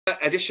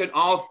edition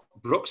of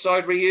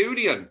Brookside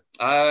Reunion,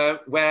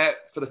 where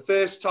for the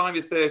first time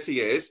in 30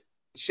 years,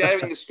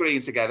 sharing the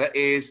screen together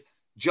is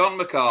John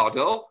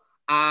McArdle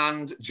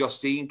and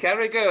Justine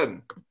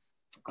Kerrigan.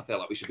 I feel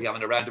like we should be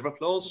having a round of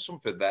applause or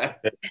something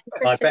there.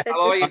 How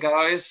are you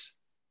guys?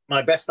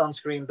 My best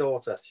on-screen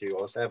daughter, she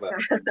was ever.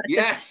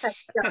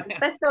 Yes.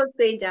 Best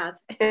on-screen dad.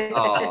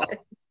 Oh.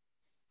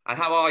 And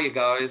how are you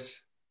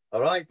guys? All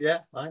right, yeah,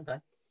 fine,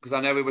 thanks. Because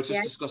I know we were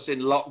just discussing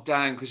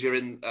lockdown, because you're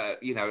in,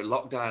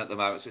 lockdown at the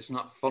moment, so it's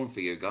not fun for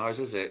you guys,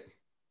 is it?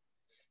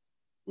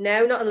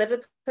 No, not in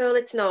Liverpool,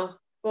 it's not.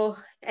 But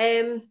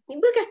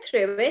we'll get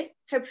through it,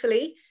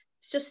 hopefully.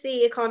 It's just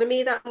the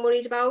economy that I'm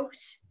worried about.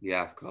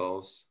 Yeah, of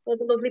course. All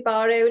the lovely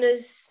bar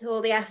owners,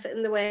 all the effort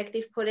and the work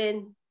they've put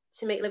in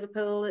to make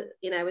Liverpool,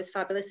 as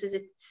fabulous as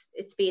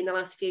it's been the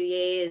last few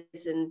years,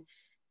 and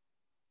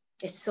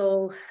it's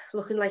all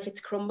looking like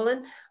it's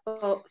crumbling.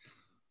 But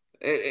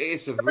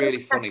it's a really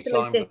funny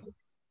time.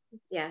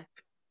 Yeah.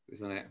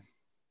 Isn't it?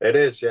 It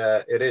is,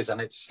 yeah, it is.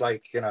 And it's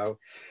like,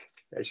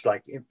 it's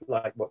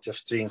like what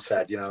Justine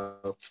said,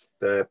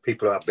 the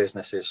people who have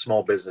businesses,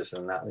 small business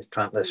and that,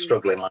 they're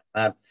struggling like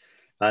that.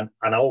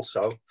 And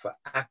also for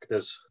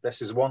actors,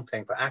 this is one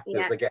thing for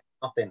actors, they get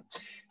nothing.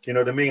 You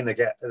know what I mean? They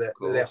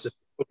have to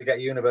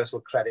get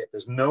universal credit.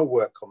 There's no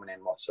work coming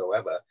in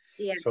whatsoever.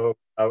 Yeah. So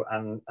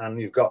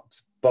and you've got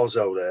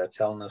Bozo there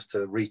telling us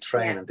to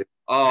retrain and do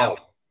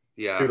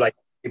do like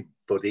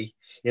buddy,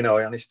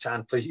 and it's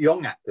time for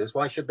young actors.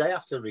 Why should they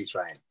have to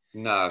retrain?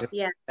 No.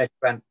 Yeah. They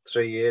spent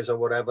 3 years or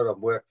whatever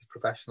and worked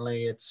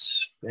professionally.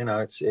 It's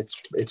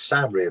it's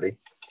sad, really.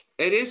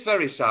 It is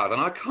very sad, and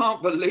I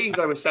can't believe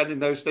they were sending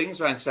those things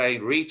around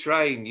saying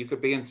retrain. You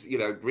could be in,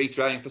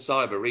 retrain for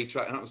cyber,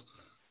 retrain. And I was,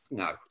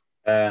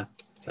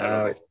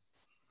 no.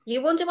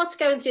 You wonder what's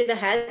going through the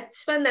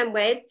heads when them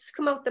words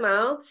come out the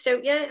mouths,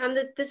 don't you? And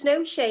there's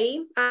no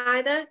shame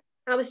either.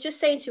 I was just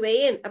saying to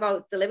Ian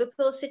about the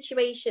Liverpool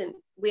situation.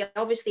 We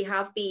obviously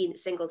have been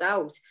singled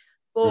out,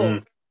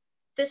 but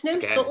there's no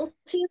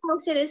subtlety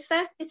about it, is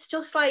there? It's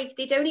just like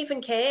they don't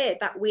even care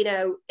that we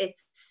know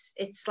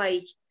it's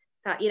like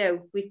that,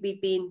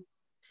 we've been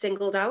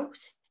singled out.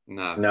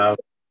 No.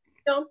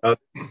 Well,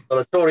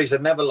 the Tories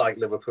had never liked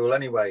Liverpool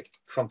anyway,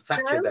 from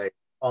Thatcher Day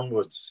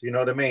onwards. You know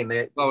what I mean?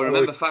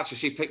 Remember Thatcher,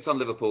 she picked on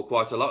Liverpool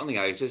quite a lot in the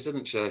 80s,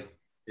 didn't she?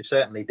 She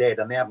certainly did,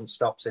 and they haven't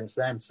stopped since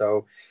then.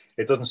 So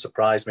it doesn't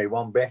surprise me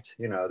one bit,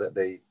 that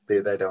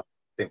they don't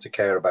seem to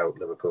care about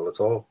Liverpool at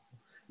all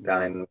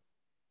down in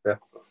there.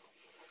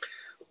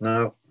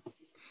 No.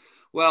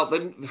 Well,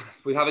 then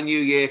we have a new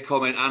year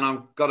coming, and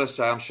I've got to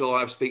say, I'm sure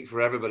I speak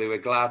for everybody, we're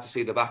glad to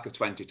see the back of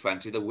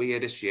 2020, the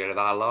weirdest year of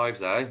our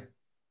lives, eh?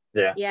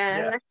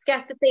 Yeah, let's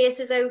get the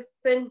theatres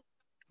open.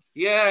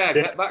 Yeah,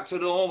 get back to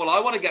normal. I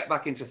want to get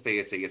back into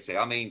theatre, you see.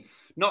 I mean,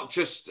 not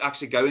just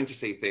actually going to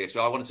see theatre.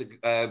 I wanted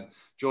to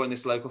join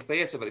this local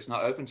theatre, but it's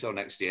not open till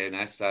next year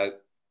now, so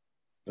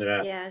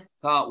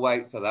can't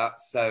wait for that.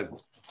 So,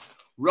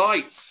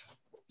 right.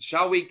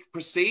 Shall we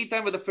proceed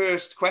then with the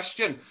first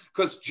question?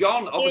 Because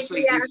John,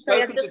 obviously... Yeah,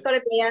 sorry, I've just got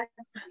a beer.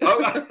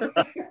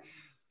 Oh,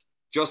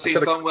 Justine's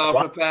gone well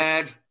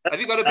prepared.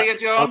 Have you got a beer,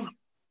 John?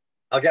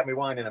 I'll get my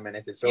wine in a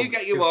minute. You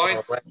get your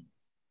wine.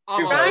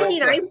 Friday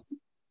night.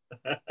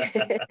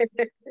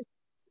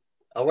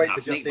 I'll wait for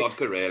Justine.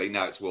 Vodka, really.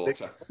 No, it's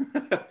water.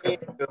 Do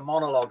a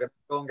monologue and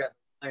go and get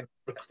mine,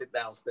 lift it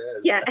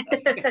downstairs. Yeah.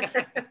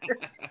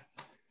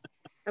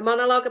 A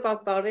monologue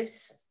about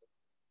Boris.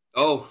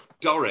 Oh,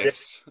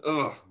 Doris.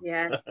 Oh.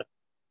 Yeah.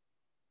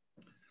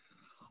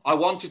 I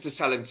wanted to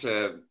tell him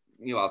to,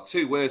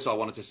 2 words I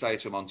wanted to say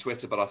to him on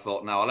Twitter, but I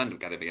thought, no, I'll end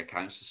up getting the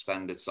account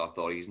suspended. So I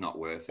thought he's not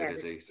worth it,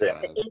 is he? So,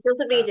 he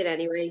doesn't read it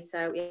anyway.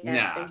 So,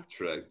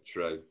 true.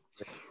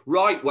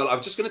 Right. Well,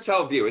 I'm just going to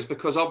tell viewers,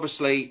 because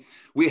obviously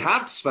we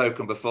had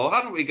spoken before,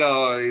 hadn't we,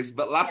 guys?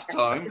 But last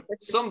time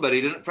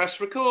somebody didn't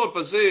press record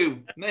for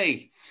Zoom,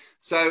 me.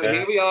 So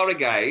here we are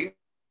again.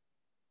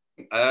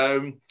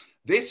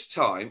 This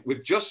time,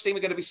 with Justine,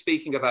 we're going to be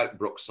speaking about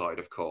Brookside,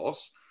 of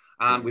course,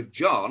 and with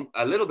John,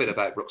 a little bit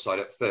about Brookside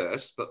at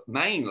first, but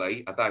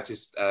mainly about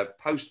his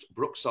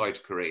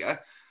post-Brookside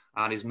career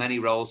and his many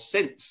roles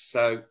since.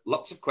 So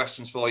lots of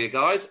questions for you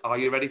guys. Are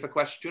you ready for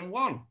question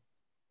 1?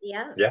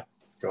 Yeah. Yeah.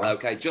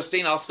 Okay,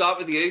 Justine, I'll start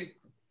with you.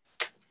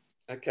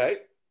 Okay.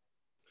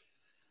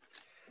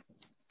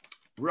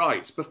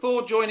 Right.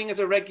 Before joining as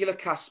a regular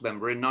cast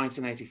member in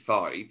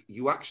 1985,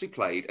 you actually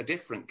played a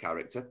different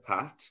character,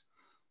 Pat.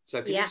 So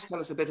can you just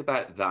tell us a bit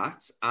about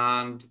that?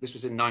 And this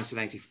was in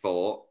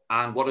 1984,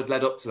 and what had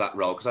led up to that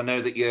role? Because I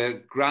know that your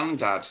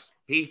granddad,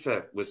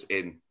 Peter, was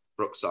in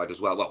Brookside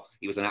as well. Well,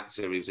 he was an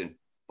actor. He was in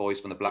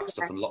Boys from the Black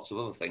Stuff and lots of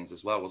other things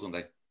as well, wasn't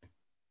he?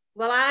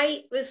 Well,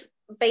 I was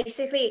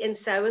basically in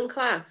sewing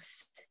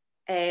class,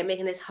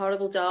 making this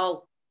horrible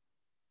doll.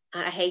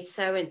 And I hate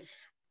sewing.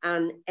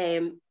 And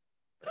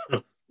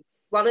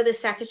one of the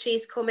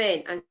secretaries come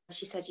in and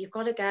she said, "You've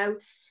got to go.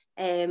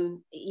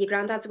 Your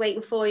granddad's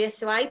waiting for you."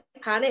 So I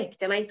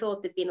panicked and I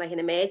thought there'd been like an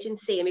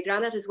emergency, and my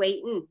granddad was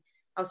waiting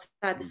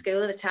outside the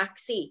school in a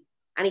taxi,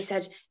 And he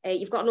said,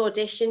 you've got an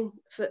audition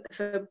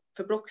for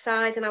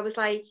Brookside. And I was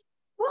like,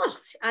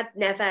 what? I'd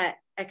never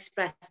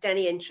expressed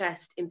any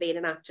interest in being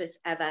an actress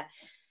ever.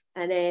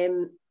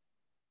 And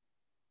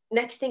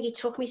next thing, he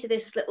took me to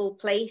this little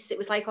place. It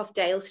was like off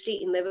Dale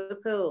Street in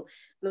Liverpool. And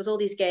there was all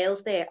these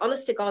girls there.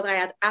 Honest to God, I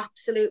had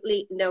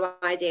absolutely no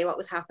idea what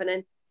was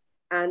happening.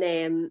 And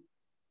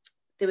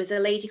there was a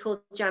lady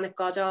called Janet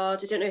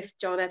Goddard. I don't know if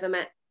John ever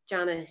met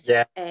Janet.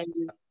 Yeah.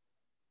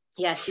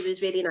 Yeah, she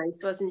was really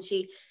nice, wasn't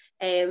she?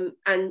 And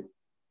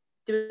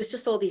there was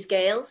just all these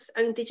girls,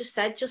 and they just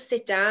said, just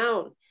sit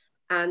down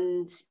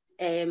and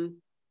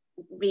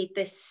read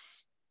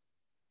this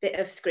bit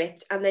of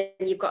script, and then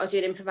you've got to do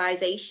an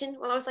improvisation.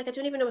 Well, I was like, I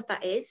don't even know what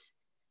that is.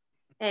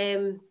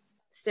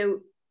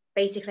 So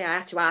basically I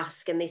had to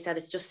ask, and they said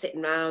it's just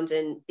sitting around,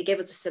 and they gave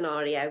us a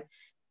scenario,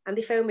 and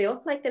they phoned me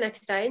up like the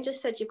next day and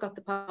just said, you've got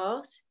the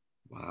part.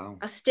 Wow.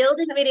 I still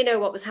didn't really know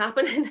what was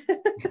happening.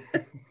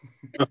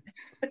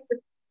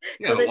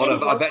 Yeah,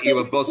 I bet you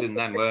were buzzing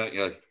then, weren't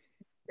you?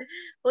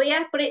 Well,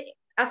 yeah, but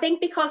I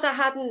think because I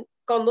hadn't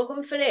gone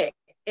looking for it,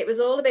 it was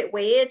all a bit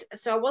weird.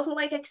 So I wasn't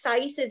like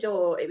excited,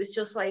 or it was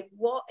just like,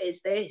 what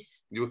is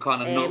this? You were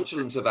kind of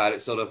nonchalant about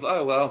it, sort of,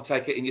 oh, well,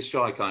 take it in your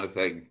stride kind of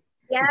thing.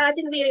 Yeah, I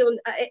didn't really,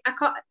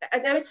 I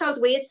know it sounds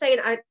weird saying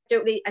I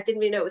didn't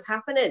really know what was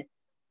happening,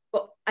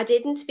 but I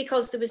didn't,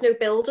 because there was no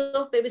build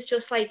up. It was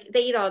just like,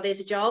 there you are,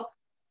 there's a job.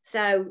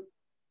 So,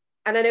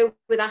 and I know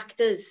with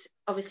actors,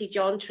 obviously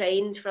John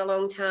trained for a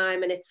long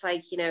time, and it's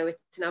like, you know,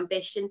 it's an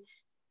ambition.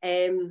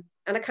 And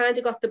I kind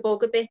of got the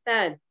bug a bit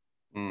then.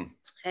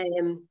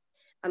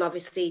 And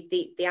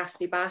obviously they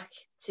asked me back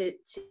to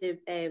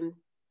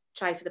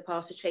try for the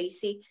part of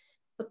Tracy.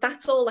 But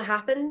that's all that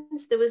happened.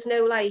 There was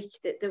no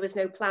there was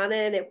no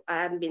planning.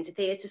 I hadn't been to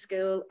theatre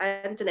school. I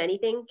hadn't done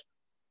anything.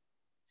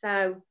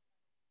 So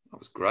that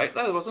was great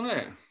though, wasn't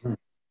it?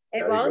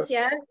 It was,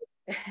 yeah.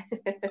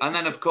 And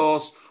then of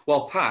course,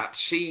 well, Pat,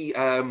 she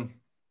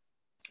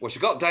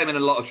got Damon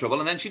in a lot of trouble,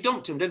 and then she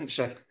dumped him, didn't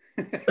she?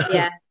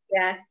 Yeah.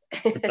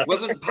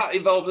 Wasn't Pat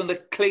involved in the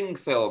Kling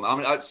film? I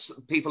mean,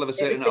 people of a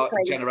certain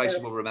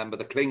generation will remember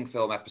the Kling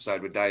film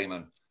episode with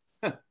Damon.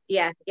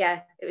 Yeah.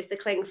 It was the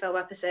Kling film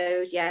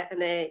episode, yeah,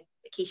 and the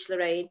Quiche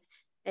Lorraine.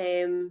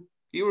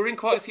 You were in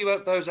quite a few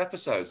of those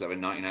episodes, though,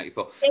 in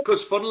 1984.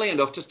 Because, funnily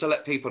enough, just to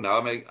let people know,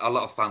 I mean, a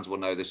lot of fans will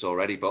know this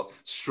already, but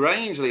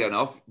strangely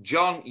enough,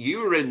 John, you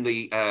were in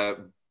the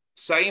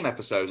same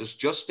episodes as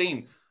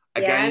Justine.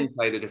 Again,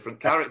 played a different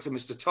character,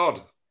 Mr.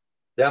 Todd.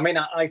 Yeah, I mean,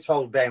 I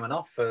told Damon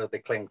off for the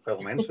Kling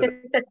film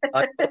incident.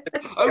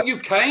 Oh, you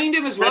caned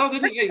him as well,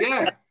 didn't you?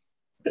 Yeah.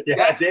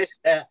 I did.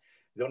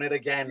 Done it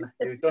again.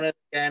 You've done it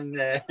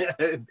again,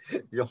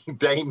 young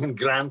Damon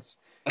Grant.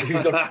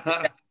 You've done it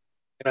again.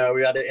 You know,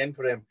 we had it in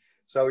for him.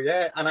 So,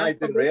 yeah, and I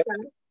didn't realize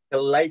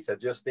until later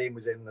Justine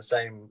was in the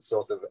same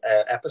sort of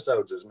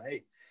episodes as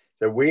me.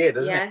 So weird,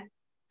 isn't it?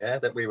 Yeah,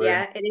 that we were.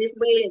 Yeah, it is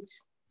weird.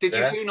 Did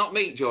you two not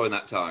meet during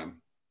that time?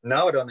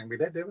 No, I don't think we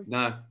did we?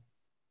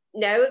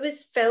 No, it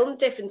was filmed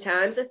different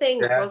times, I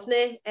think, wasn't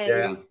it?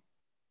 Yeah.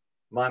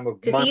 Mine were.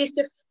 Because they used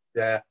to.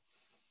 Yeah.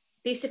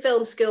 They used to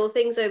film school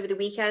things over the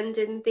weekend,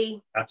 didn't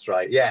they? That's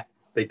right. Yeah,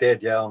 they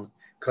did. Yeah,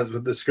 because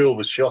the school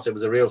was shut. It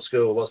was a real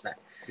school, wasn't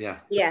it?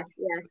 Yeah.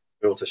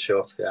 School to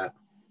shut. Yeah.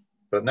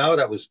 But no,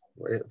 that was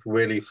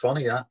really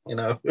funny, you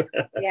know.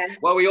 Yeah.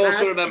 Well, we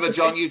also remember,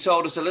 John, you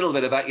told us a little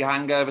bit about your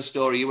hangover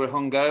story. You were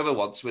hungover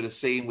once with a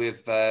scene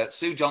with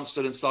Sue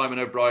Johnston and Simon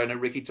O'Brien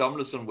and Ricky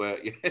Tomlinson,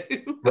 weren't you?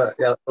 Well,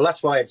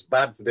 that's why it's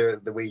bad to do it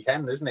at the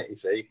weekend, isn't it, you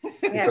see?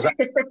 Because I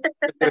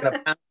was doing a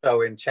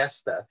panto in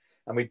Chester,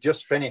 and we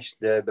just finished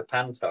the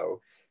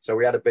panto. So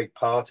we had a big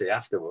party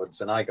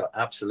afterwards, and I got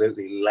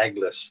absolutely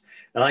legless.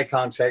 And I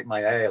can't take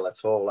my ale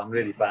at all. I'm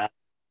really bad.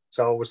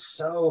 So I was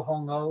so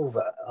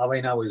hungover. I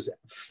mean, I was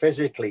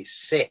physically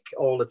sick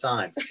all the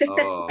time.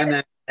 Oh. And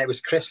then it was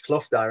Chris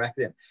Clough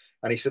directing.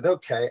 And he said,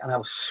 okay. And I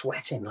was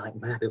sweating like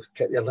mad,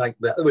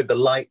 with the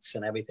lights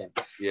and everything.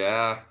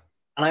 Yeah.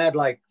 And I had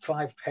like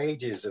 5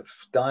 pages of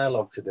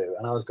dialogue to do.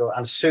 And I was going,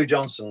 and Sue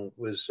Johnson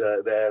was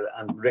there,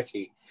 and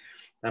Ricky.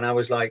 And I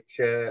was like,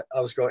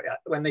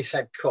 when they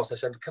said cut, I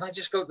said, can I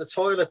just go to the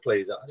toilet,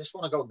 please? I just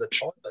want to go to the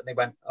toilet. And they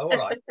went, all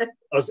right. I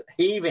was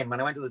heaving. When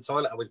I went to the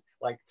toilet, I was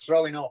like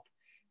throwing up,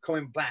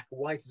 coming back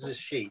white as a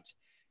sheet.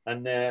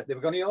 And they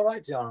were going, are you all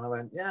right, John? And I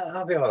went, yeah,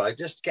 I'll be all right.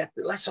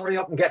 Let's hurry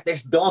up and get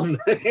this done.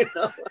 You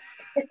know?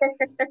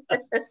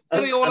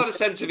 So they all had a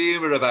sense of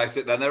humour about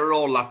it then. They were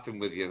all laughing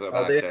with you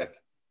about it.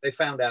 They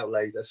found out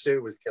later.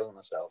 Sue was killing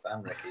herself,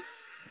 and Ricky.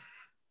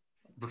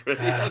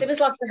 There was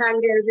lots of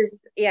hangovers.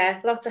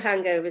 Yeah, lots of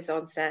hangovers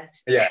on set.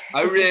 Yeah.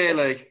 Oh,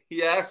 really?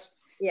 Yes.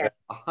 Yeah.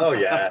 Oh,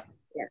 yeah.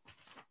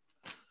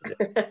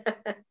 Yeah.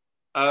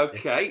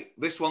 Okay,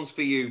 this one's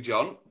for you,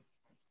 John.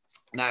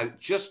 Now,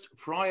 just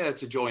prior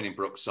to joining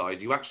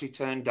Brookside, you actually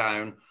turned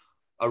down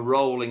a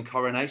role in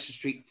Coronation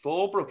Street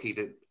for Brookie.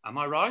 Am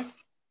I right?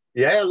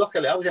 Yeah,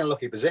 luckily I was in a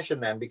lucky position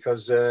then,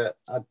 because I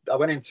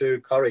went into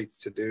Corrie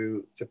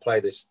to play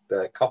this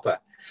copper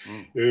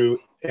who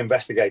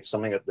investigates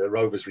something at the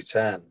Rover's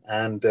Return,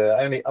 and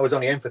I was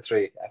only in for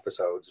 3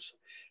 episodes,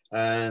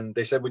 And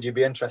they said, would you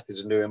be interested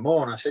in doing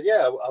more? And I said,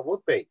 yeah, I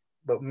would be.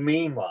 But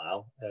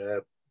meanwhile,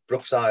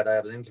 Brookside, I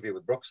had an interview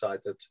with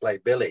Brookside to play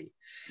Billy.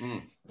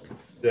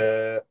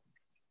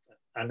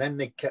 And then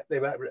they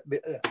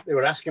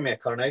were asking me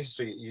at Coronation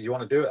Street, do you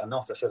want to do it or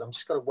not? I said, I'm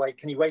just going to wait.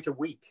 Can you wait a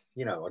week?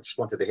 You know, I just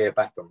wanted to hear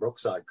back from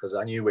Brookside because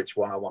I knew which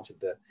one I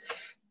wanted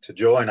to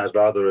join. I'd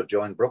rather have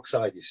joined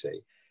Brookside, you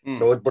see.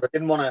 So, but I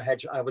didn't want to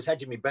hedge. I was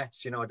hedging my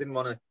bets, you know. I didn't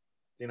want to,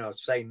 you know,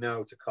 say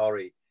no to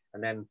Corrie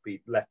and then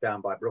be let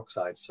down by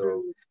Brookside.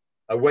 So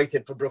I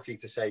waited for Brookie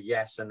to say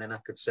yes, and then I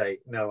could say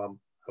no.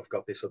 I've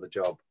got this other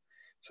job.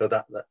 So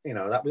that you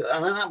know,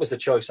 that was the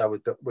choice I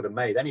would have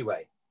made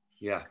anyway.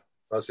 Yeah,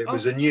 because it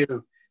was a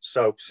new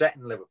soap set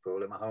in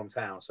Liverpool, in my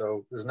hometown.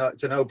 So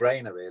it's a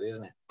no-brainer, really,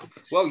 isn't it?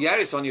 Well, yeah,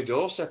 it's on your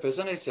doorstep,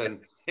 isn't it?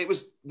 And it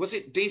was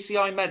it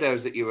DCI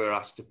Meadows that you were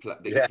asked to play?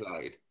 You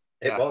played?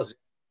 It was.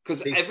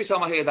 Because every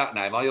time I hear that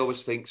name, I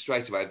always think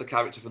straight away of the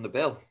character from the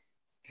Bill.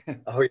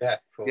 Oh yeah,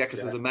 yeah,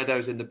 because there's a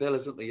Meadows in the Bill,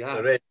 isn't there? Yeah,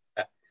 there is.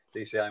 Yeah.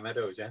 DCI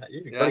Meadows. Yeah,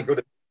 you're very good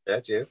at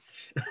that, you.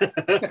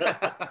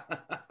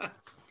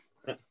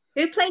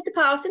 Who played the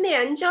part in the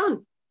end,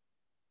 John?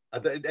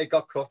 They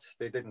got cut.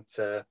 They didn't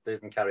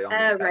carry on.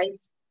 Oh right.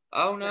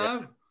 Oh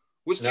no.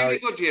 Was Julie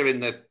Goodyear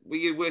were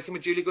you working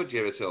with Julie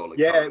Goodyear at all?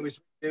 Yeah, it was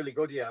Julie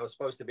Goodyear. I was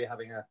supposed to be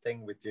having a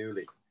thing with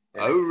Julie.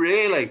 Yeah. Oh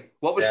really?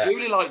 What was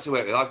Julie like to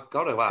work with? I've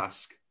got to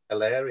ask.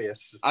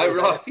 Hilarious. Oh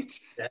right.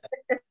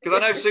 Because I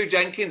know Sue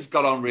Jenkins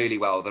got on really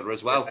well with her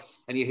as well.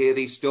 And you hear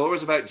these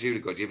stories about Julie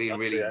Goodyear being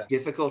really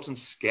difficult and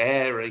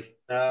scary.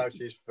 No,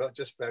 she's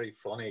just very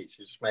funny.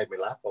 She just made me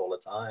laugh all the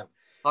time.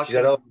 She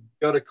said, "Oh,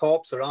 you're a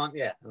corpser, aren't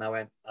you?" And I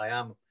went, "I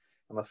am,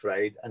 I'm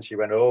afraid." And she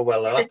went, "Oh,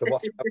 well, I'll have to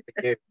watch out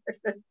for you."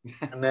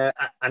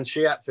 And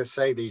she had to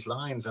say these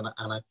lines, and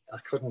I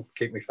couldn't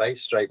keep my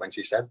face straight when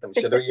she said them.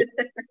 She said, "Oh, you..."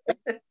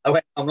 I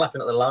went, "I'm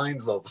laughing at the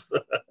lines, love."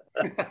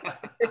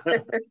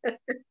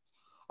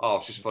 Oh,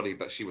 she's funny,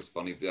 but she was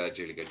funny.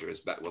 Julie Goodyear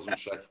is better, wasn't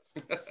she?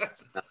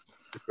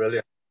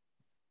 Brilliant.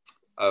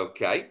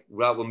 Okay,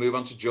 well, we'll move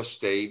on to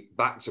Justine.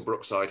 Back to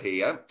Brookside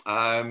here.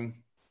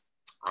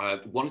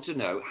 I wanted to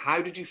know,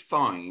 how did you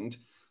find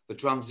the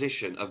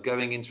transition of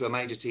going into a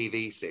major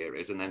TV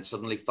series and then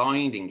suddenly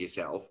finding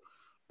yourself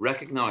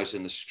recognised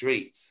in the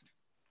streets?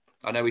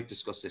 I know we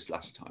discussed this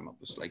last time,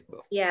 obviously,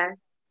 but yeah,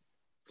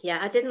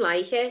 I didn't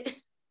like it.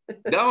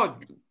 No,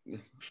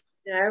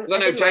 I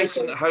know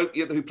Jason Hope,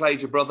 who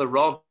played your brother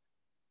Rod,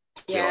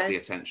 got the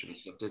attention and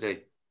stuff, did he?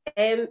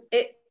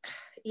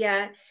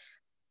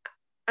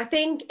 I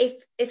think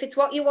if it's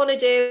what you want to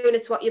do and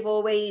it's what you've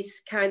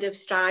always kind of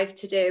strived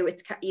to do,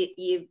 it's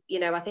you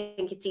know, I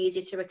think it's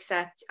easy to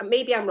accept. And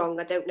maybe I'm wrong,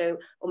 I don't know,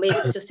 or maybe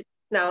it's just a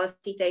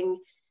personality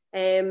thing.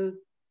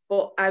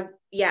 But I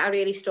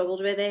really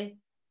struggled with it.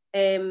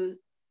 You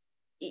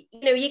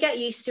know, you get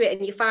used to it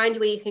and you find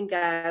where you can go.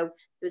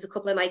 There was a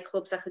couple of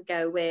nightclubs I could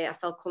go where I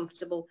felt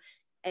comfortable,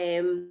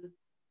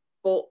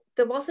 but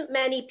there wasn't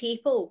many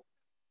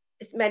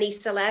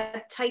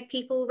celeb type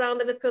people around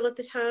Liverpool at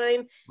the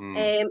time.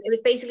 It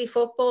was basically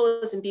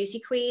footballers and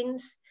beauty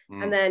queens.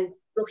 And then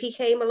Brookie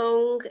came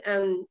along,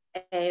 and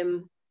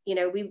you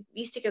know, we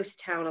used to go to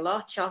town a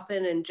lot,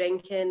 shopping and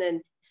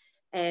drinking,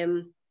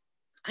 and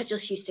I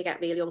just used to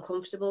get really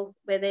uncomfortable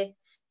with it.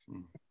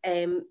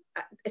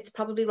 It's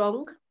probably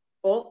wrong,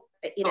 but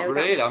you know. Not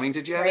really. I mean,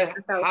 did you ever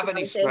have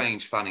any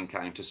strange fan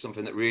encounters,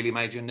 something that really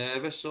made you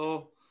nervous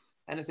or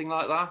anything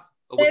like that?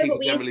 Or were people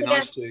generally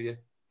nice to you?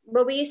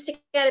 Well, we used to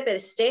get a bit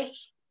of stick,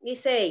 you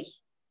see.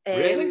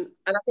 Really? And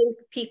I think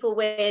people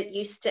were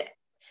used to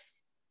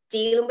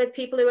dealing with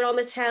people who were on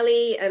the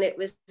telly, and it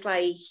was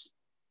like,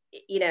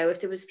 you know,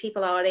 if there was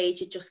people our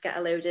age, you'd just get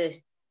a load of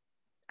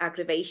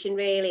aggravation,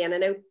 really. And I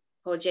know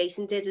poor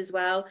Jason did as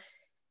well.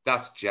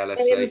 That's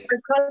jealousy.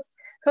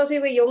 Because we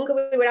were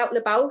younger, we were out and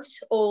about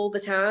all the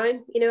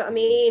time. You know what I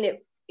mean?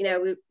 You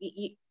know,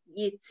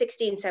 you're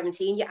 16,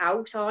 17, you're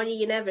out, aren't you?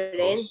 You're never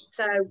in.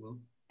 So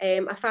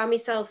I found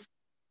myself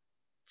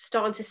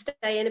starting to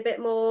stay in a bit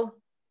more,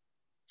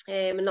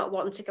 and not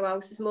wanting to go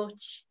out as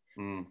much.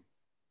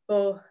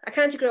 But I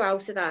kind of grew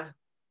out of that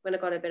when I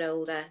got a bit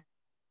older,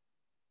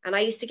 and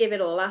I used to give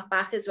it all that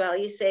back as well,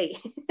 you see.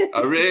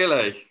 Oh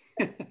really?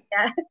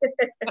 Yeah.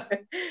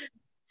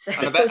 So,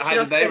 and I bet, how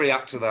did they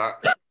react to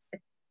that?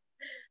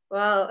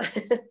 Well,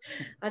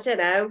 I don't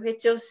know,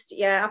 it just,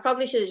 I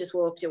probably should have just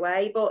walked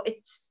away, but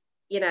it's,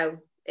 you know,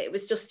 it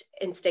was just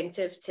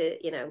instinctive to,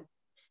 you know.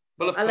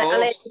 Well, of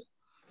course.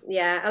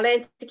 I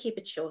learned to keep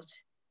it short.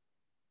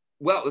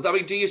 Well, I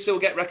mean, do you still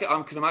get I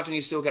can imagine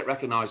you still get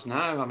recognised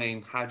now. I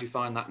mean, how do you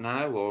find that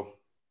now? Or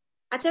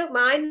I don't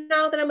mind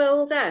now that I'm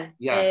older.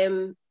 Yeah.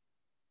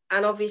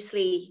 And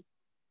obviously,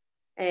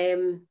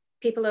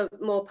 people are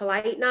more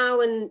polite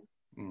now, and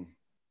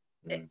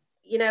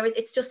you know,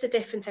 it's just a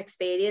different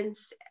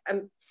experience.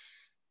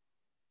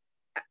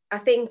 I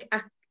think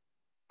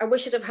I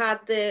wish I'd have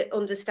had the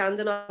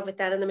understanding of it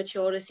then and the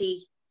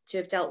maturity to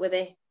have dealt with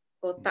it.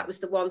 But that was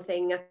the one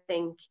thing I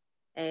think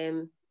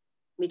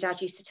my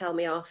dad used to tell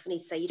me off, and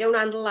he'd say, you don't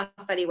handle that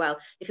very well.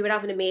 If you were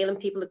having a meal and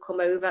people would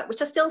come over,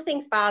 which I still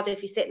think's bad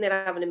if you're sitting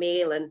there having a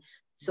meal and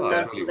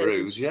That's really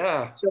rude,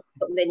 yeah.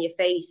 Something in your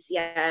face,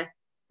 yeah.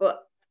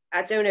 But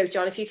I don't know,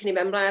 John, if you can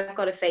remember, I've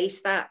got a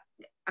face that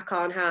I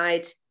can't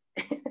hide.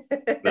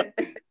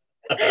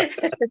 If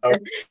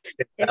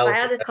I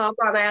had a cob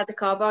on, I had a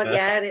cob on,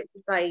 yeah. And it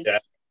was like,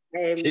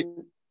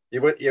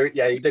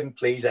 you didn't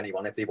please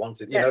anyone if they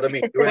wanted. You know what I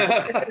mean?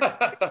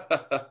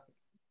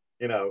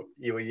 You know,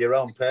 you were your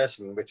own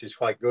person, which is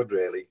quite good,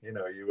 really. You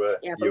know, you were.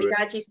 Yeah, but my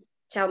dad used to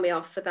tell me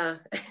off for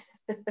that.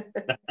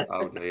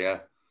 Oh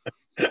dear.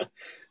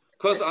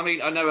 Because I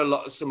mean, I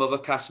know some other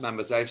cast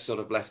members, they've sort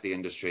of left the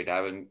industry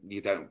now, and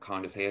you don't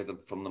kind of hear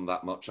from them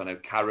that much. I know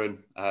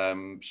Karen,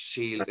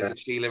 Sheila, is it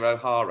Sheila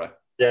O'Hara?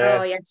 Yeah.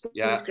 Oh yeah,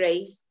 she was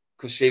great.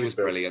 Because she was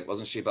brilliant,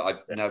 wasn't she?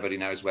 But nobody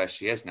knows where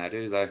she is now,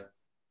 do they?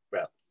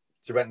 Well,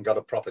 she went and got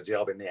a proper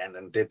job in the end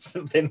and did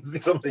something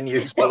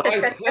useful. Well,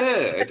 I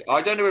heard,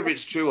 I don't know if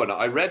it's true or not,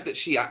 I read that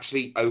she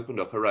actually opened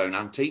up her own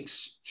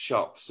antiques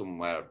shop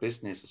somewhere, a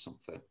business or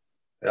something.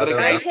 I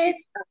heard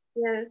that,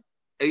 yeah.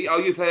 Oh,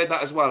 you've heard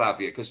that as well, have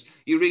you? Because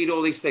you read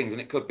all these things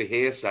and it could be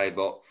hearsay,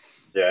 but...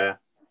 Yeah.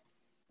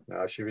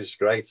 No, she was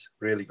great.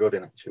 Really good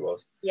in it, she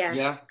was.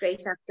 Yeah.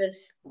 Great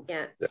actress.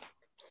 Yeah. Okay.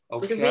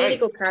 It was a really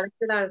good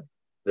character, though.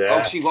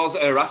 Yeah. Oh, she was,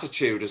 her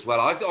attitude as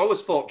well. I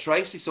always thought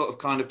Tracy sort of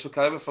kind of took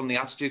over from the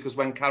attitude, because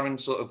when Karen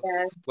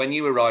when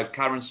you arrived,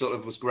 Karen sort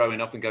of was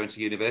growing up and going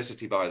to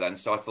university by then.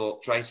 So I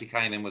thought Tracy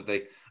came in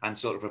and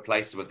sort of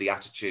replaced her with the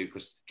attitude,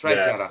 because Tracy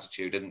had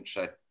attitude, didn't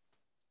she?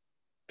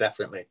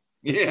 Definitely.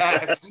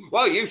 Yeah.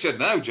 Well, you should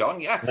know,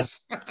 John. Yes.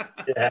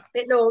 Yeah.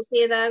 Bit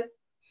naughty though.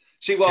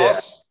 She was.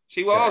 Yeah.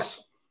 She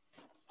was.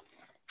 Yeah.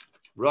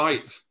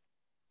 Right.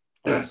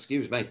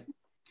 Excuse me.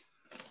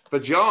 For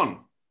John.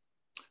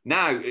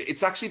 Now,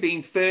 it's actually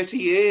been 30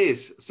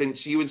 years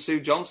since you and Sue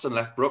Johnson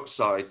left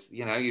Brookside.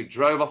 You know, you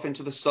drove off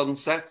into the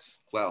sunset.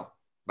 Well,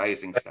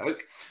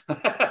 Basingstoke.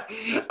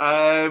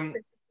 And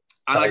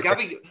I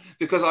gather,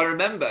 because I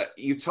remember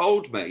you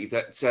told me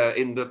that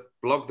in the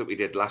blog that we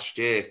did last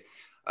year,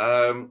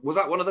 was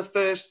that one of the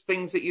first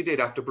things that you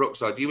did after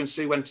Brookside? You and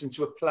Sue went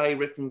into a play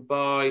written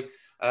by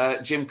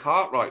Jim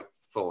Cartwright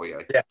for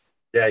you.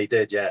 Yeah, he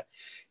did. Yeah,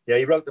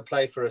 he wrote the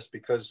play for us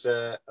because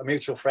a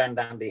mutual friend,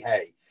 Andy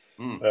Hay,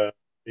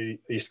 he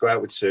used to go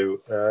out with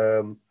Sue,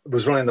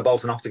 was running the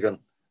Bolton Octagon,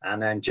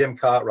 and then Jim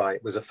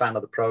Cartwright was a fan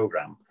of the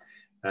programme,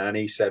 and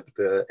he said,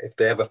 if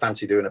they ever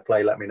fancy doing a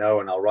play, let me know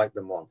and I'll write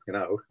them one. You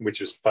know,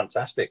 which was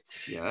fantastic.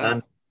 Yeah.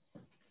 And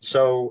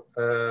so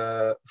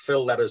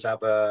Phil let us have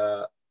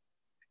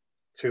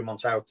 2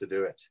 months out to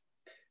do it,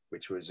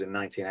 which was in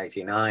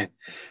 1989.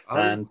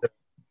 And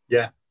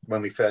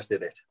when we first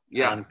did it.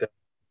 Yeah.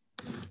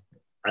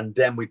 And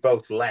then we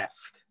both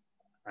left,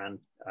 and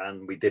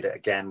we did it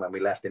again when we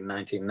left in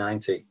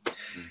 1990.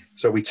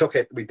 So we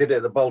did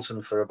it at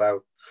Bolton for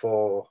about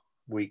 5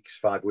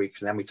 weeks,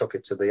 and then we took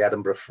it to the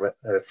Edinburgh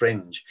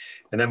Fringe,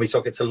 and then we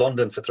took it to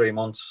London for 3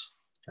 months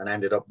and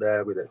ended up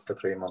there with it for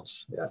 3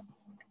 months. Yeah.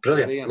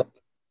 Brilliant.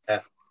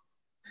 Yeah.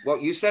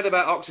 What you said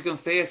about Octagon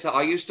Theatre,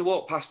 I used to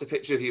walk past a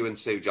picture of you and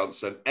Sue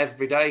Johnson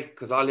every day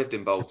because I lived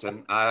in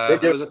Bolton.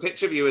 There was a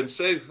picture of you and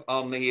Sue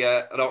on the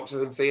at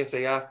Octagon Theatre,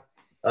 yeah.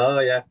 Oh,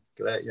 yeah.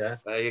 Great, yeah.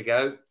 There you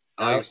go.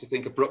 I used to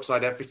think of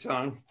Brookside every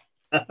time.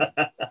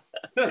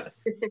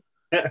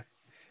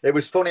 It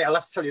was funny. I'll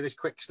have to tell you this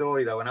quick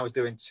story, though. When I was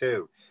doing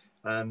 2,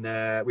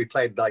 and we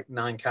played like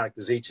 9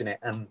 characters each in it,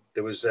 and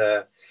there was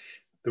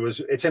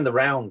it's in the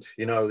round,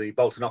 you know, the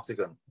Bolton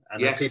Octagon.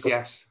 And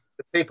yes.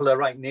 The people are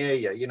right near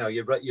you. You know,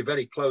 you're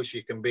very close.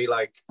 You can be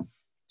like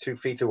 2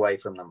 feet away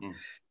from them.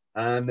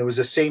 And there was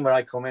a scene where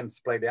I come in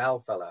to play the owl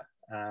fella,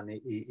 and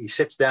he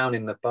sits down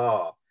in the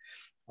bar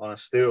on a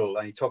stool,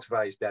 and he talks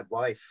about his dead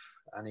wife,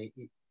 and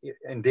he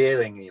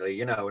endearingly,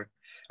 you know,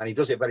 and he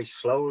does it very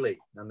slowly.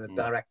 And the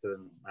director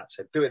and that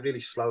said, "Do it really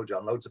slow,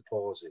 John. Loads of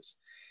pauses.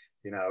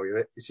 You know,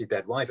 it's your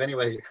dead wife."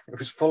 Anyway, it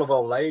was full of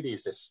old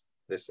ladies.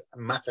 This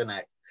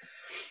matinee.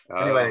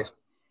 Anyway.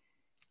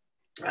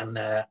 And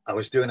I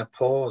was doing a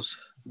pause,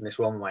 and this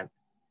woman went,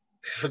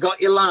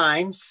 "Forgot your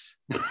lines."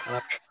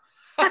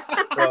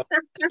 So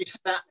she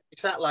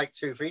sat like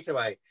 2 feet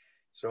away.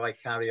 So I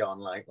carry on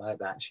like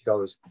that. She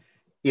goes,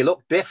 "You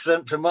look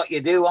different from what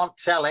you do on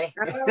telly."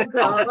 Oh,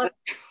 God.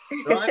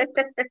 Right?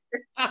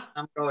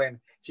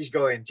 She's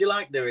going, "Do you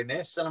like doing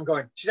this?" And I'm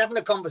going, "She's having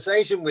a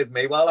conversation with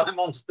me while I'm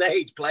on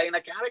stage playing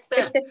a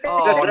character."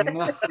 Oh,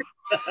 no.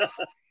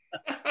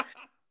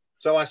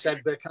 So I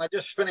said, "Can I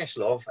just finish,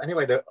 love?"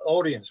 Anyway, the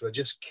audience were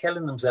just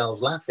killing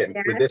themselves laughing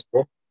with this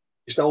woman.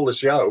 She stole the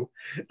show.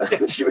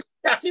 And she was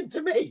chatting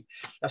to me.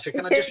 I said,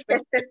 "Can I just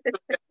finish?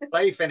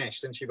 Play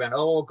finished?" And she went,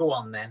 "Oh, go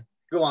on then.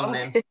 Go on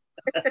then."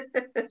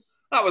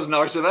 That was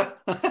nice of her.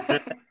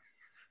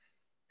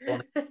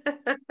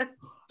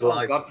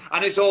 Oh, God.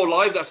 And it's all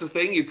live. That's the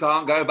thing. You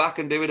can't go back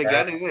and do it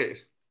again, is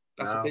it?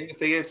 That's the thing of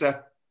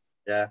theatre.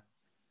 Yeah.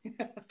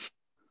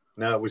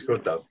 No, it was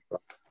good though.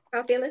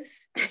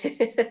 Fabulous.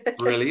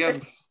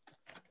 Brilliant.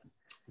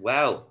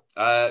 Well,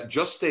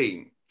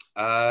 Justine,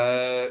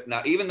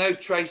 now, even though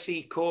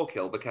Tracy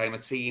Corkhill became a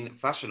teen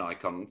fashion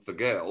icon for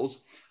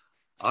girls,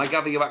 I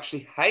gather you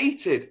actually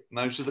hated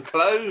most of the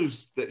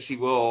clothes that she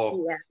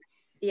wore.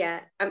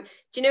 Yeah. Do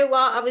you know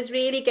what? I was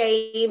really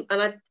game,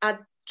 and I'd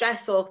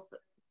dress up.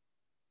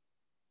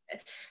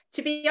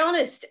 To be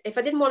honest, if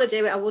I didn't want to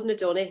do it, I wouldn't have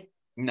done it.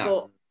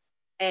 No.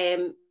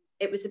 But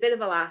it was a bit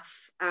of a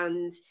laugh,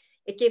 and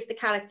it gave the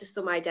character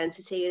some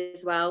identity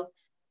as well.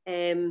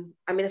 I mean,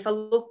 if I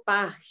look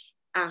back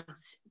at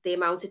the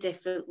amount of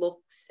different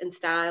looks and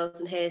styles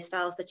and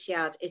hairstyles that she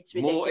had, it's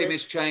ridiculous. More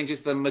image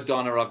changes than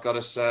Madonna, I've got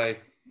to say.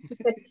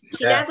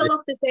 She never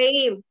looked the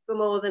same for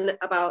more than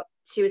about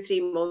 2 or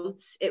 3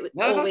 months. It was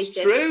always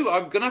that's true.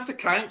 I'm going to have to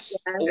count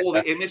all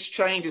the image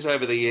changes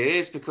over the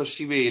years, because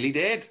she really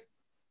did.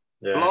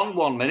 Yeah. Blonde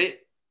 1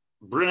 minute,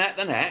 brunette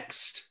the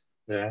next.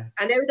 Yeah.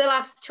 I know the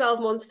last 12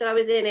 months that I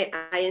was in it,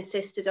 I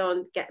insisted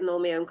on getting all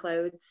my own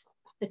clothes.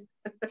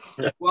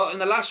 Well, in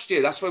the last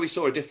year, that's where we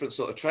saw a different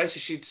sort of Tracy.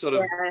 She'd sort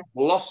of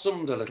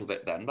blossomed a little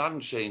bit then,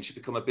 hadn't she? And she'd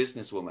become a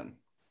businesswoman.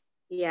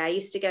 Yeah, I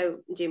used to go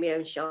and do my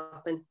own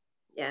shopping.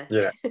 Yeah.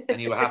 And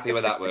you were happy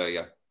with that, were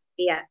you?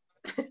 Yeah.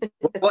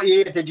 What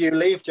year did you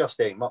leave,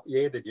 Justine? What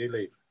year did you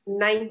leave?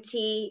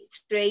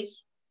 93.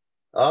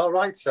 Oh,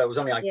 right. So it was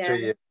only like 3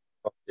 years.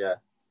 Yeah.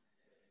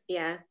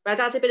 Yeah. But I'd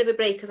had a bit of a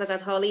break because I'd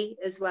had Holly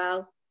as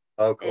well.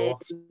 Oh, of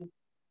course.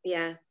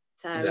 Yeah.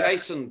 So.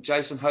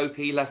 Jason Hope,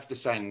 he left the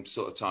same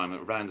sort of time,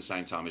 around the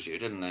same time as you,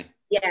 didn't he?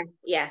 Yeah.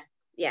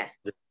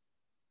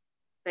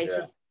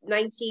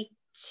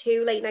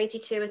 92, late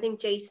 92, I think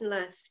Jason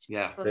left.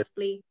 Yeah.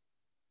 Possibly.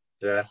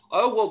 Yeah.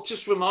 Oh, well,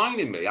 just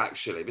reminding me,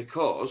 actually,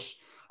 because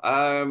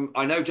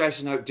I know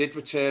Jason Hope did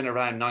return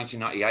around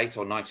 1998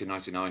 or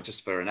 1999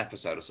 just for an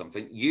episode or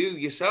something. You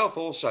yourself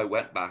also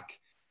went back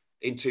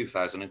in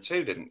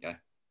 2002, didn't you?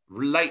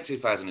 Late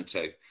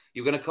 2002.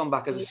 You were going to come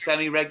back as a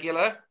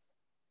semi-regular?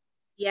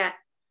 Yeah.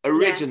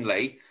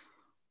 Originally.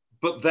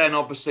 But then,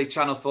 obviously,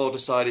 Channel 4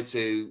 decided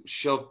to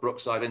shove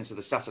Brookside into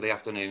the Saturday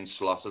afternoon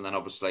slot. And then,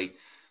 obviously,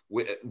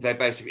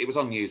 it was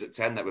on News at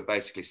 10 that were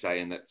basically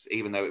saying that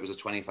even though it was a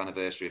 20th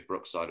anniversary of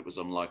Brookside, it was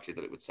unlikely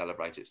that it would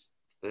celebrate its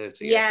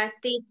 30th.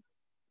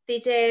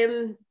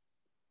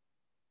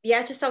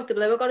 Yeah, just out of the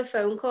blue, I got a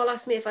phone call,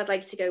 asked me if I'd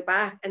like to go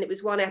back, and it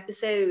was one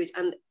episode,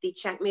 and they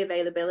checked my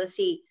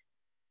availability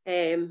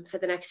for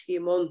the next few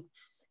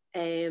months,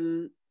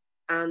 and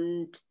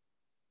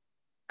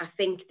I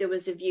think there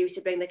was a view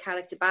to bring the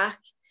character back,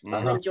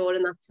 and then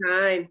during that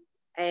time,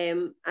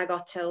 I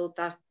got told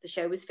that the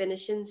show was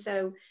finishing,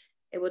 so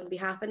it wouldn't be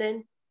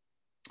happening.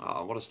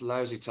 Oh, what a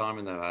lousy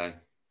timing though, eh?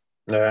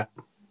 Yeah.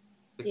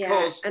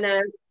 Because,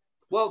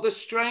 well, the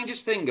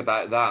strangest thing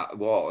about that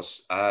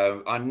was,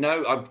 I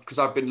know, because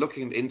I've been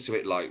looking into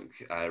it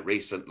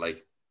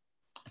recently,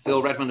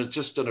 Phil Redmond had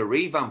just done a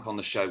revamp on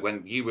the show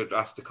when you were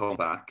asked to come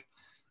back.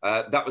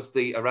 That was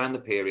around the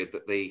period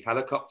that the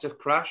helicopter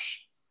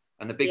crash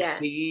and the big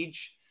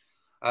siege,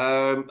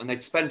 and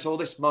they'd spent all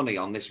this money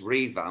on this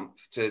revamp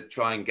to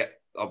try and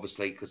get,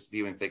 obviously, because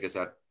viewing figures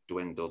had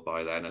dwindled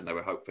by then, and they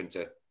were hoping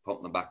to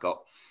pump them back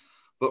up.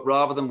 But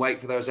rather than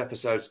wait for those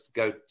episodes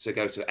to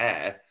go to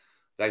air,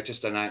 they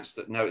just announced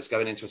that, no, it's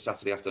going into a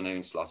Saturday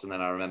afternoon slot. And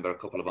then I remember a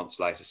couple of months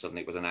later,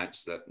 suddenly it was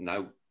announced that,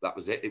 no, that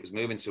was it. It was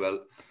moving to a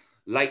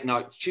late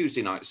night,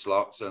 Tuesday night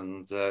slot,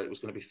 and it was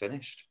going to be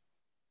finished.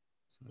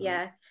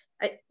 Yeah,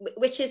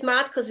 which is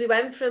mad because we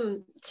went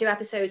from 2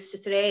 episodes to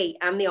 3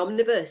 and the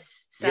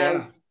omnibus.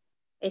 So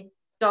it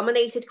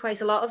dominated quite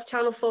a lot of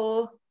Channel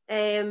 4.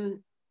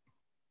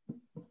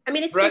 I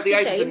mean, it's throughout just the a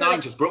 80s shame,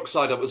 and 90s,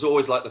 Brookside was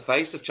always like the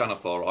face of Channel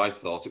 4, I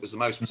thought. It was the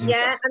most...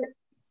 Yeah,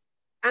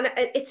 and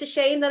it's a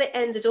shame that it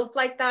ended up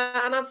like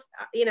that. And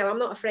I'm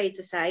not afraid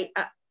to say,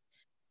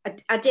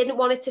 I didn't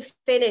want it to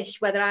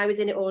finish, whether I was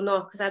in it or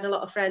not, because I had a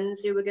lot of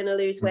friends who were going to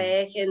lose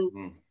work,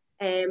 and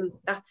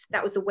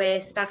that was the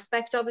worst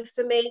aspect of it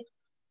for me.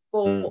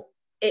 But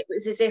it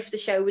was as if the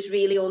show was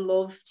really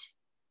unloved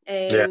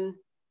in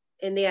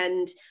the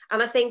end.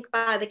 And I think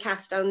by the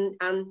cast and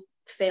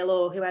Phil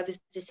or whoever's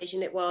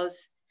decision it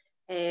was,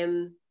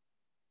 some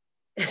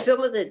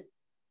of the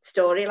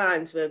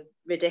storylines were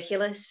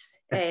ridiculous.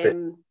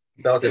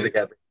 Started to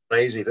get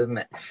crazy, didn't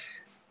it?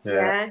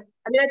 Yeah.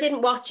 I mean, I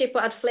didn't watch it,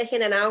 but I'd flick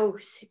in and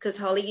out because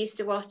Holly used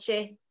to watch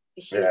it.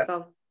 She was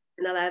about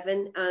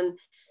 11, and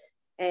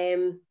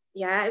it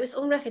was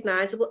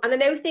unrecognisable. And I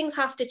know things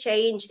have to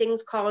change.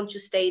 Things can't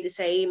just stay the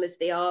same as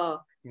they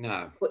are.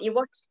 No. But you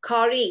watch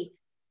Corrie,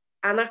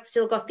 and that's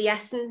still got the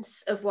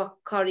essence of what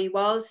Corrie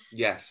was.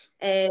 Yes.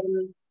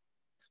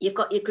 You've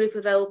got your group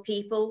of old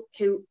people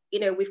who,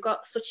 we've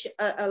got such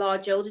a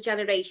large older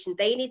generation.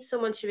 They need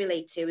someone to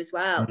relate to as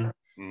well.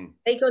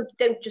 They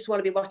don't just want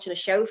to be watching a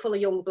show full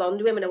of young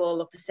blonde women who all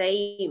look the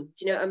same. Do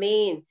you know what I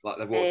mean? Like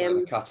they've walked out of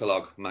a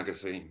catalogue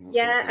magazine.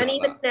 Yeah, and like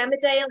even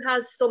Emmerdale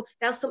has some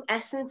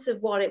essence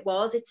of what it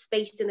was. It's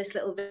based in this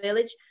little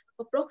village.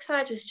 But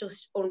Brookside was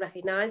just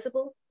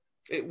unrecognisable.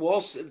 It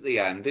was at the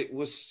end. It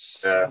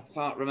was, I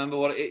can't remember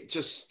what it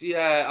just,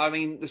 I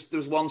mean, there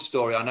was one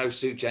story. I know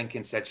Sue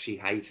Jenkins said she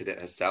hated it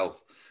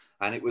herself.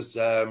 And it was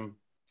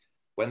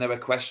when they were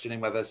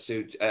questioning whether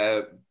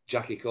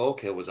Jackie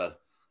Corkhill was a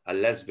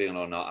lesbian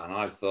or not. And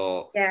I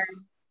thought,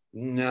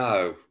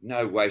 No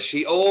way.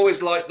 She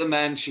always liked the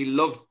men. She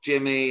loved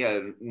Jimmy,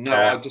 and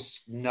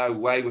no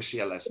way was she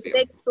a lesbian.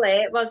 It's a big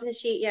flirt, wasn't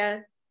she? Yeah.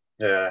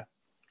 Yeah.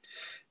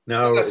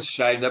 No, that's a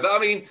shame though. But I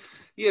mean,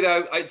 you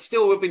know, it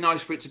still would be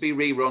nice for it to be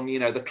rerun. You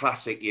know, the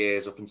classic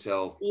years up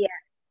until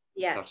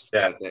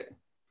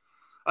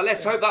And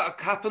let's hope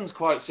that happens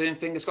quite soon.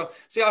 Fingers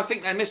crossed. See, I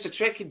think they missed a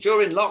trick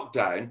during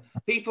lockdown.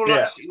 People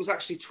it was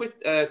actually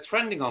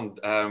trending on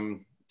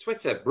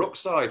Twitter,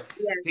 Brookside.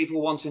 Yeah.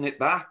 People wanting it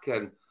back,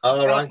 and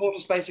Channel 4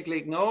 just basically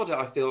ignored it.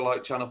 I feel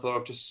like Channel 4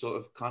 have just sort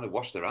of kind of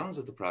washed their hands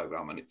of the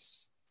programme, and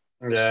it's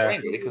a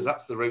shame, really, because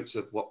that's the roots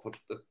of what put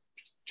the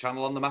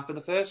channel on the map in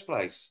the first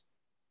place.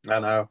 I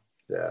know.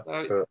 Yeah.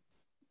 So,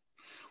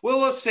 well,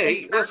 we'll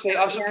see. We'll see.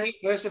 I shall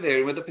keep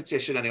persevering with the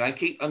petition anyway, and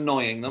keep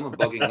annoying them and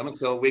bugging them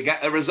until we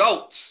get a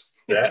result.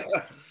 Yeah.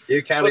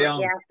 You carry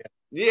on.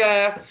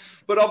 Yeah.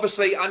 But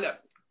obviously, and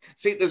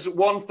see, there's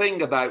one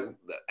thing about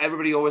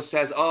everybody always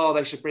says, oh,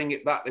 they should bring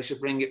it back. They should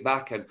bring it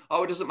back. And,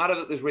 oh, it doesn't matter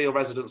that there's real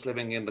residents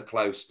living in the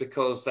close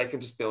because they can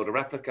just build a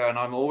replica. And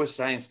I'm always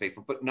saying to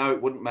people, but no,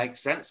 it wouldn't make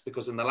sense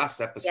because in the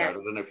last episode, I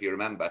don't know if you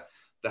remember,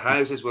 the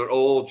houses were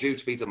all due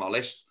to be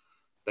demolished.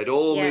 They'd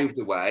all moved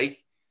away.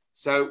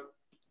 So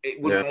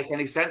it wouldn't make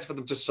any sense for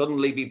them to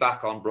suddenly be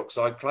back on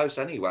Brookside Close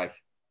anyway.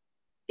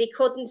 They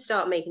couldn't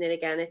start making it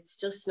again. It's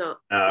just not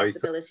a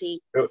possibility.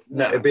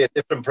 It'd be a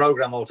different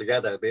programme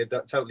altogether. It'd be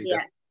totally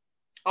different.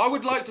 I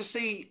would like to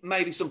see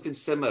maybe something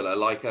similar,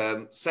 like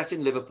set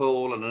in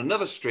Liverpool and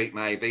another street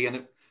maybe,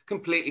 and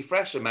completely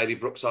fresh, and maybe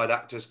Brookside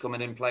actors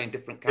coming in playing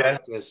different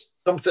characters.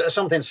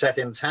 Something set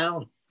in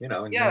town, you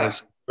know, in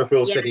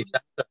Liverpool city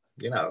centre,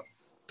 you know.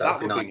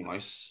 That would be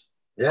nice.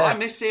 Yeah. I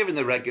miss hearing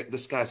the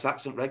Scouse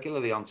accent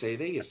regularly on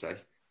TV, you see.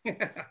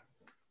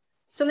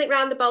 Something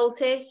round the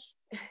Baltic.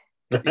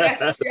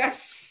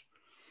 Yes.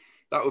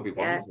 That would be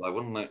wonderful,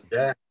 wouldn't it?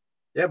 Yeah.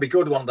 Yeah, it'd be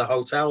good, one of the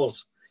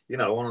hotels, you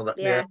know, one of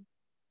the,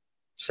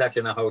 set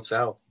in a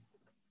hotel.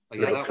 Oh,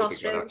 yeah, that would be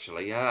good,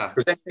 actually,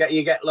 Because then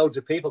you get loads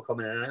of people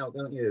coming in and out,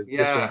 don't you? Yeah.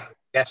 Different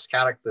guest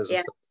characters. And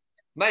stuff.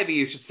 Maybe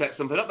you should set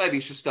something up. Maybe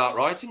you should start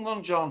writing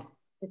one, John.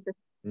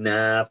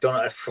 Nah, I've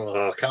done it.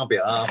 I can't be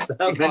arsed.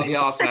 You can't be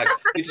arsed now.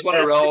 You just want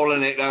to roll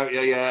in it, don't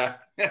you? Yeah.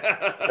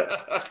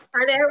 I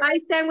know. I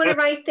say I'm going to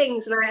write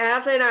things, and I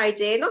have an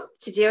idea, not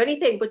to do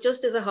anything, but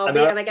just as a hobby.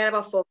 And I get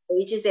about 4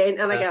 pages in,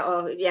 and I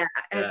go,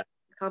 I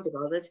can't be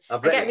bothered. I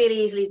get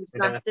really easily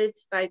distracted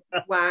by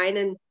wine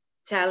and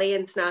telly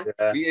and snacks.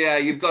 Yeah,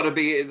 you've got to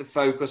be the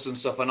focus and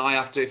stuff. And I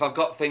have to, if I've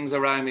got things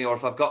around me, or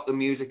if I've got the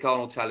music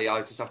on or telly, I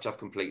just have to have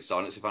complete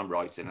silence if I'm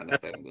writing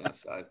anything.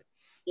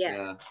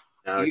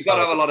 No, you've got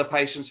to have a lot of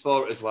patience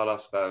for it as well, I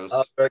suppose.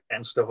 I've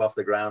getting stuff off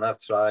the ground. I've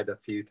tried a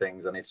few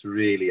things and it's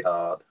really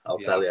hard, I'll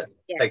tell you.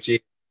 It takes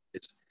years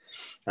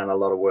and a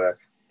lot of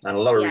work and a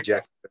lot of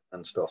rejection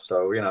and stuff.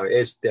 So, you know, it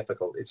is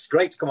difficult. It's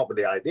great to come up with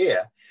the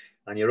idea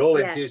and you're all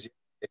enthusiastic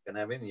and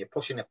everything. You're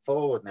pushing it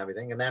forward and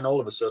everything. And then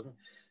all of a sudden,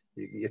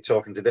 you're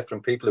talking to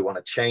different people who want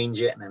to change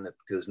it. And then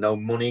there's no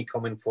money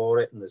coming for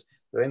it. And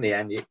in the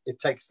end, it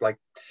takes like...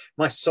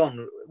 My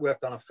son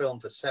worked on a film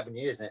for 7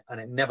 years and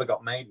it never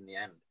got made in the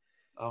end.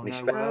 Oh, he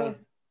spent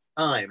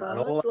time and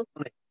all that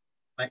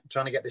money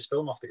trying to get this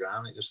film off the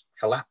ground. It just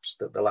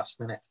collapsed at the last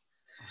minute.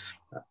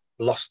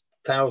 Lost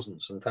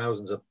thousands and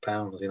thousands of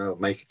pounds, you know,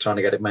 trying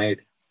to get it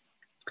made.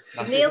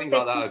 Neil Fitz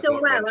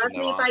done well,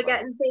 hasn't he, by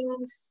getting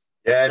things?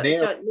 Yeah,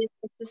 Neil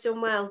Fitz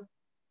done well.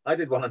 I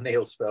did one of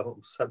Neil's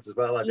films as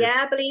well. I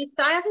believe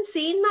so. I haven't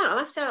seen that. I'll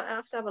have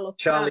to have a look.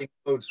 Charlie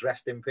Coates,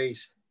 rest in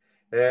peace.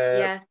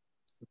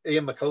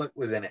 Ian McCulloch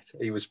was in it.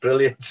 He was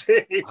brilliant.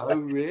 Oh,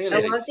 really?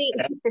 Oh, was he?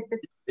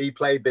 He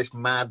played this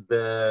mad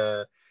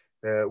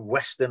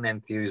Western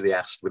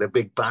enthusiast with a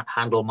big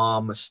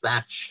handlebar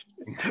moustache.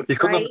 You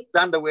couldn't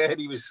understand the word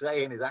he was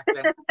saying, his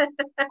accent. Come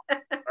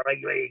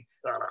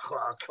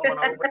on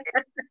over.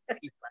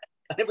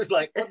 It was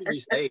like, what did he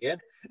say, Ian?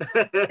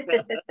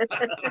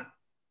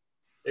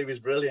 It was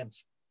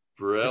brilliant.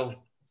 Brill.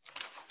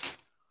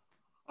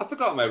 I've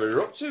forgotten where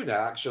we're up to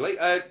now, actually.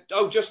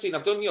 Justine,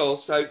 I've done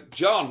yours. So,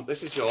 John,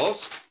 this is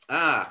yours.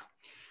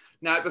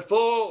 Now,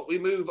 before we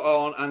move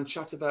on and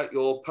chat about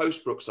your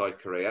post-Brookside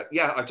career,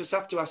 I just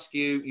have to ask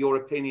you your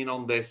opinion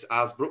on this,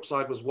 as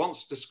Brookside was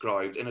once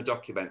described in a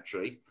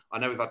documentary, I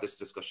know we've had this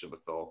discussion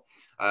before,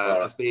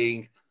 as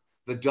being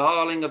the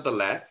darling of the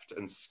left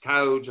and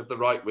scourge of the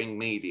right-wing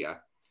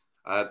media.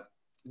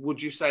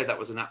 Would you say that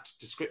was an apt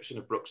description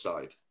of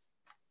Brookside?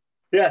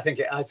 Yeah,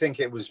 I think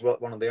it was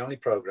one of the only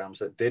programs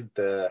that did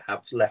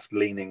have left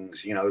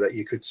leanings. You know, that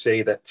you could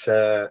see that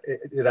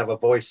it did have a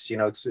voice. You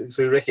know,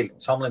 through Ricky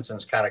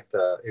Tomlinson's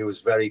character, who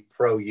was very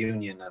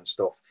pro-union and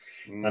stuff,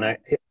 and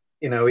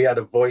he had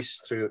a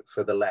voice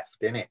for the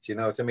left in it. You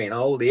know what I mean?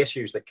 All the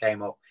issues that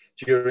came up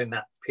during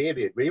that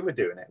period we were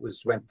doing it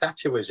was when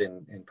Thatcher was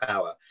in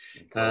power,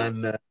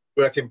 and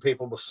working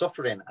people were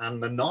suffering,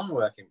 and the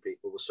non-working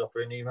people were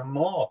suffering even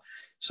more.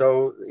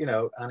 So, you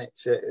know, and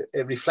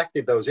it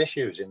reflected those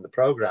issues in the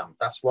programme.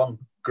 That's one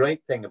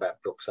great thing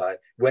about Brookside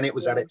when it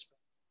was at its...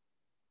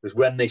 was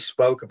when they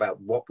spoke about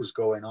what was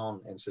going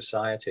on in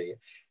society,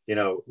 you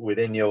know,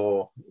 within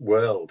your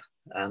world.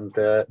 And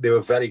they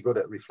were very good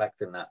at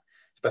reflecting that,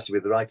 especially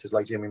with the writers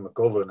like Jimmy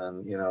McGovern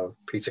and, you know,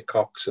 Peter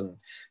Cox and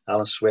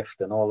Alan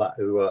Swift and all that,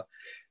 who are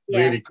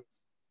really good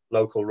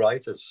local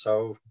writers.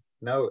 So,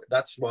 no,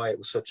 that's why it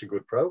was such a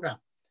good program.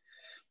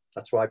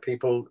 That's why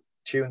people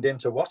tuned in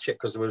to watch it,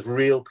 because there was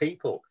real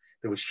people.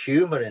 There was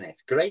humour in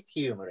it, great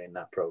humour in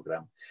that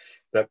program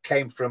that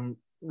came from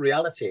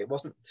reality. It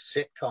wasn't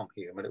sitcom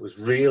humour, it was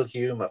real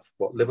humour,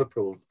 what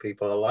Liverpool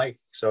people are like.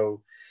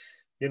 So,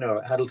 you know,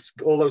 it had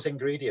all those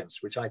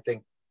ingredients, which I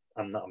think,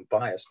 I'm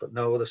biased, but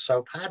no other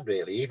soap had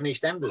really, even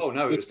EastEnders. Oh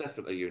no, it was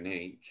definitely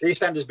unique.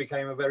 EastEnders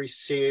became a very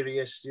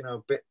serious, you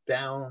know, bit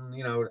down,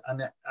 you know,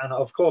 and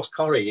of course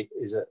Corrie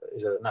is a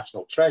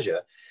national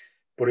treasure,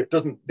 but it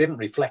didn't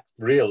reflect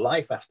real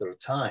life after a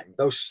time.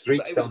 Those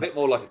streets. It was a bit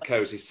more like a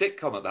cosy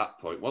sitcom at that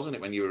point, wasn't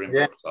it? When you were in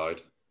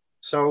Brookside.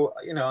 So,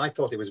 you know, I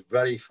thought it was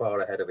very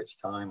far ahead of its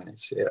time, and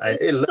it's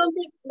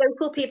something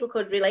local people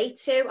could relate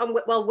to, and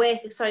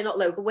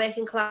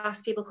working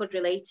class people could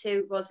relate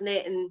to, wasn't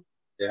it? And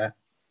yeah,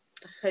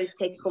 I suppose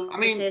take comfort. I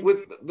mean, there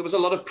was a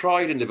lot of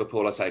pride in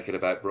Liverpool, I take it,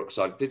 about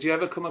Brookside. Did you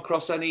ever come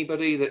across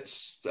anybody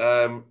that's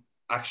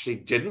actually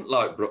didn't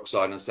like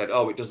Brookside and said,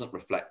 "Oh, it doesn't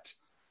reflect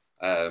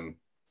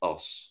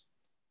us"?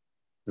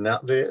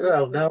 Not really.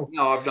 Well, no.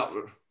 No, I've not.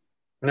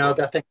 No,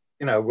 I think,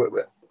 you know,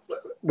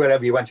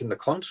 wherever you went in the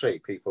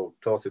country, people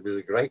thought it was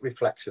a great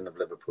reflection of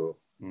Liverpool.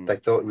 They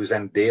thought it was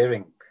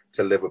endearing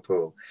to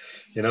Liverpool.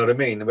 You know what I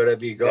mean?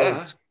 Wherever you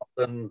go,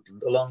 Scotland,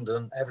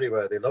 London,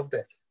 everywhere, they loved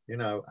it, you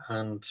know.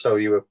 And so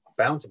you were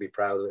bound to be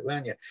proud of it,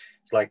 weren't you?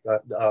 It's like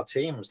our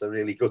teams, they're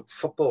really good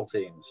football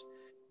teams.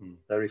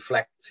 They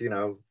reflect, you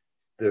know,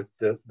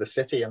 the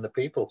city and the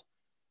people.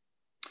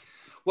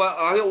 Well,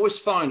 I always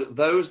find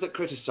those that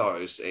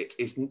criticise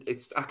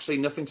it's actually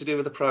nothing to do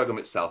with the programme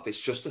itself.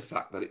 It's just the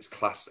fact that it's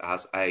classed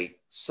as a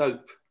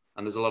soap.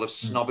 And there's a lot of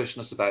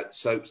snobbishness about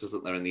soaps,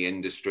 isn't there, in the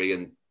industry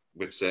and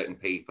with certain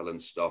people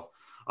and stuff.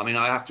 I mean,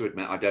 I have to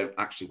admit, I don't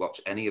actually watch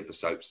any of the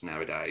soaps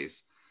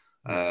nowadays.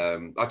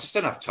 I just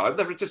don't have time.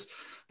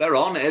 They're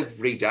on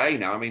every day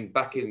now. I mean,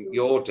 back in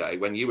your day,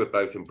 when you were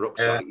both in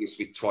Brookside, it used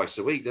to be twice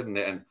a week, didn't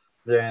it? And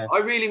I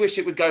really wish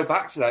it would go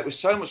back to that. It was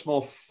so much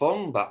more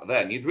fun back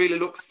then. You'd really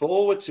look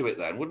forward to it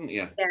then, wouldn't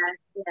you?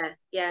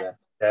 Yeah.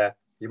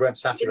 You weren't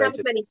saturated. You didn't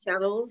have many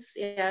channels,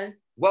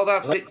 Well,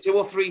 that's it, 2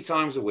 or 3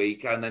 times a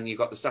week, and then you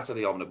got the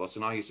Saturday Omnibus,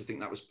 and I used to think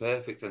that was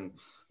perfect. And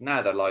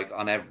now they're like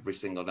on every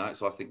single night,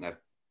 so I think they've,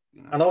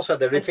 you know. And also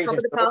they're repeating.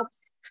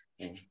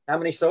 How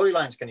many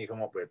storylines can you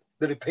come up with?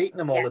 They're repeating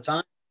them all the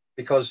time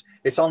because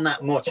it's on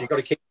that much. You've got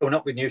to keep coming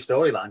up with new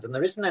storylines, and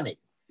there isn't any.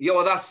 Yeah,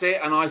 well, that's it.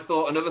 And I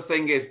thought another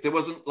thing is there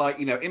wasn't, like,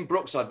 you know, in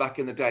Brookside back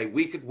in the day,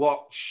 we could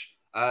watch,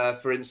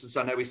 for instance,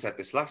 I know we said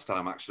this last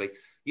time, actually,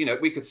 you know,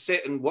 we could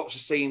sit and watch a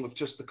scene with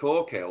just the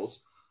Corkhills,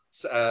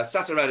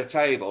 sat around a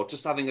table,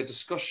 just having a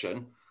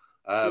discussion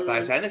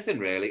about anything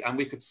really. And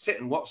we could sit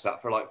and watch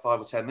that for like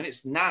 5 or 10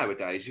 minutes.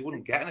 Nowadays, you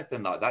wouldn't get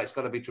anything like that. It's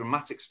got to be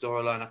dramatic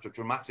storyline after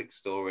dramatic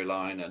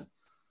storyline.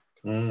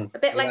 And a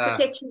bit like the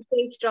kitchen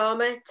sink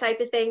drama type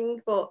of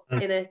thing, but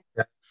in a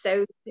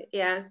soap,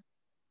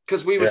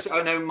 Because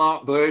I know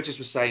Mark Burgess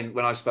was saying,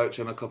 when I spoke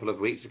to him a couple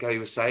of weeks ago, he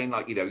was saying,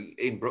 like, you know,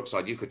 in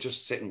Brookside, you could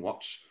just sit and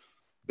watch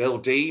Bill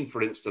Dean,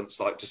 for instance,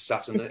 like just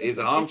sat in his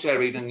armchair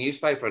reading a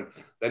newspaper and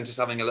then just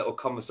having a little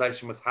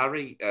conversation with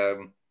Harry,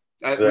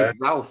 with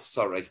Ralph,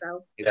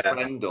 his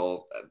friend,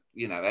 or,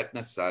 you know,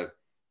 Edna. So,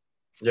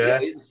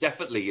 it's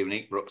definitely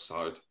unique,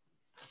 Brookside.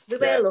 We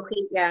were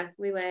lucky,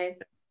 we were.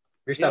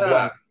 We used to have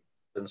one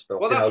and stuff.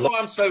 Well, that's why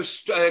I'm so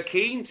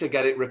keen to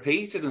get it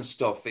repeated and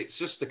stuff. It's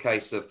just a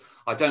case of,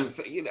 I don't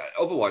think, you know,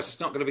 otherwise it's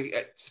not going to be,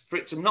 for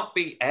it to not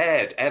be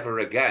aired ever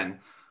again,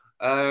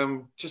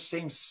 just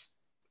seems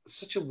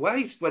such a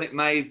waste when it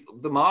made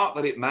the mark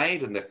that it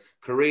made and the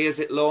careers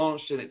it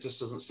launched, and it just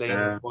doesn't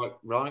seem quite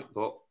right.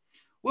 But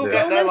we'll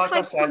get there, like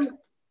I said.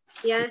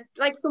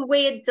 Like some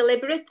weird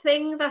deliberate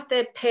thing that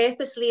they're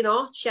purposely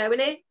not showing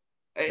it.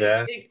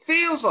 It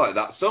feels like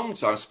that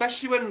sometimes,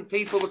 especially when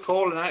people were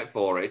calling out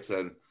for it.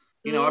 And,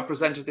 you know, I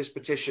presented this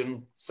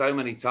petition so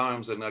many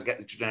times and I get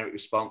the generic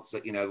response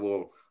that, you know,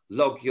 we'll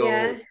log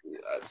your...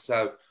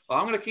 So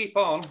I'm going to keep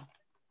on.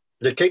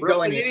 You keep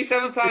going. Nearly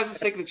 7,000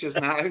 signatures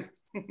now.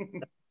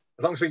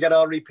 As long as we get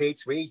our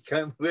repeats, we're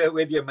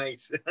with you,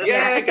 mates.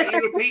 Yeah, get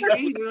your repeat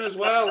even as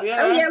well. Yeah.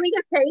 Oh, yeah, we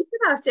get paid for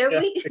that, don't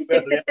we?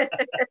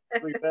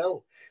 We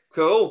will.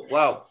 Cool.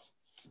 Well,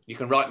 you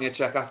can write me a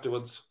check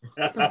afterwards.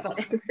 No,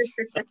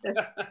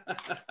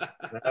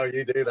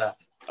 you do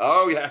that.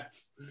 Oh,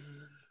 yes.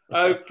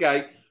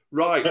 Okay,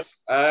 right.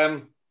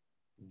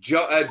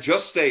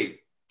 Justine,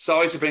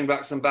 sorry to bring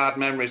back some bad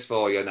memories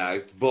for you now,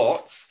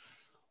 but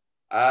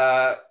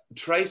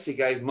Tracy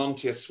gave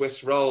Monty a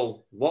Swiss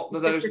roll. What do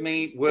those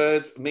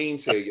words mean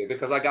to you?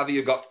 Because I gather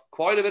you got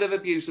quite a bit of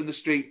abuse in the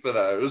street for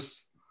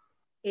those.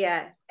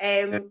 Yeah.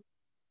 It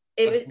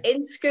was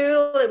in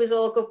school, it was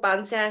all good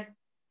banter,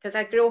 because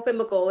I grew up in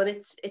McArdle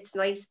and it's a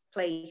nice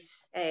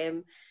place.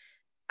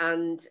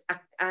 and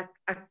I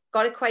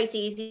got it quite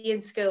easy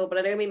in school, but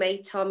I know my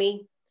mate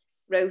Tommy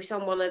wrote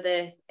on one of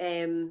the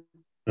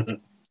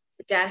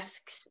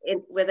desks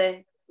with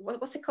a,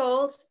 what's it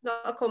called?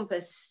 Not a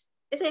compass.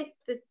 Is it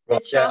the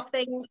sharp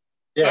thing?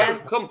 Yeah.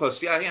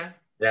 Compass, yeah.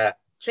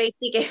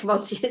 Tracy gave him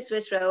onto his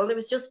Swiss roll, and it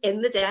was just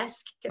in the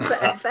desk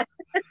forever.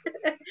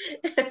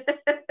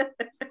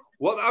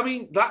 Well, I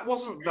mean, that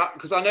wasn't that,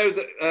 because I know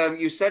that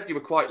you said you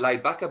were quite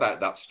laid back about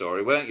that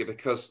story, weren't you?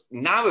 Because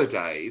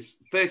nowadays,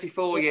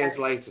 34 years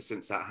later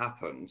since that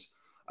happened,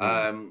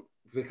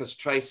 because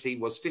Tracy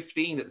was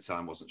 15 at the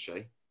time, wasn't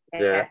she?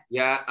 Yeah.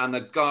 Yeah, and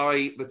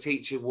the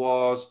teacher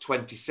was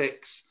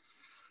 26.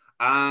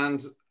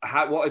 And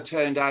what it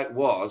turned out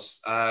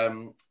was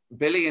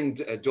Billy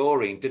and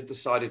Doreen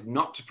decided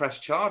not to press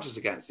charges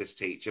against this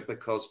teacher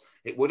because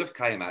it would have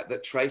came out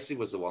that Tracy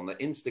was the one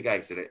that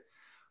instigated it,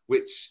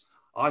 which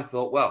I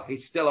thought, well,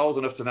 he's still old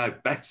enough to know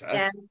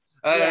better.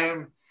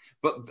 Yeah.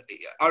 But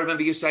I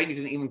remember you saying you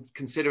didn't even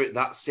consider it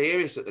that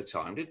serious at the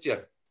time, did you?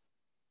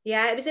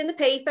 Yeah, it was in the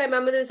paper. I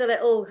remember there was a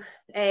little,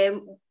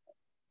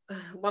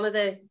 one of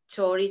the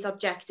Tories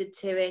objected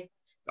to it.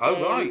 Oh,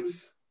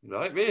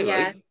 right, really?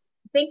 Yeah.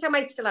 I think I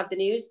might still have the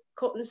news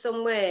cutting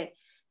somewhere.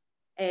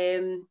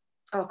 I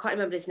can't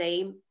remember his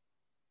name.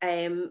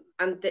 And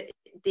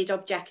they'd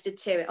objected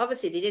to it.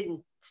 Obviously, they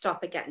didn't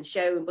stop it getting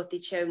shown, but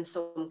they'd shown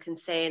some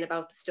concern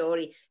about the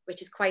story,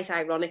 which is quite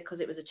ironic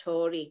because it was a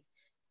Tory.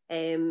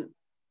 And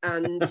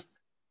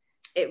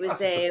it was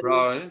That's a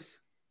surprise.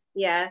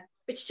 Yeah,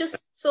 which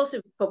just sort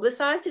of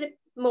publicised it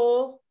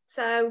more.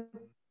 So.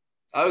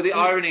 Oh, the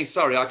irony.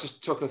 Sorry, I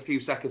just took a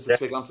few seconds to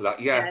twig onto that.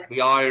 Yeah,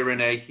 the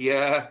irony.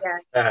 Yeah.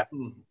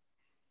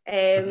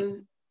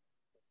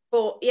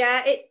 But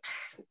yeah,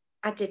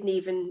 I didn't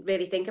even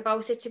really think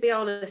about it, to be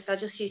honest. I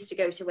just used to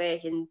go to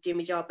work and do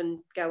my job and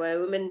go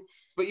home.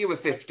 But you were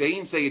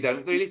 15, so you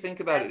don't really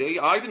think about it, do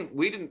you? I didn't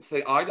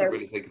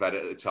really think about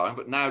it at the time,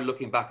 but now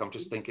looking back, I'm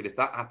just thinking if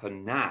that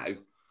happened now,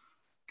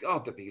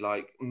 God, there'd be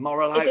like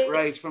moral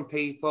outrage from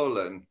people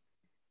and.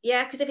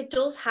 Yeah, because if it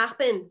does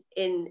happen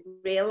in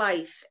real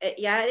life, it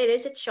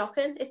is. It's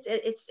shocking.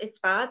 It's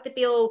bad. They'd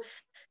be all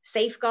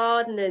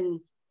safeguarding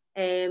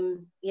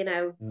and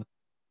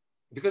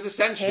Because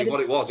essentially what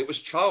it was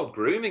child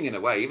grooming in a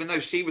way. Even though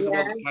she was the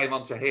one that came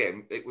onto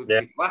him, it would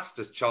be classed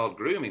as child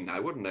grooming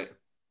now, wouldn't it?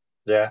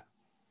 Yeah,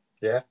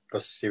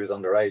 because she was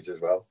underage as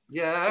well.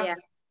 Yeah.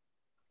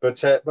 But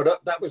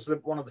that was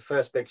one of the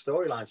first big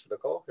storylines for the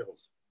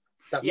Corkhills.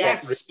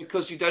 Yes,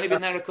 because you'd only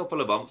been there a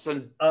couple of months,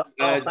 and our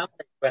family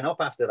went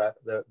up after that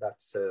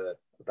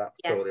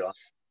storyline.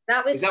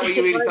 Is that where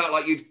you really felt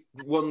like you'd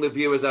won the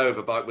viewers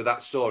over with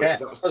that story? Yeah,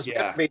 it was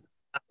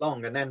that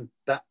long, and then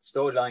that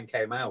storyline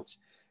came out,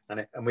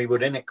 and we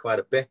were in it quite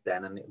a bit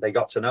then, and they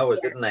got to know us,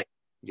 didn't they?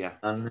 Yeah,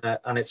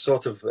 and it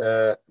sort of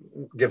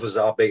give us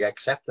our big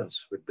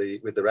acceptance with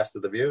the rest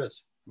of the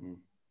viewers.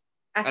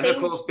 And of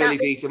course, Billy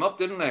beat him up,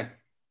 didn't they?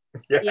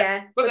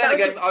 Yeah. But then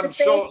again, I'm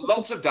sure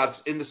lots of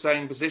dads in the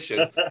same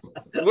position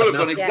will have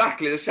done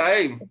exactly the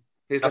same.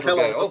 His little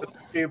girl. The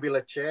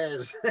tubular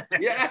chairs.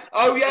 Yeah.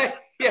 Oh, yeah.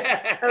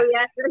 Oh,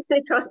 yeah.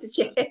 Across the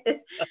chairs.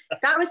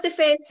 That was the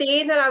first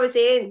scene that I was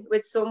in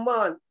with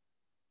someone,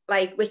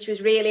 which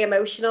was really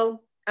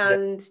emotional.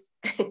 And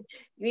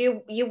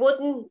you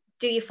wouldn't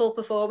do your full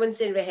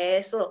performance in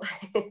rehearsal.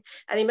 And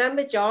I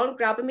remember John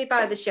grabbing me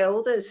by the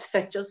shoulders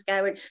and just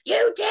going,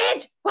 "You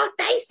did what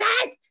they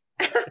said."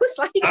 I was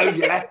like,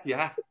 oh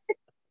yeah.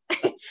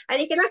 And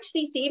you can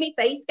actually see my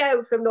face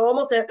go from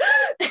normal to.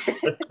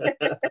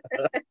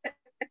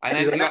 And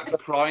then you had to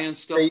cry and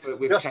stuff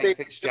with Kate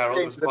Fitzgerald.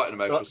 It was quite an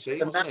emotional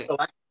scene, wasn't it?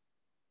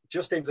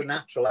 Justine's a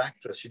natural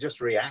actress. She just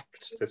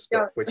reacts to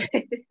stuff, which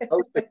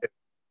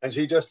and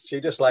she just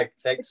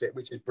takes it,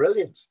 which is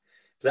brilliant.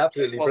 It's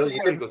absolutely brilliant.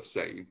 It's a very good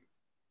scene.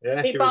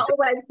 Yeah, my bottle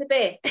went a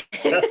bit.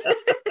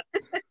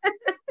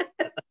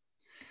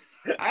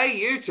 Hey,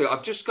 you two,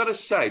 I've just got to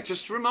say,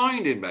 just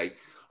reminding me,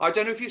 I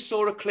don't know if you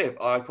saw a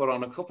clip I put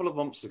on a couple of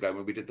months ago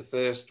when we did the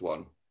first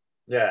one.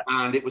 Yeah.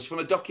 And it was from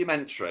a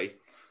documentary,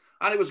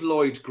 and it was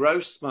Lloyd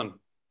Grossman.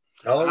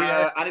 Oh,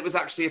 yeah. And it was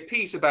actually a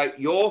piece about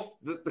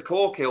the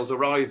Corkhills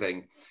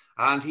arriving.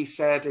 And he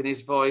said in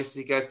his voice,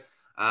 he goes,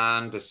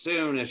 "And as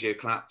soon as you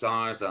clapped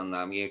eyes on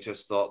them, you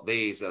just thought,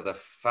 these are the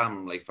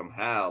family from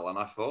hell." And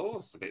I thought,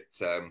 it's a bit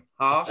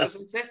harsh,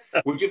 isn't it?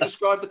 Would you have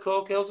described the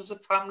Corkhills as a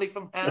family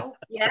from hell?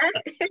 Yeah.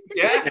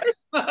 Yeah?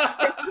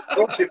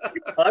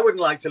 I wouldn't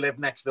like to live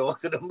next door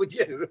to them, would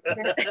you?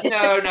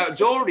 No.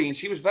 Doreen,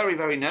 she was very,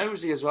 very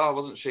nosy as well,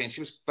 wasn't she? And she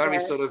was very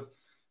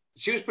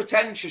she was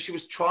pretentious. She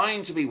was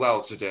trying to be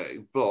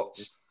well-to-do, but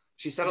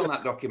she said on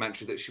that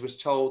documentary that she was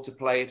told to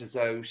play it as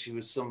though she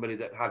was somebody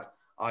that had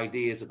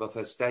ideas above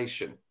her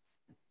station,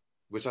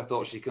 which I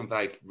thought she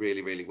conveyed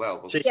really, really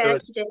well. She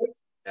did.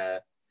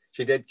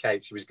 She did,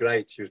 Kate. She was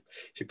great.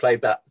 She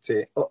played that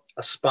to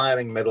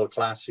aspiring middle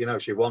class.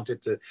 She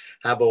wanted to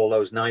have all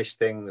those nice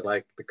things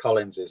like the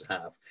Collinses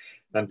have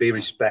and be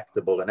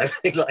respectable and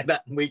everything like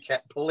that. And we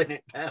kept pulling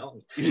it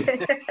down.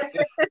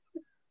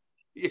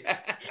 Yeah.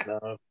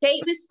 No.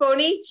 Kate was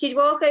funny. She'd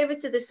walk over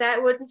to the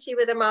set, wouldn't she,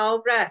 with a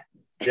Marlborough?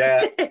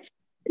 Yeah.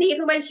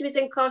 Even when she was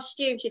in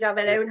costume, she'd have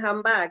her own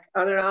handbag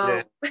on her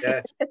arm.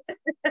 Yeah.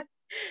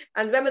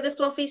 And remember the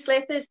fluffy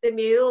slippers, the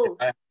mules?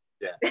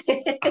 Yeah.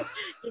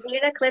 You're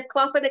doing a clip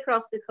clopping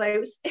across the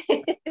clothes.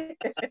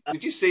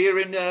 Did you see her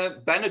in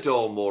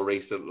Benidorm more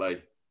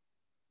recently?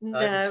 No,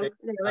 I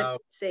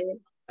didn't see it.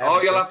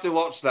 Oh, you'll have to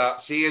watch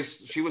that. She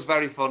was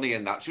very funny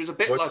in that. She was a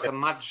bit like a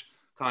Madge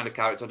kind of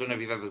character. I don't know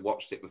if you've ever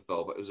watched it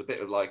before, but it was a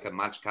bit of like a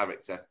Madge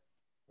character.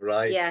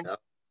 Right. Yeah. No.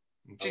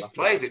 She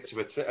plays it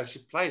she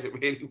plays it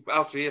really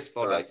well. She is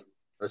funny.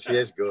 Right. She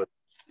is good.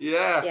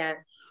 Yeah. Yeah.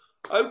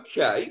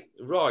 Okay.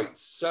 Right.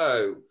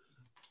 So,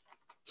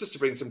 just to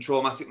bring some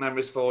traumatic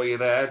memories for you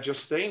there,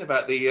 Justine,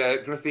 about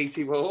the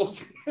graffiti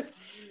walls.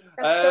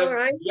 That's all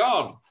right.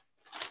 John.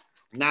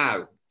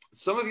 Now,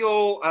 some of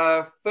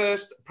your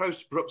first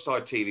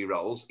post-Brookside TV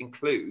roles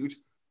include,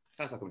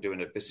 sounds like I'm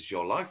doing a This Is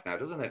Your Life now,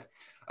 doesn't it?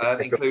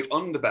 Include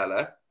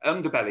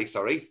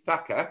Underbelly,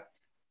 Thacker,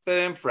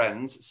 Firm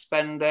Friends,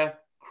 Spender,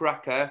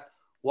 Cracker,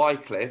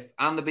 Wycliffe,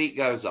 and The Beat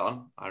Goes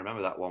On. I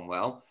remember that one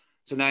well,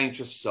 to name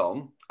just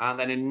some. And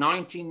then in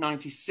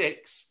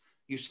 1996,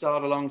 you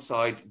starred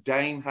alongside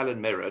Dame Helen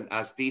Mirren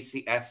as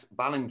DCS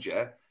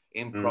Ballinger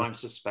in Prime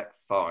Suspect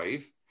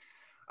 5.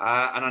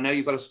 And I know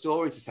you've got a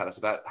story to tell us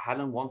about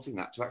Helen wanting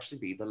that to actually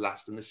be the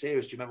last in the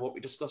series. Do you remember what we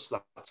discussed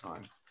last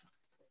time?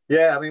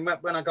 Yeah, I mean,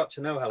 when I got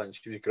to know Helen,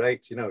 she was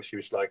great. You know, she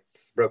was like,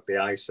 broke the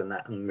ice and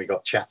that, and we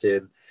got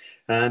chatted.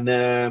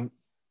 And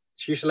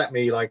she used to let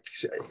me, like,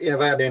 if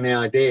I had any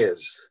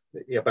ideas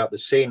about the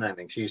scene, I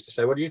think she used to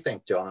say, "What do you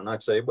think, John?" And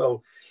I'd say,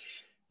 "Well,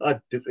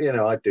 I'd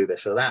do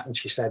this or that." And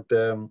she said,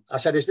 I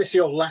said, "Is this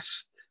your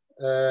last?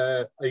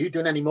 Are you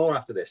doing any more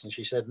after this?" And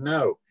she said,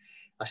 "No."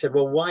 I said,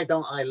 "Well, why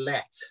don't I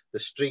let the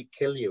street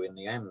kill you in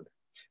the end?"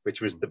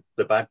 Which was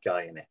the bad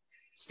guy in it.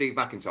 Steve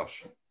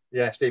McIntosh.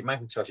 Yeah, Steve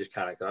McIntosh's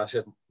character. I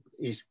said,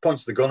 he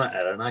points the gun at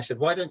her, and I said,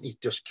 "Why don't you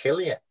just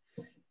kill you?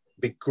 It'd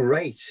be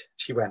great."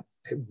 She went,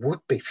 "It would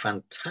be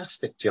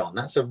fantastic, John.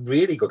 That's a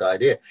really good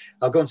idea.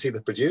 I'll go and see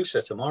the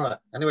producer tomorrow."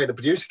 Anyway, the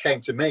producer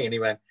came to me and he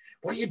went,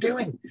 "What are you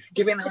doing?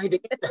 Giving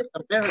ideas to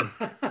Mirren."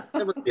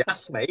 He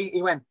asked me,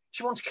 he went,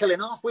 "She wants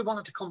killing off. We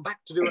wanted to come back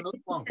to do another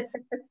one."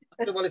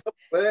 I said, "Well, it's up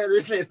to her,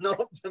 isn't it? It's not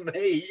up to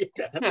me."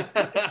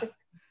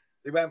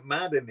 He went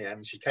mad in the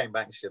end. She came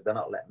back and she said, "They're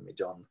not letting me,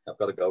 John. I've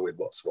got to go with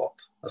what's what."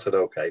 I said,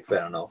 "Okay,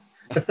 fair enough."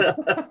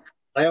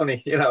 I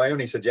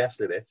only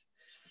suggested it.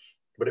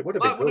 But it would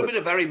have been would have been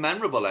a very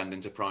memorable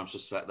ending to Prime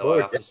Suspect, though,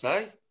 I have to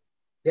say.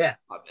 Yeah.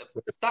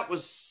 That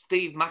was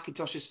Steve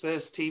McIntosh's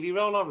first TV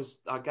role,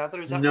 I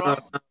gather. Is that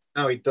right?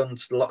 No, he'd done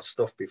a lot of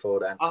stuff before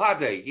then. Oh,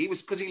 had he? He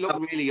was, because he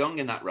looked really young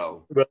in that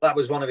role. Well, that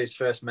was one of his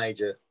first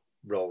major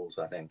roles,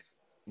 I think.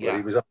 Yeah.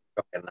 He was in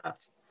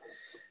that.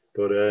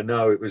 But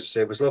no, it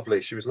was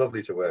lovely. She was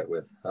lovely to work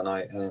with, and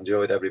I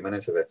enjoyed every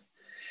minute of it.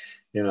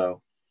 You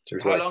know.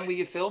 How long were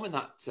you filming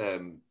that?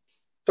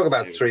 Took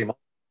about 3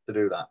 months to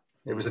do that.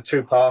 It was a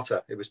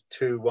two-parter. It was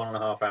 2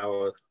 1.5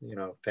 hour,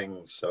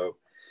 things. So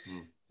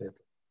it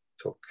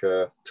took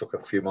a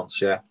few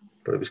months, yeah.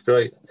 But it was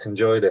great.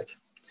 Enjoyed it.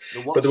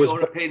 What's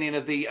your opinion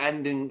of the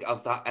ending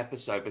of that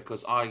episode?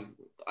 Because I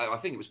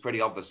think it was pretty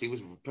obvious. He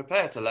was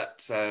prepared to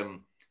let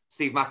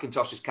Steve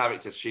McIntosh's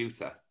character shoot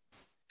her.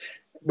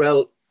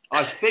 Well,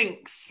 I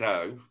think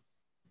so.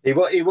 He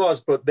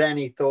was, but then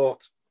he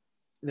thought,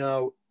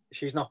 no,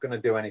 she's not going to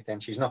do anything.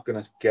 She's not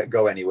going to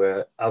go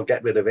anywhere. I'll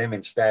get rid of him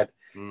instead.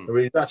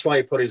 That's why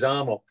he put his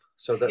arm up.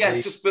 So that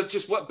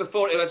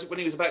when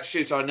he was about to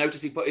shoot, I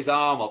noticed he put his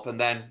arm up and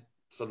then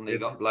suddenly he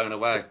got blown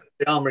away.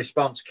 The arm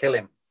response kill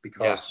him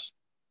because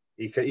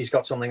he's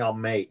got something on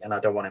me and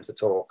I don't want him to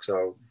talk.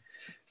 So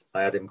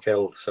I had him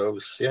killed. So it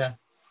was,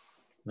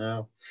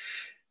 no.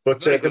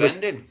 But there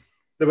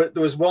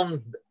was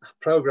one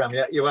program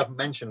you haven't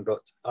mentioned,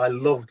 but I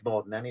loved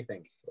more than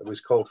anything. It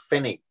was called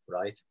Finney,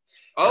 right?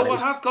 Oh, I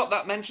have got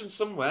that mentioned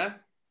somewhere.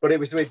 But it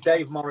was with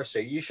Dave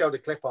Morrissey. You showed a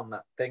clip on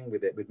that thing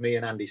with me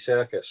and Andy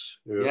Serkis,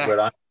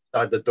 where I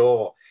outside the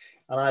door.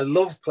 And I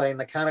loved playing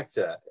the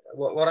character.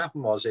 What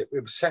happened was it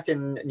was set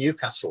in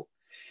Newcastle.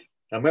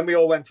 And when we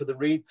all went for the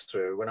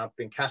read-through, when I've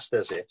been cast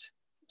as it,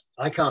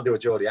 I can't do a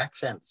Geordie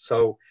accent.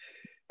 So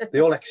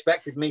they all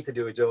expected me to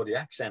do a Geordie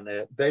accent.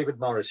 David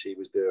Morrissey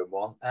was doing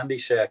one, Andy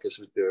Serkis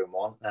was doing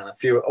one, and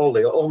all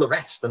the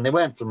rest. And they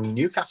weren't from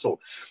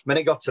Newcastle. When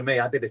it got to me,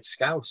 I did it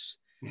Scouse.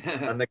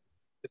 And they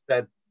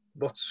said,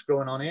 "What's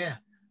going on here?"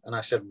 And I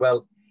said,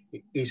 "Well,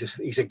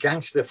 he's a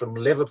gangster from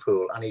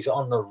Liverpool and he's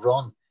on the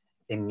run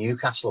in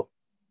Newcastle."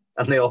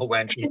 And they all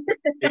went, They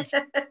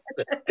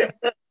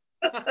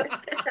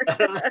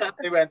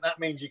went, "That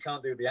means you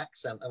can't do the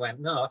accent." I went,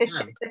 "No, I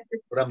can,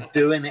 but I'm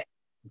doing it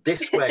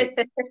this way."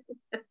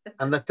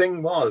 And the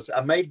thing was,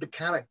 I made the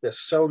character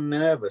so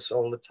nervous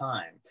all the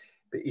time.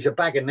 But he's a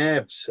bag of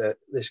nerves,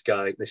 this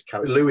guy,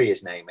 Louis,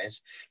 his name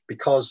is,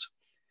 because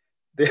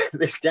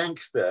this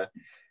gangster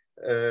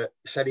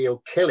said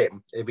he'll kill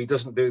him if he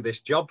doesn't do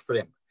this job for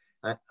him.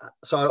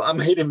 So I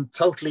made him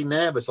totally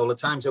nervous all the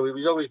time. So he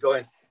was always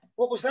going,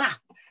 "What was that?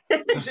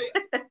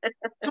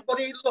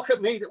 everybody look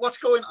at me. What's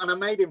going on? And I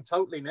made him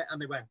totally knit.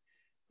 And they went,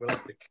 we'll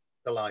have to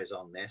capitalize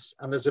on this.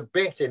 And there's a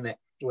bit in it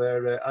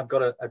where I've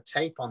got a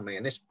tape on me,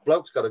 and this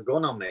bloke's got a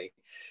gun on me.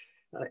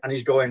 And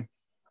he's going,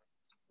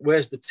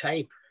 where's the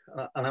tape?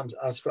 And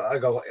I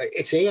go,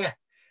 it's here.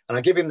 And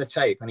I give him the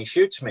tape, and he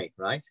shoots me,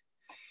 right?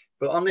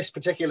 But on this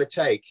particular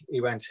take, he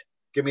went,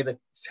 give me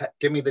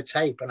the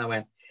tape. And I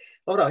went,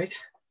 all right.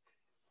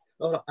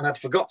 And I'd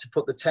forgot to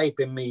put the tape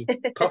in my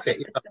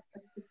pocket,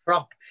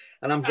 prop.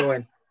 And I'm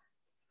going,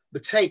 the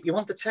tape, you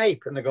want the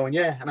tape? And they're going,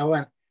 yeah. And I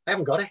went, I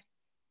haven't got it.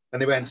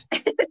 And they went,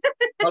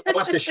 I'll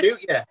have to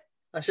shoot you.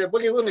 I said,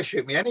 well, you wouldn't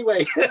shoot me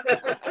anyway.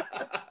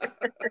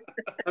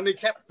 And they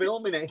kept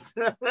filming it.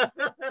 And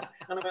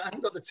I went, I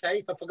haven't got the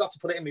tape. I forgot to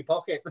put it in my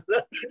pocket.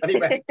 And he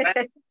went,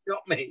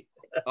 got me.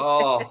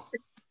 Oh.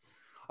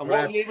 And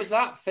what year was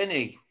that,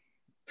 Finney?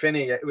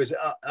 Finney, it was.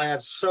 I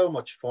had so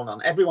much fun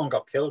on. Everyone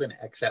got killed in it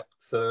except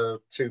 2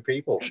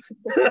 people.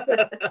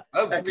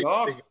 Oh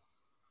God!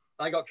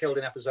 I got killed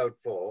in episode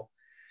 4,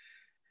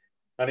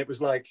 and it was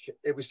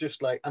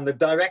just like. And the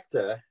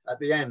director at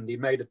the end, he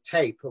made a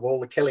tape of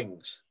all the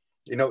killings.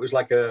 You know, it was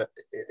like an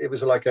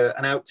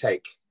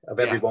outtake of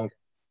everyone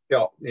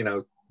got,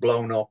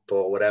 blown up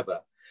or whatever.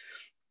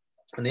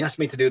 And they asked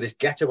me to do this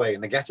getaway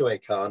in the getaway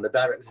car, and the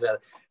director said,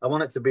 I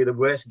want it to be the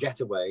worst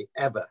getaway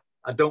ever.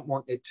 I don't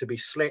want it to be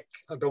slick.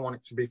 I don't want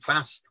it to be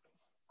fast.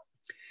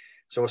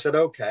 So I said,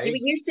 okay. You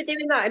were used to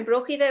doing that in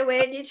Brookie though,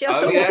 weren't you,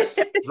 John? Oh, yes.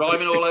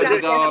 Driving all over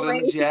the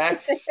gardens,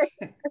 yes.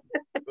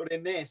 But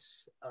in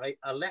this,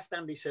 I left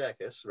Andy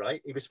Serkis,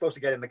 right? He was supposed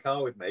to get in the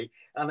car with me.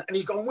 And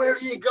he's going, where are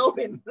you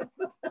going?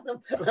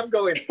 And I'm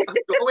going.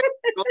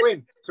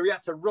 So we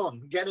had to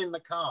run, get in the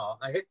car.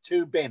 I hit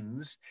 2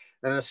 bins,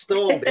 and I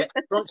stalled it,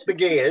 crunched the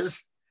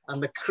gears.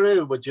 And the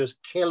crew were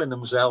just killing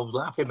themselves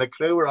laughing. The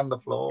crew were on the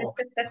floor.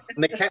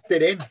 And they kept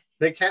it in.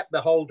 They kept the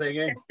whole thing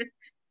in.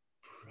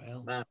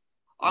 Man.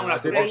 I'm going to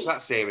have to watch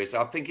that series.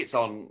 I think it's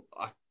on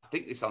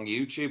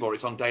YouTube, or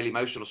it's on Daily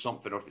Motion or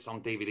something, or if it's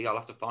on DVD, I'll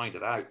have to find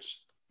it out.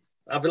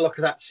 Have a look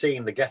at that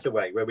scene, the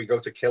getaway, where we go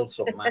to kill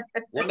some man.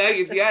 Well,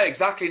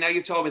 exactly. Now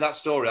you've told me that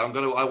story. I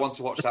want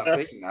to watch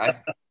that scene now.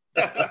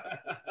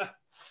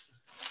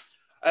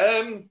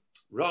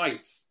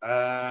 Right.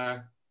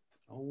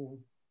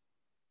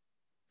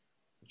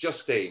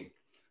 Justine.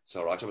 It's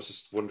all right. I was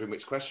just wondering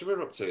which question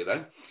we're up to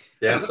then.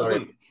 Yeah,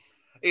 sorry.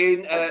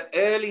 In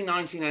early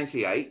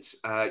 1988,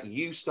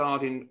 you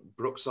starred in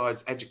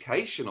Brookside's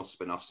educational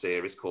spin-off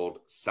series called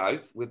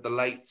South, with the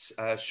late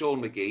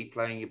Sean McGee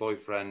playing your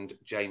boyfriend,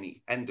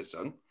 Jamie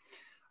Henderson.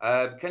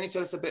 Can you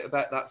tell us a bit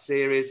about that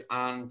series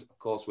and, of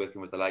course,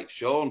 working with the late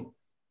Sean?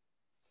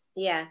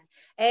 Yeah,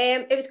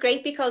 it was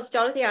great because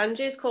Dorothy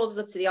Andrews called us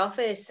up to the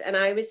office, and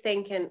I was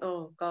thinking,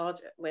 oh, God,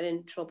 we're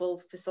in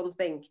trouble for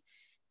something.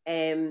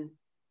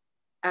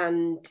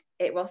 And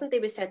it wasn't. They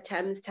were said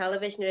Thames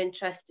Television are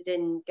interested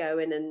in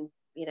going and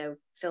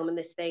filming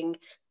this thing,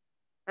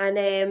 and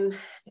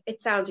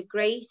it sounded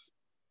great.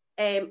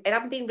 It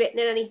hadn't been written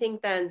in anything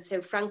then,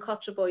 so Frank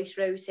Cottrell-Boyce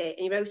wrote it,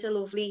 and he wrote a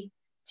lovely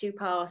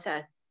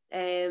 2-parter.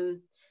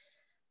 And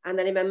then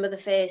I remember the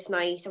first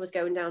night I was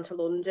going down to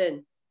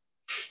London,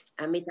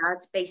 and my dad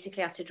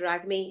basically had to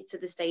drag me to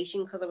the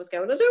station because I was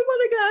going, I don't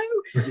want to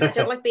go. I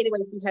don't like being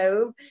away from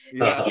home.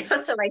 Yeah. He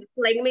had to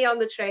fling me on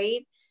the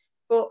train.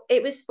 But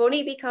it was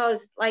funny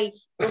because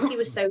Brookie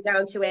was so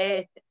down to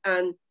earth,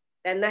 and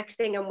then next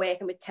thing I'm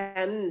working with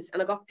Thames,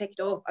 and I got picked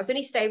up. I was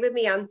only staying with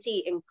my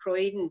auntie in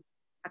Croydon.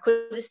 I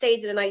could have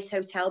stayed in a nice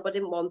hotel, but I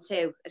didn't want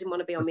to. I didn't want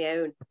to be on my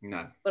own.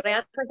 No. But I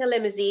had a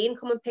limousine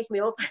come and pick me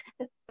up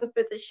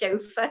with the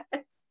chauffeur.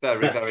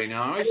 Very, very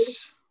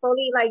nice.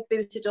 Fully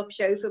booted up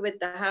chauffeur with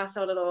the hat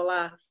on and all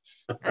that.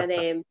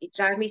 And he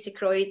dragged me to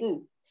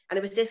Croydon, and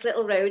it was this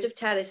little road of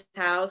terraced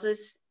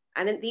houses.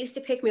 And then they used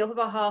to pick me up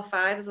about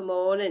 5:30 in the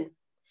morning.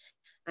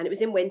 And it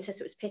was in winter,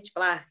 so it was pitch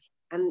black.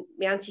 And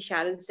my Auntie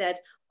Sharon said,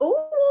 oh,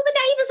 all the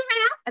neighbours are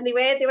out. And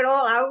they were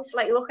all out,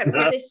 looking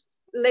at this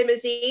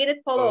limousine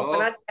had pulled up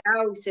and I'd get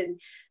out.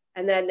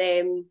 And then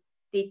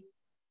they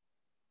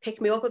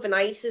picked me up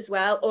overnight as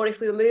well. Or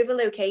if we were moving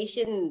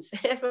locations,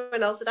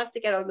 everyone else would have to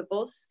get on the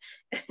bus.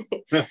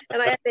 And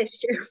I had this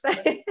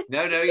chauffeur.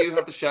 No, you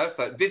had the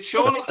chauffeur. Did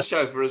Sean have the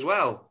chauffeur as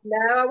well?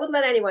 No, I wouldn't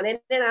let anyone in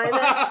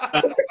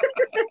either.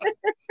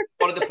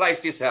 Wanted the place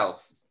to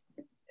yourself.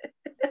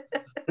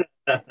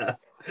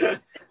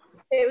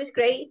 It was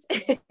great.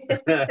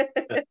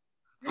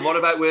 And what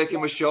about working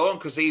with Sean?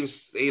 Because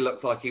he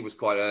looked like he was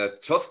quite a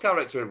tough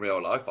character in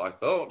real life, I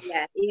thought.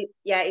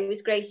 Yeah, he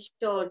was great,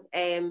 Sean.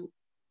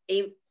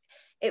 It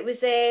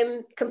was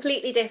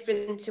completely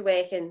different to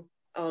working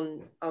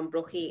on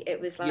Brookie. It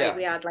was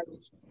we had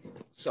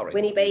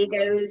Winnie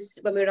Bagos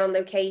when we were on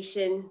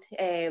location.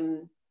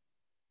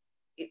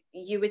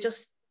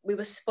 We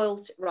were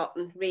spoilt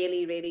rotten,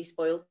 really, really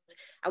spoilt.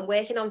 And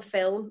working on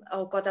film,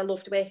 oh God, I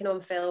loved working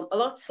on film. A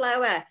lot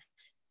slower,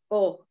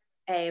 but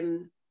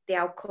the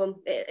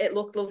outcome, it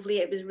looked lovely.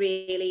 It was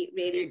really,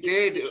 really it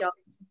did.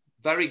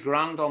 very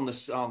grand on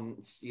this.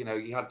 You know,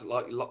 you had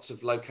like lots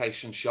of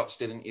location shots,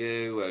 didn't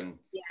you? And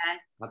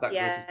had that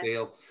gritty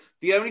feel.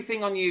 The only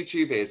thing on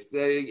YouTube is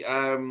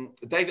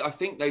I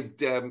think they've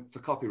for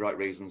copyright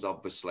reasons,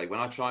 obviously. When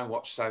I try and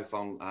watch South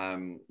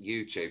on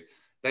YouTube,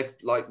 they've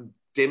like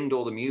dimmed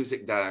all the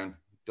music down.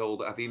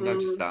 Have you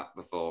noticed that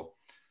before?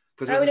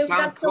 Because there's a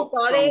Sam Cooke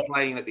song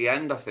playing at the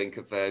end, I think,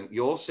 of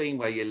your scene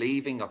where you're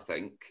leaving, I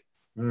think.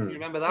 You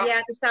remember that?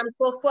 Yeah, the Sam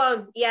Cooke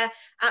one. Yeah,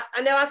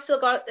 I know I've still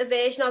got a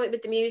version of it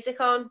with the music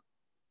on,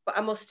 but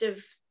I must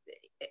have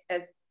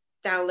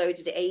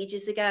downloaded it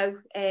ages ago.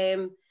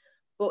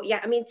 But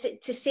yeah, I mean,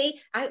 to see,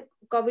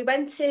 we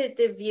went to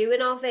the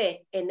viewing of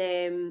it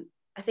in,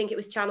 I think it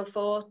was Channel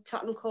 4,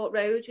 Tottenham Court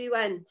Road we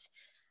went,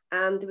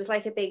 and there was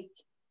like a big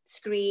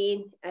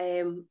screen,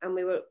 and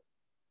we were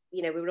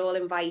all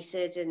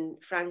invited,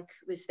 and Frank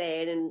was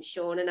there and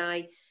Sean and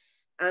I,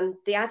 and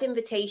they had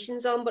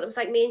invitations on, but it was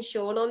like me and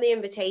Sean on the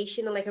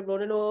invitation and like a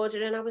running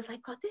order, and I was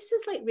like, God, this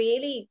is like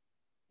really,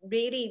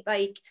 really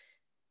like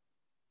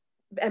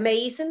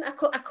amazing. I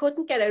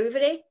couldn't get over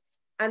it.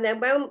 And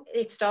then when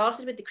it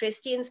started with the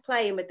Christians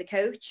playing with the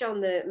coach on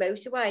the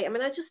motorway, I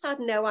mean, I just had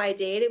no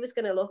idea it was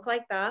going to look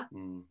like that.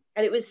 And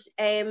it was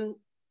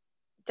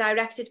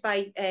directed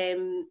by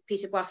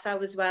Peter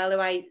Boissow as well, who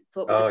I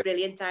thought was a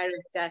brilliant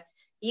director.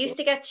 He used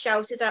to get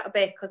shouted at a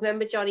bit because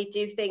remember Johnny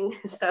do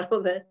things that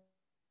other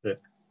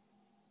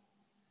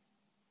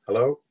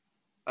Hello.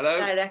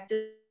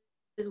 directors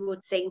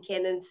would sink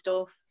in and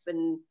stuff,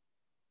 and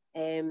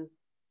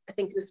I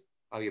think it was.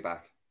 Oh, you're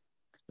back.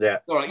 Yeah.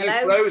 All right, you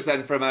froze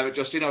then for a moment,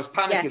 Justine. I was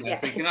panicking then,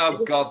 thinking,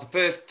 oh, God, the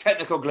first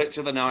technical glitch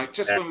of the night,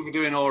 just when we were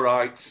doing all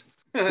right.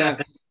 Yeah,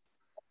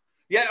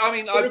 I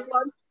mean... There was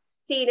one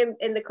scene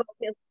in the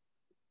Corkhill.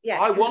 Yeah,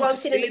 I want to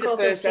see the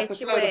first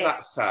episode of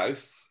that,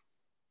 South.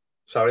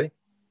 Sorry?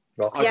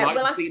 We'll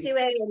have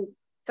to...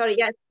 sorry,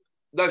 yeah.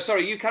 No,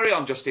 sorry, you carry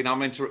on, Justine.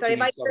 I'm interrupting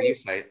you. Sorry, you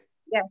say it.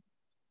 Yeah.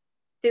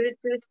 There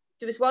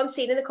was one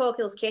scene in the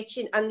Corkhill's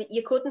kitchen, and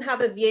you couldn't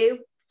have a view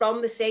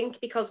from the sink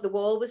because the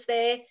wall was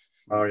there.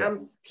 Oh, yeah.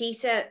 And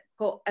Peter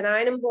put an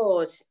ironing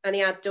board, and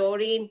he had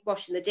Doreen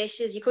washing the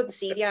dishes. You couldn't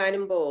see the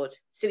ironing board,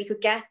 so he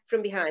could get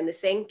from behind the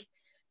sink.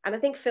 And I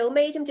think Phil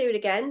made him do it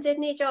again,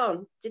 didn't he,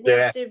 John? Didn't he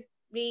have to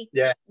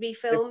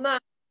refilm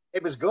that?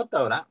 It was good,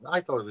 though.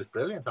 I thought it was a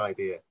brilliant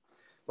idea,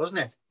 wasn't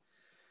it?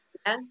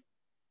 Yeah. It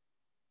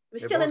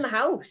was still in the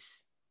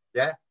house.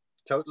 Yeah,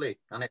 totally.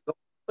 And it looked...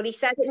 But he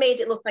said it made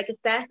it look like a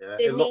set, didn't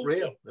he? It looked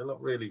real. It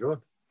looked really good.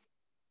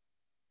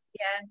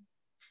 Yeah.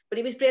 But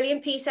he was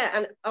brilliant, Peter,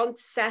 and on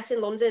set in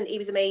London, he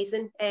was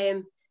amazing.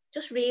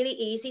 Just really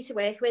easy to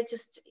work with,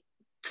 just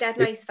dead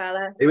nice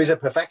fella. He was a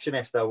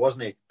perfectionist, though,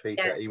 wasn't he,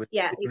 Peter?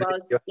 Yeah, he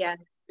was.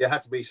 You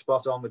had to be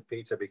spot on with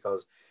Peter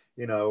because,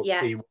 you know,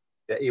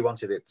 he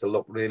wanted it to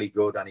look really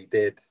good, and he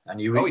did. And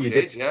you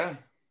did, yeah.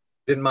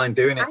 Didn't mind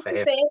doing it for him.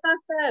 I prefer that,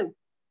 though.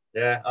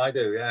 Yeah, I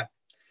do, yeah.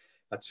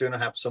 I'd sooner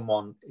have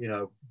someone, you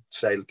know,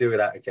 say, do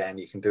that again,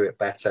 you can do it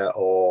better,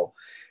 or,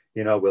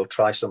 you know, we'll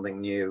try something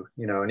new,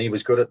 you know, and he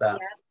was good at that.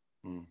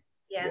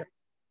 Yeah.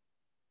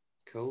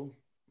 Cool.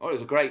 Oh, it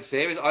was a great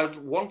series. I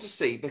want to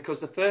see, because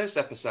the first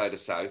episode of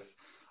South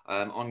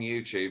on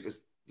YouTube,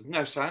 there's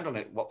no sound on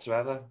it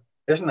whatsoever.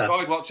 Isn't there? I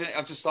tried watching it,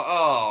 I just thought,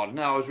 oh,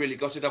 no, I was really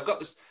gutted. I've got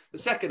this, the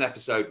second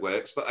episode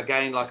works, but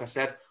again, like I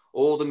said,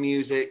 all the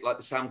music, like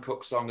the Sam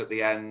Cooke song at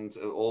the end,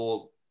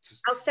 all...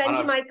 I'll send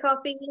you my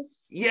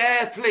copies.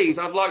 Yeah, please.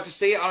 I'd like to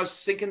see it. I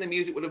was thinking the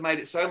music would have made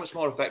it so much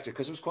more effective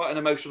because it was quite an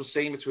emotional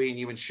scene between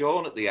you and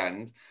Sean at the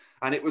end.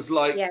 And it was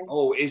like,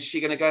 oh, is she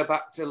going to go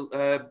back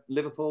to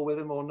Liverpool with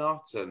him or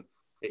not? And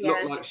it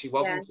looked like she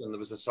wasn't. And there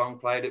was a song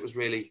played. It was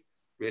really,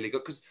 really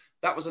good because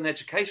that was an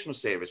educational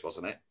series,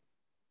 wasn't it?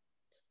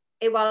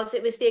 It was.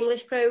 It was the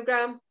English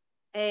programme.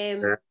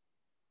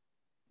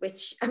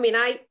 Which, I mean,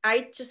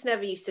 I just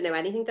never used to know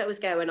anything that was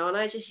going on.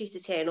 I just used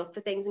to turn up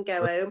for things and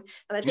go home.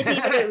 And I didn't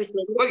even know it was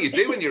the English. Well, you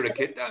do when you're a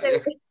kid, don't you?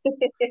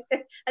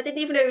 I didn't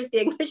even know it was the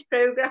English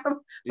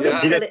programme. Yeah.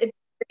 Could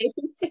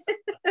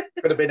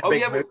have been a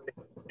big movie.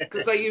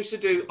 Because they used to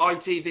do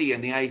ITV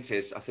in the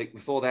 80s, I think,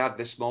 before they had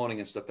This Morning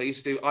and stuff. They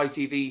used to do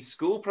ITV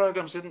school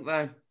programmes, didn't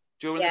they?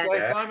 During the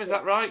daytime, is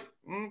that right?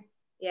 Mm?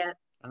 Yeah.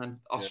 And then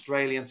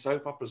Australian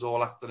soap operas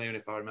all afternoon,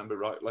 if I remember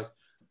rightly.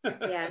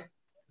 Yeah.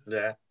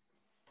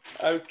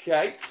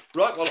 Okay,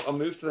 right, well, I'll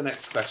move to the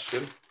next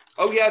question.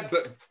 Oh, yeah,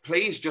 but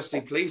please,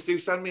 Justine, please do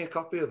send me a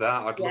copy of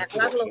that. I'd love to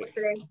watch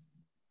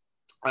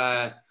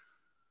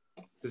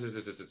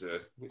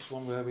it. Which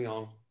one were we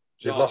on?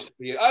 John, lost...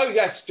 for you. Oh,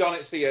 yes, John,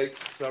 it's for you.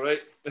 Sorry.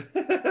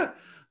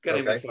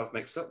 Getting myself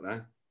mixed up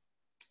now.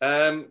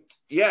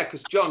 Yeah,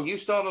 because, John, you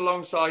starred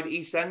alongside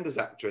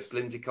EastEnders actress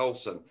Lindsay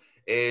Colson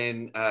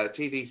in a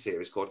TV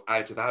series called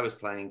Out of Hours,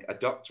 playing a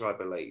doctor, I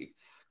believe.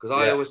 Because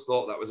I always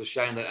thought that was a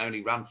shame that it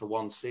only ran for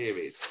one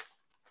series.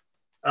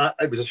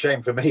 It was a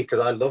shame for me because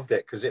I loved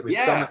it because it was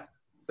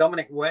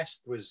Dominic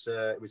West was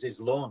it was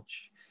his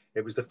launch.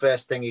 It was the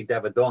first thing he'd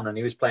ever done, and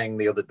he was playing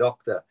the other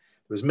doctor.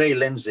 It was me,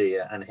 Lindsay,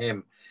 and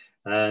him,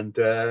 and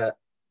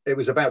it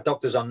was about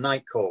doctors on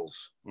night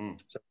calls.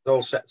 So it was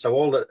all set.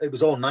 So it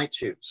was all night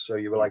shoots. So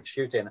you were like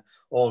shooting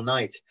all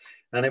night,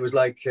 and it was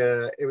like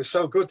it was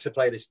so good to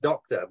play this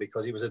doctor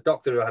because he was a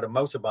doctor who had a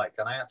motorbike,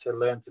 and I had to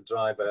learn to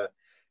drive a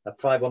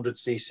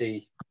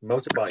 500cc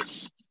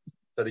motorbike.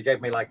 So they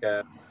gave me like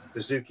a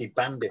Suzuki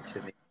Bandit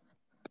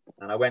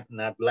and I went and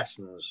had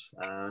lessons.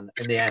 And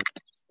in the end,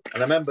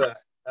 and I remember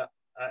I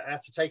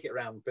had to take it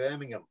around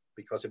Birmingham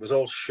because it was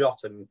all shot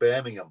in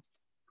Birmingham.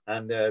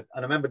 And I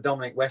remember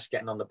Dominic West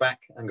getting on the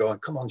back and going,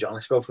 "Come on, John,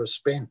 let's go for a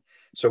spin."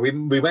 So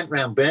we went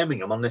round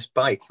Birmingham on this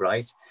bike,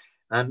 right?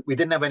 And we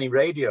didn't have any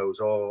radios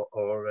or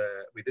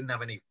we didn't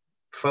have any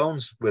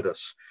phones with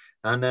us.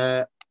 And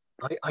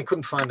I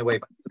couldn't find the way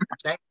back to the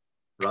set,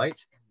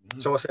 right?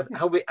 So I said,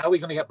 how are we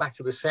going to get back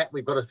to the set?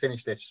 We've got to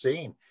finish this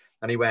scene.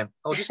 And he went,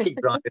 "I'll just keep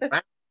driving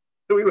around."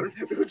 So we were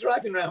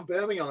driving around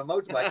Birmingham on a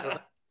motorbike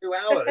for 2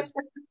 hours.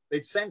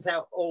 They'd sent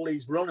out all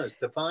these runners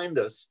to find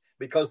us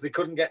because they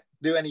couldn't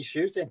do any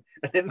shooting.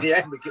 And in the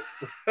end, we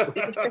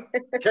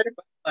came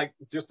back like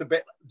just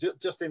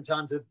in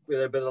time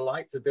with a bit of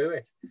light to do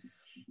it.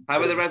 How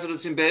were the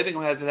residents in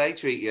Birmingham? How did they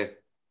treat you?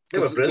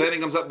 Because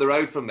Birmingham's up the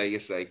road from me, you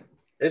see.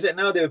 Is it?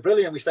 No, they were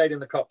brilliant. We stayed in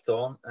the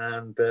Copthorne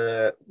and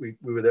we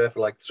were there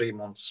for like 3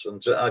 months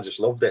and I just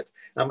loved it.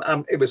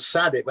 It was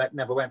sad it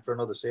never went for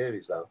another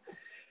series though,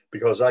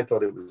 because I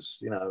thought it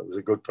was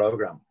a good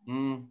programme.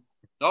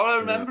 Oh, I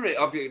remember it.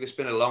 Obviously, it's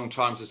been a long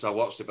time since I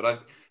watched it,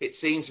 but it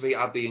seemed to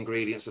had the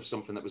ingredients of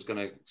something that was going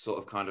to sort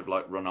of kind of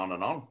like run on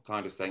and on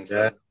kind of thing.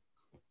 So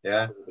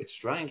yeah. A bit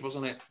strange,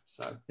 wasn't it?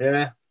 So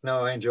yeah,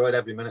 no, I enjoyed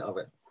every minute of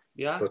it.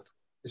 Yeah. But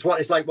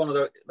it's like one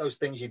of those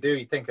things you do.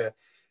 You think a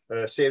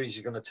series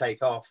is going to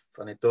take off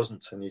and it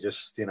doesn't, and you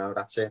just,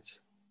 that's it.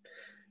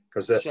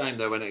 Because it's a shame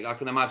though, I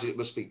can imagine it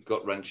must be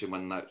gut-wrenching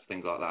when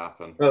things like that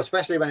happen. Well,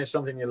 especially when it's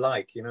something you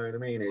like, you know what I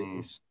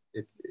mean?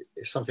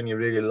 It's something you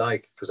really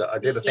like, because I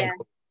did a thing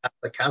called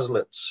the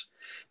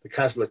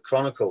Caslett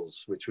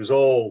Chronicles, which was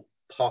all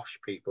posh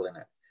people in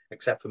it,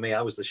 except for me.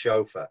 I was the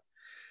chauffeur,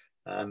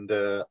 and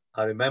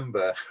I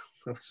remember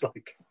it was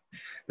like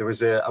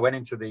I went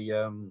into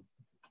the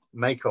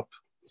makeup,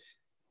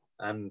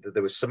 and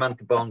there was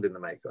Samantha Bond in the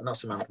makeup. Not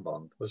Samantha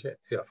Bond, was it?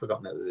 Yeah, I've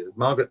forgotten it.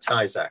 Margaret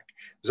Tyzack.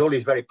 There's all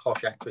these very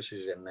posh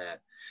actresses in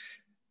there,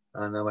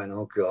 and I went,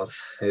 "Oh God,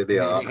 here they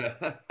are."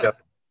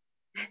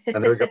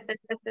 And they're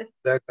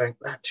going,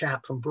 "That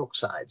chap from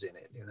Brookside's in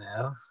it,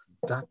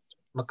 that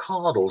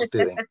McArdle's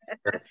doing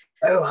it."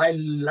 "Oh, I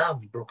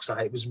love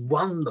Brookside. It was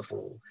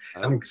wonderful.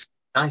 And it's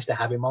nice to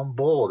have him on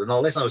board," and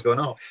all this. And I was going,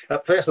 "Oh,"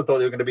 at first I thought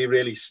they were going to be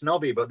really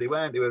snobby, but they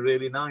weren't. They were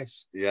really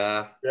nice.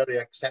 Yeah. Very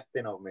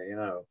accepting of me,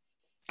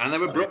 And they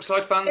were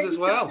Brookside fans as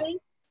well.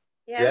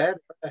 Yeah,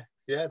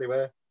 they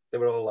were. They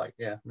were all like,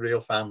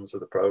 real fans of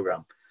the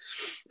programme.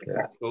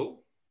 Yeah.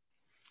 Cool.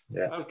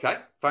 Yeah. Okay.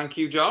 Thank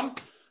you, John.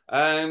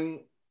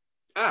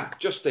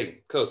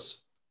 Justine,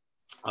 because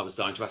I was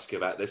dying to ask you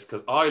about this,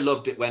 because I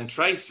loved it when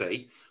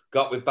Tracy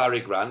got with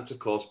Barry Grant, of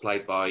course,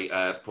 played by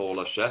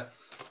Paul Usher,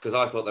 because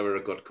I thought they were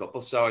a good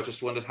couple. So I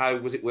just wondered, how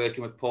was it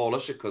working with Paul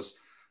Usher? Because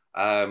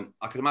I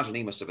can imagine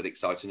he must have been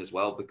exciting as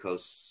well,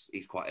 because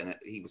he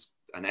was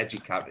an edgy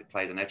character,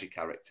 played an edgy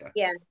character.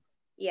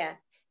 Yeah.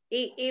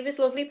 He was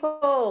lovely,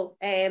 Paul.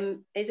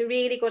 He's a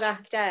really good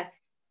actor.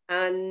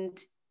 And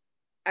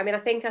I mean, I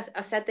think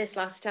I said this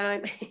last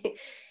time.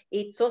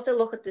 He'd sort of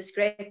look at the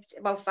script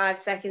about 5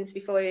 seconds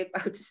before you're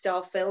about to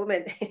start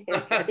filming.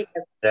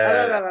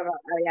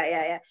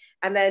 Yeah.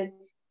 And then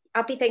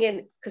I'd be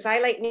thinking, because I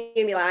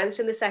knew my lines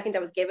from the second I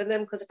was given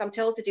them, because if I'm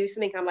told to do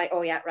something, I'm like,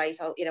 "Oh yeah, right,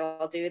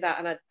 I'll do that,"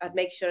 and I'd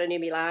make sure I knew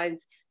my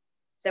lines.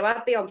 So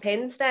I'd be on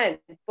pins then.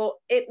 But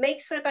it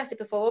makes for a better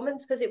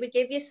performance because it would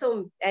give you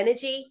some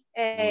energy.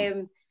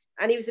 And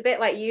he was a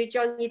bit like you,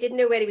 John. You didn't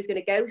know where he was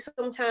going to go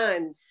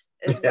sometimes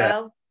as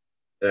well.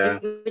 Yeah.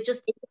 You were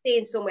just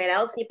seeing somewhere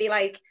else, and you'd be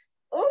like,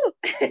 "Oh."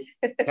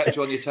 Kept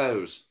you on your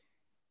toes.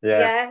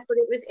 Yeah, but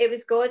it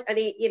was good, and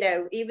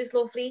he was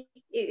lovely.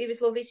 He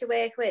was lovely to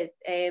work with.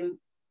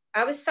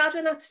 I was sad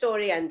when that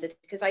story ended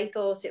because I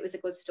thought it was a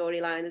good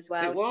storyline as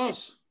well.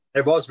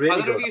 It was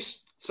really good.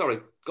 Sorry,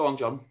 go on,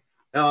 John.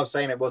 No, I'm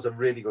saying it was a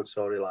really good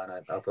storyline,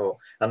 I thought,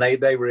 and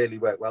they really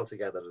worked well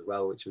together as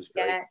well, which was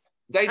great. Yeah,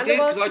 they did,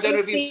 because I don't know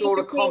if you saw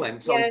a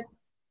comment on.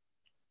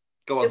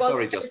 Go on,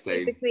 sorry,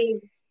 Justine.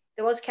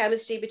 There was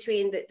chemistry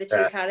between the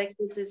two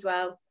characters as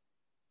well.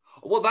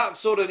 Well, that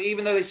sort of,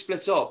 even though they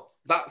split up,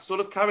 that sort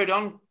of carried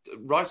on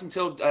right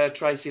until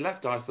Tracy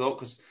left, I thought,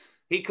 because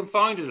he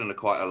confided in her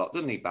quite a lot,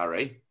 didn't he,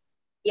 Barry?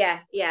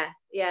 Yeah.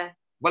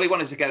 Well, he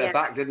wanted to get her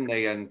back, didn't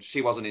he? And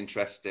she wasn't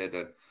interested.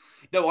 And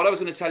no, what I was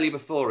going to tell you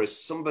before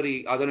is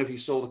somebody, I don't know if you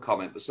saw the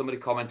comment, but somebody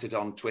commented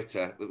on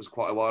Twitter, it was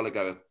quite a while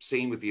ago, a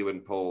scene with you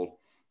and Paul.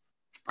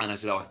 And I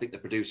said, I think the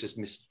producers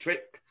missed the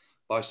trick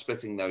by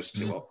splitting those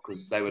two up,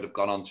 because they would have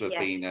gone on to have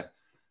been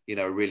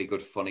a really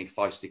good, funny,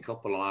 feisty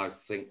couple. And I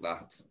think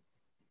that.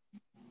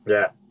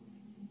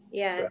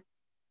 Yeah.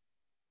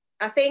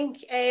 I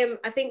think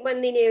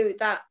when they knew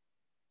that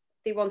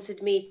they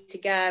wanted me to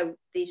go,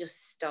 they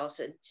just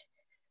started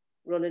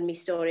running me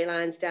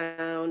storylines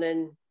down,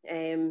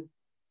 and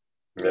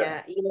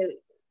Yeah, you know,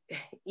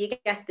 you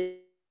get the.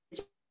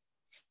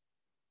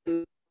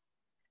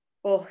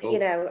 But you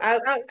know,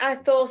 I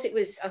thought it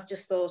was. I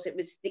just thought it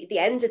was the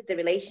end of the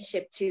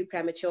relationship too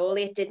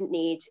prematurely. It didn't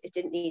need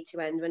to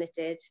end when it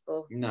did.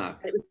 But no,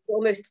 it was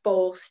almost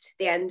forced,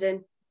 the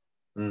ending.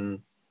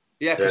 Mm.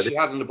 Yeah, because she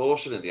had an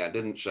abortion in the end,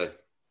 didn't she?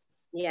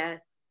 Yeah.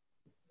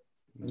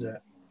 Yeah.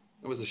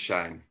 It was a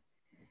shame.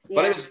 Yeah.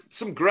 But it was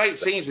some great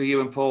scenes with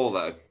you and Paul,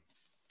 though.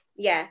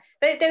 Yeah,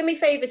 they were my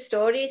favourite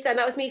stories. Then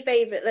that was my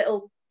favourite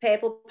little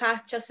purple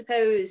patch, I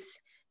suppose,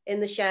 in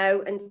the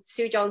show. And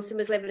Sue Johnson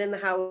was living in the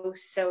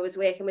house, so I was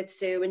working with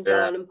Sue and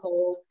John and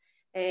Paul.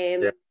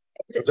 It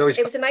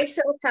was a nice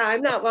little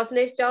time, that,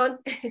 wasn't it, John?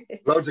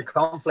 Loads of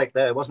conflict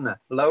there, wasn't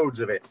there? Loads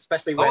of it,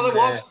 especially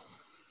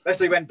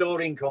when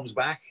Doreen comes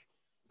back.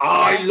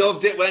 I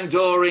loved it when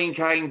Doreen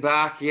came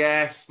back.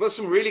 Yes, but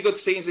some really good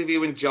scenes with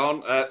you and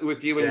John,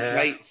 with you and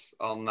Kate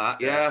on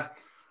that. Yeah.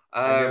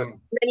 And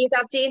then you'd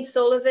have Dean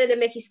Sullivan and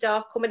Mickey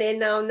Stark coming in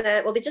now and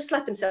then. Well, they just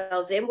let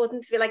themselves in,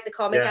 wouldn't they? Like the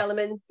comic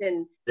element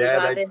and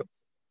Gladys.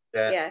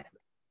 Yeah.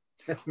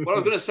 Well, I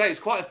was going to say it's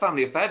quite a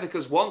family affair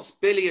because once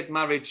Billy had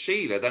married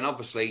Sheila, then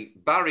obviously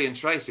Barry and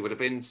Tracy would have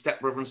been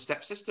stepbrother and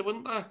stepsister,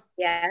 wouldn't they?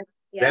 Yeah.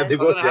 Yeah, they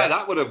would. I don't know how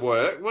that would have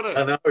worked, would it?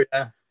 I know,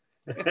 yeah.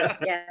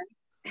 Yeah.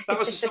 That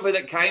was something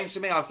that came to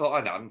me. I thought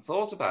I hadn't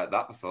thought about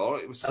that before.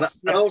 It was,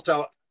 and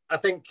also I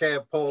think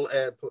Paul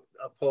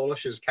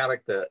Usher's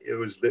character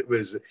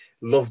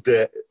loved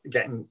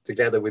getting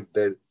together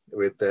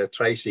with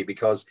Tracy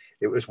because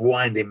it was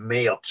winding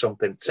me up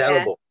something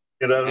terrible.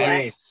 You know what I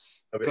mean?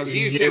 Because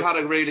you two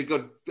had a really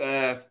good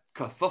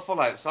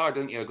kerfuffle outside,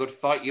 didn't you? A good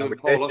fight, you and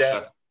Paul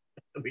Usher.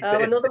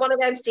 Another one of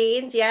them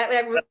scenes, where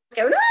everyone's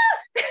going,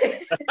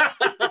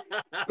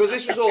 Because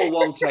this was all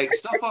one take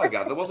stuff, I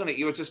gather, wasn't it?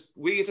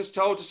 Were you just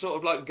told to sort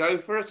of like go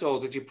for it, or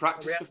did you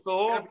practice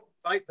before? We had a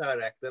fight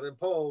director, and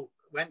Paul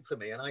went for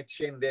me, and I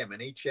chinned him,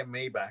 and he chinned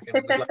me back, and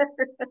it was like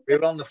we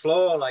were on the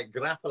floor, like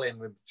grappling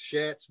with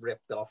shirts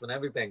ripped off and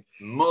everything.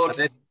 Mud.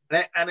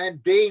 And then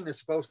Dean is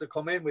supposed to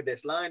come in with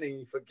this line, and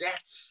he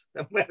forgets,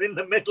 and we're in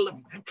the middle of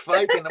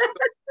fighting.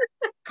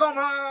 Come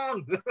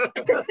on!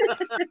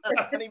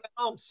 And he went,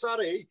 "Oh, I'm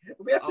sorry,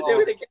 we have to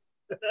do it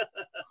again."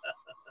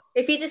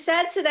 If you just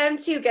said to them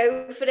to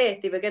go for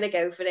it, they were going to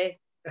go for it.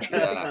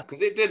 Yeah,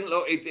 because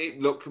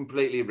it looked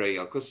completely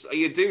real. Because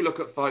you do look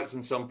at fights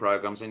in some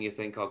programs and you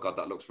think, "Oh God,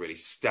 that looks really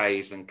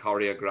staged and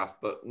choreographed,"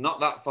 but not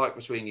that fight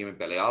between you and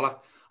Billy.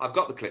 I've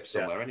got the clip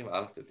somewhere anyway.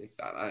 I'll have to dig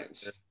that out.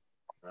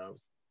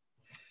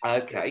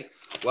 Okay,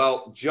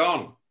 well,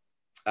 John,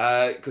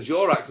 because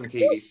you're acting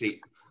TV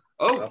seat.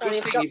 Oh,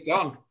 Justine, you've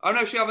gone. Oh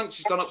no, she hasn't.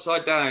 She's gone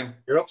upside down.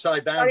 You're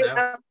upside down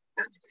now.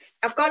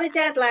 I've got a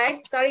dead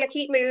leg. Sorry, I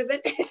keep moving.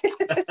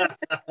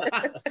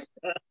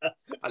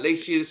 At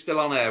least you're still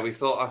on air. I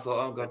thought,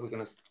 oh God, we're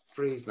going to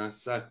freeze now.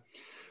 So,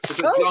 because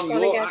John,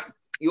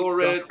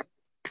 you're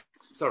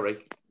sorry, are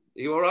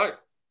you all right?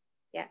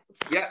 Yeah.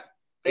 Yeah.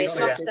 Stick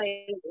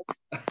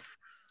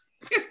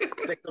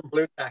some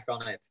blue tack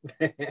on it.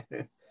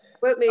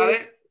 Won't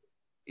move.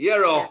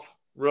 You're off,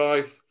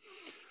 right?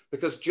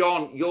 Because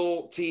John,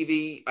 your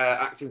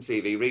acting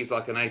CV reads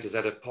like an A to Z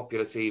of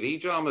popular TV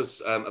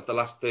dramas of the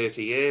last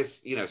 30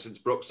 years, since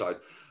Brookside.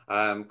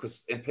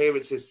 Because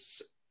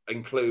appearances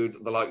include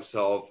the likes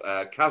of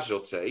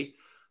Casualty,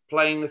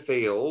 Playing the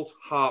Field,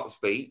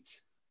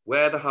 Heartbeat,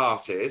 Where the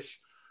Heart Is,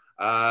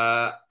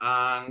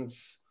 and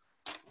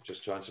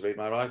just trying to read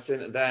my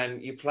writing. And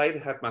then you played a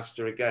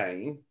headmaster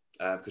again,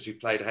 because you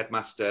played a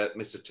headmaster,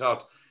 Mr.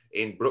 Todd,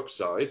 in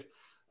Brookside.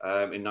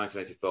 In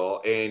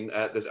 1984,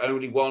 There's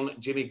Only One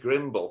Jimmy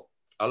Grimble,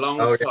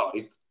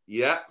 alongside,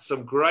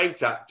 some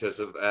great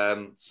actors of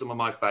some of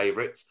my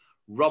favourites,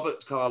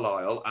 Robert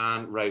Carlyle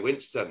and Ray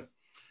Winstone.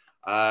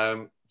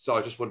 So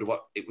I just wonder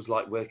what it was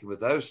like working with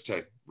those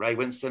two. Ray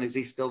Winstone, is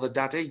he still the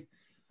daddy?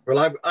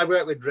 Well, I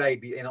worked with Ray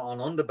on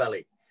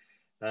Underbelly.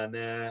 And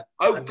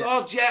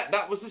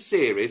that was the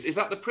series. Is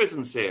that the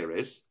prison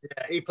series?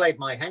 Yeah, he played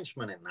my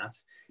henchman in that.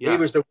 Yeah.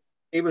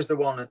 He was the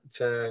one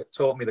that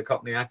taught me the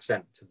Cockney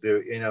accent to do,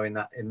 in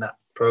that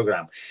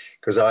program,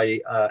 because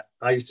I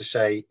used to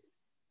say,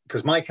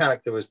 because my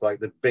character was like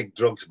the big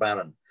drugs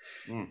baron.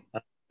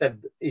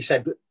 He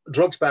said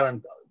drugs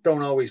baron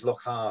don't always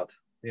look hard.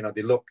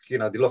 They look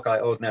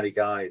like ordinary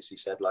guys. He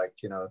said,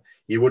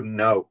 you wouldn't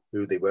know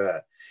who they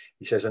were.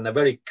 He says, and they're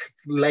very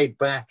laid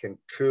back and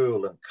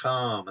cool and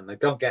calm, and they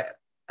don't get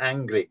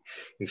angry.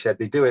 He said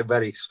they do it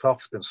very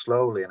soft and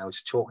slowly. And I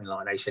was talking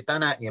like that. He said,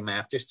 don't open your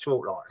mouth, just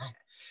talk like that.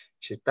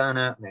 He said, don't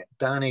open it,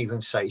 don't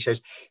even say. He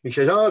says,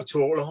 oh, I've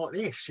talked like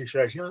this. He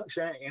says, he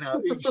said,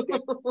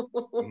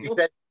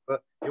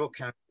 but your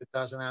character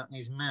doesn't open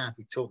his mouth.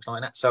 He talks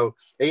like that. So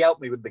he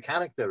helped me with the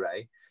character,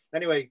 Ray.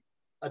 Anyway,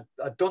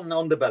 I'd done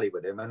Underbelly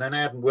with him, and then I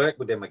hadn't worked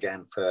with him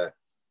again for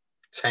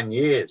 10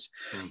 years.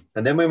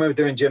 And then when we were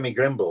doing Jimmy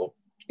Grimble,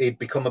 he'd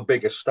become a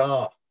bigger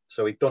star.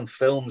 So he'd done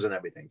films and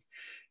everything.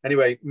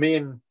 Anyway, me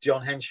and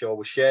John Henshaw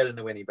were sharing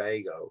the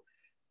Winnebago,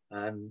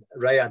 and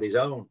Ray had his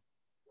own.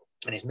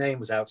 And his name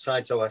was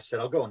outside, so I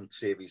said, I'll go and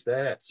see if he's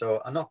there.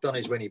 So I knocked on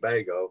his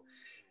Winnebago,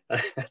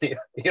 And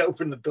he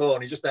opened the door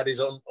and he just had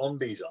his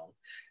undies on,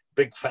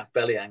 big fat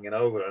belly hanging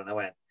over. And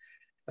I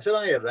said,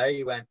 "Oh, yeah,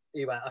 Ray."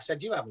 I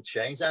said, "You haven't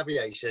changed, have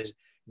you?" He says,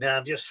 "No,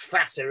 I'm just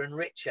fatter and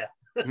richer."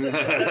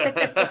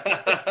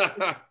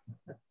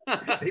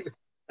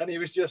 And he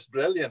was just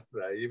brilliant,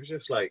 Ray. He was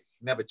just like,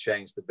 never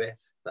changed a bit.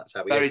 That's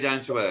how he Very is.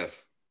 down to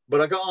earth.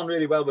 But I got on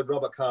really well with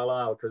Robert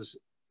Carlyle because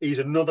he's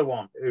another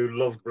one who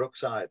loved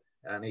Brookside.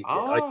 And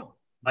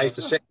I used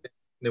to sit in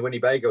the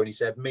Winnebago and he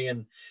said, me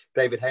and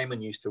David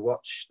Heyman used to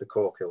watch the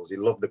Corkhills. He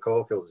loved the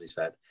Corkhills, he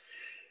said.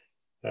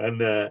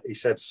 And he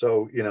said,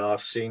 so, you know,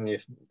 I've seen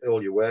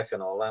all your work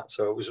and all that.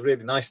 So it was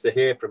really nice to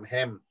hear from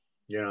him,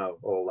 you know,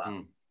 all that.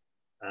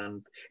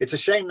 And it's a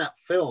shame that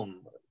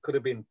film could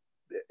have been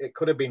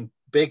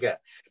bigger,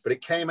 but it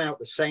came out at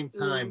the same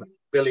time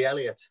Billy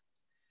Elliot,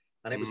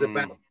 and it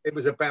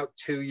was about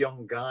two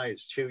young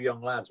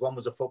lads. One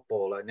was a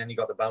footballer, and then you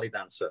got the ballet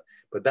dancer,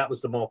 but that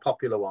was the more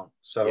popular one.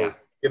 So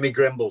Jimmy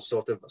Grimble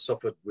sort of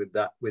suffered with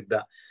that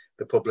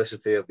the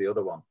publicity of the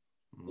other one.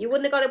 You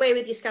wouldn't have got away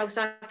with your Scouse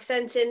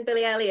accent in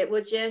Billy Elliot,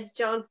 would you,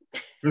 John?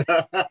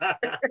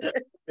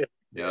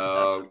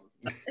 No.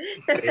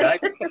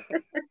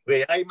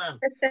 Hey, man.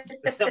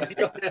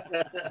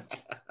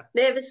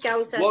 Never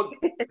Scouser. Well,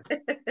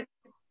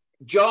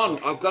 John,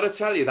 I've got to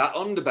tell you, that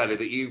underbelly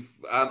that you've...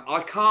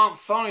 I can't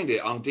find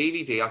it on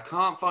DVD. I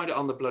can't find it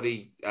on the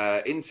bloody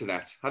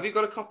internet. Have you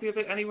got a copy of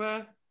it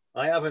anywhere?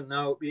 I haven't,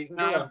 no. You can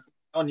go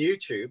on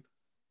YouTube.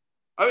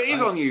 Oh, it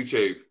is on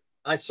YouTube?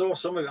 I saw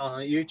some of it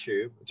on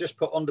YouTube. Just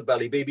put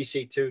underbelly,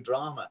 BBC Two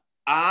drama.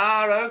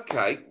 Ah,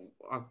 okay.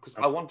 Because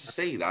I want to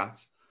see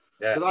that.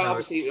 Yeah, because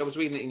I was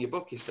reading it in your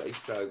book, you see,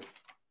 so...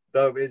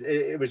 So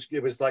it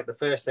was like the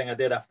first thing I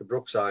did after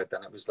Brookside.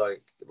 Then it was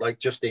like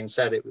Justine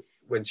said,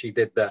 when she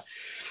did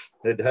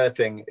her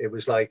thing, it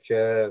was like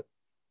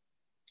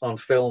on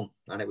film,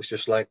 and it was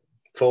just like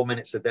 4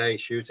 minutes a day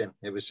shooting.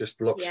 It was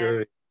just luxury.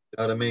 You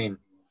know what I mean?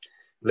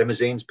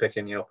 Limousines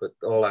picking you up at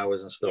all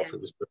hours and stuff.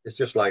 It's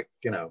just like,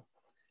 you know,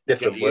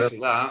 different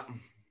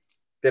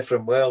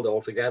world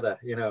altogether.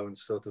 You know, and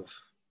sort of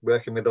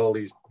working with all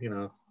these, you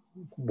know,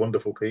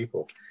 wonderful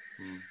people.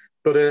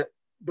 But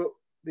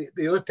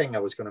the other thing I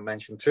was going to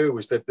mention too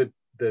was that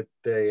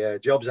the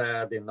jobs I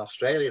had in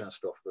Australia and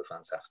stuff were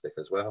fantastic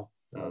as well.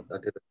 I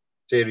did a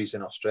series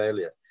in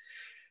Australia,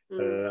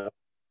 the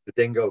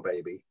Dingo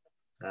Baby,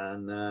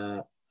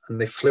 and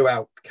they flew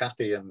out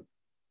Kathy and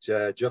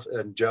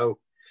Joe.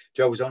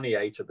 Joe was only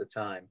 8 at the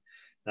time,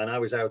 and I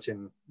was out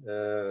in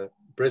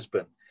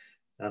Brisbane,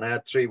 and I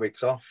had 3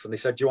 weeks off. And they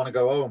said, "Do you want to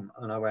go home?"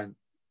 And I went,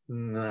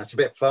 "No, it's a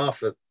bit far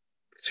for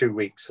 2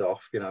 weeks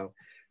off, you know."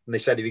 And they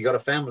said, "Have you got a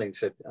family?"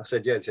 I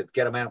said, "Yeah." They said,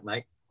 "Get them out,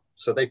 mate."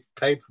 So they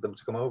paid for them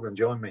to come over and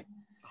join me.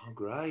 Oh,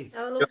 great.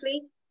 Oh,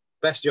 lovely.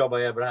 Best job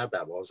I ever had,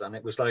 that was. And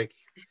it was like,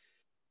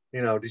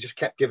 you know, they just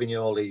kept giving you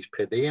all these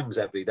per diems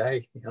every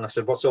day. And I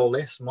said, "What's all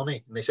this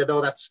money?" And they said,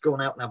 "Oh, that's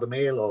going out and have a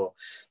meal." Or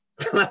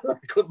I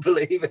couldn't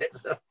believe it.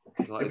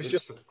 Like, it was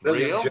just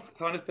real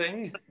kind of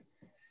thing.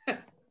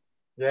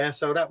 Yeah,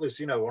 so that was,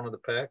 you know, one of the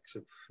perks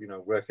of, you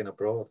know, working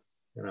abroad,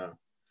 you know.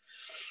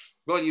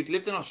 Well, you'd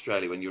lived in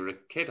Australia when you were a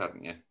kid,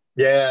 hadn't you?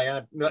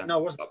 Yeah, no, I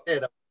wasn't a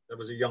kid. I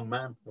was a young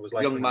man. I was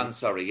like young man,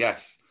 sorry,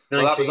 yes.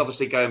 19. Well, that was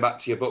obviously going back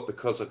to your book,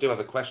 because I do have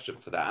a question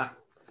for that.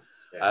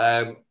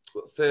 Yeah.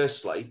 But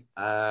firstly,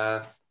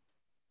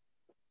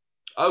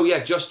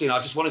 Justine,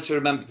 I just wanted to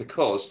remember,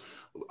 because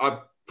I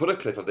put a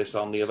clip of this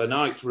on the other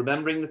night,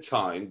 remembering the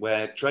time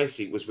where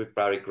Tracy was with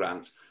Barry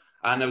Grant,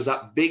 and there was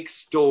that big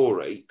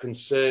story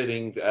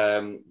concerning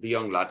the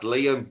young lad,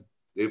 Liam,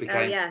 who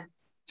became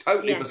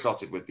totally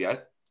besotted with you.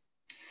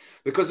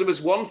 Because there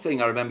was one thing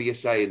I remember you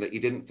saying that you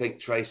didn't think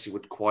Tracy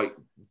would quite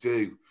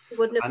do.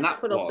 And that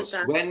was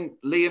when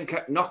Liam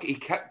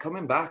kept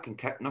coming back and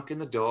kept knocking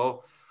the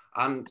door.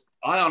 And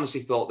I honestly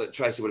thought that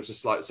Tracy would have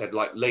just said,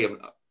 Liam,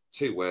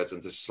 2 words,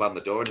 and just slammed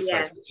the door in his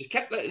face. But she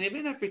kept letting him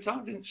in every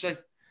time, didn't she?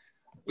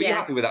 Were you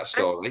happy with that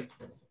story?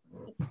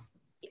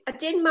 I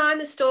didn't mind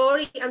the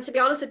story. And to be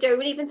honest, I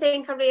don't even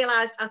think I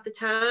realised at the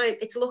time.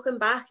 It's looking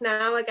back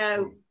now, I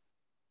go,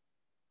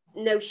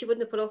 no, she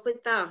wouldn't have put up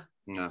with that.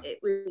 No. It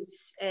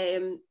was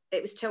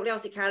totally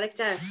out of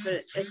character for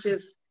her to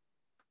have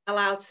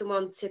allowed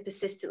someone to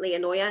persistently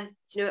annoy her. Do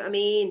you know what I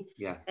mean?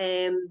 Yeah.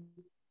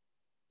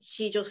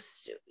 She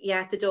just,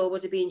 the door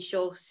would have been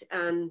shut,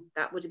 and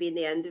that would have been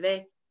the end of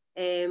it.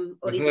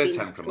 Or with her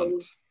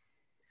temperament.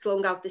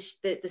 Slung out the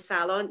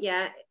salon,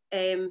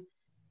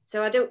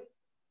 so I don't.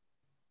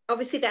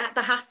 Obviously, there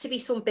had to be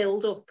some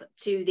build up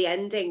to the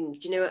ending.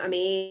 Do you know what I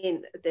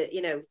mean?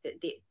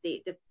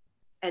 The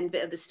end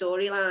bit of the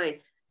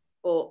storyline,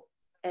 but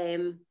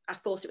I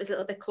thought it was a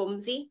little bit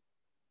clumsy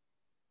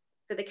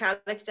for the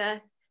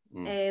character.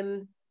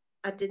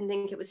 I didn't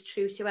think it was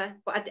true to her,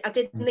 but I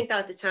didn't think that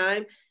at the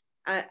time.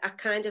 I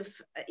kind of,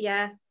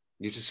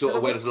 You just sort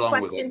of went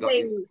along with it.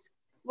 Things.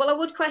 Well, I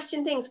would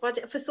question things,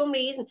 but for some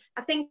reason,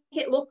 I think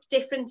it looked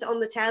different on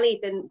the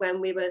telly than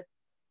when we were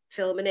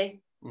filming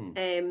it.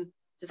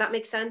 Does that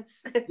make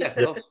sense? Yeah,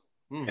 it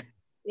does.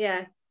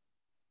 Yeah.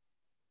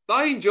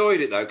 I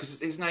enjoyed it though, because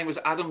his name was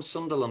Adam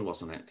Sunderland,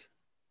 wasn't it?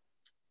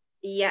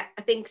 Yeah,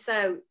 I think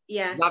so.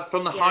 Yeah. That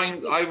from the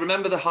Heinz, I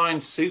remember the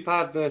Heinz soup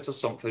advert or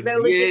something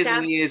years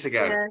and years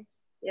ago.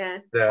 Yeah.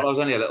 Well, I was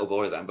only a little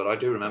boy then, but I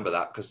do remember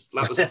that because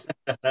that was the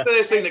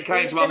first thing that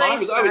came to my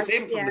mind. Was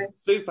him from the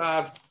soup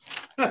ad.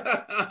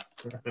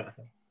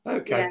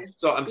 Okay, yeah.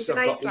 So I'm He's a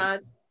nice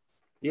lad.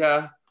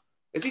 Yeah,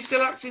 is he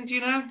still acting? Do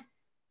you know?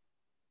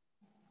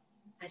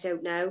 I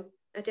don't know.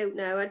 I didn't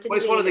well,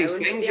 it's one of these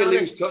things. You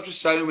lose touch with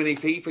so many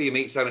people. You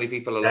meet so many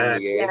people along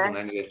the years, and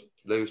then you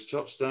lose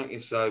touch, don't you?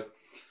 So,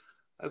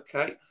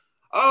 okay.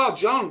 Oh,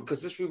 John,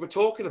 because we were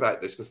talking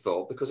about this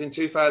before, because in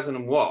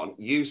 2001,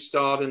 you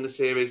starred in the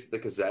series The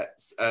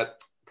Gazettes,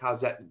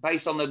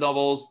 based on the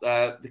novels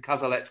The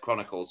Cazalet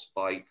Chronicles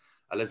by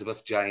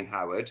Elizabeth Jane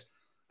Howard.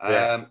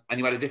 And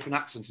you had a different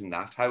accent in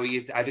that. How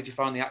did you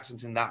find the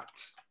accent in that?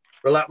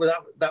 Well,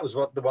 that was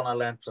the one I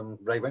learned from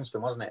Ray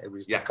Winstone, wasn't it? It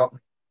was the Cockney.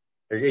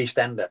 East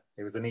Ender.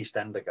 He was an East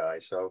Ender guy.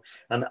 So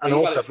and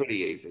also pretty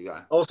easy,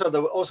 yeah. Also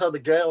the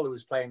girl who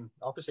was playing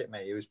opposite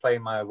me, who was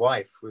playing my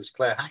wife, was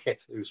Claire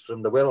Hackett, who's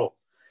from the Wirral.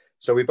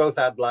 So we both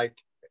had like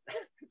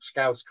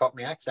Scouse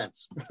Cockney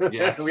accents.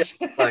 Yeah.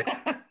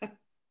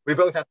 we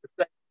both had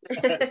the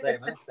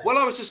same accent. Well,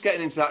 I was just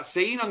getting into that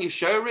scene on your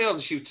show reel.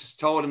 She just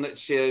told him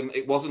that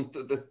it wasn't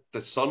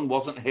the son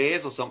wasn't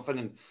his or something,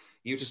 and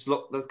you just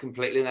looked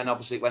completely. And then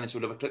obviously it went into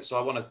another clip. So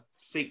I want to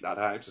seek that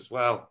out as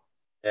well.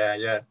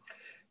 Yeah.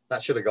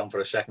 That should have gone for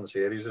a second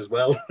series as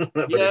well.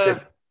 But yeah, it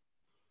didn't.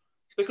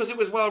 Because it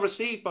was well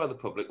received by the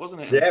public,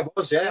 wasn't it? Yeah, it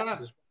was. Yeah, it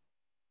was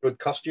good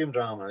costume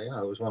drama. It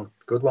was one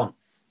good one.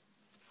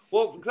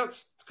 Well,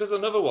 that's because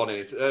another one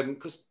is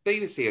because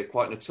BBC are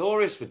quite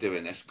notorious for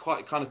doing this,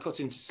 quite kind of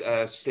cutting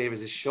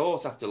series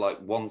short after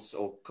like once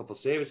or a couple of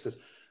series. Because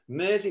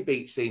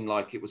Merseybeat seemed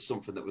like it was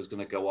something that was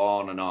going to go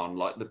on and on,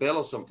 like The Bill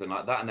or something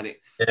like that, and then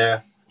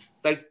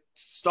they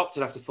stopped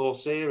it after 4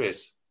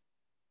 series.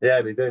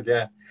 Yeah, they did.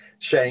 Yeah,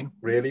 shame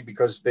really,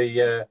 because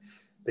they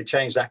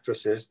changed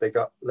actresses. They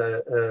got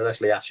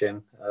Leslie Ash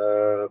in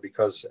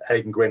because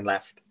Hayden Gwynn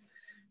left.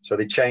 So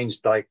they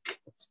changed like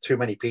too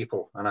many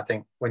people. And I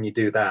think when you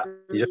do that,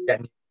 you just get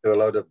into a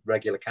load of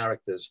regular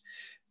characters.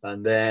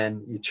 And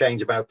then you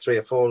change about 3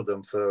 or 4 of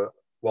them for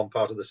one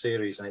part of the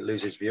series and it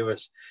loses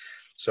viewers.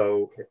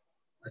 So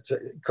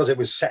because it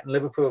was set in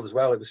Liverpool as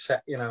well, it was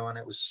set, and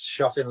it was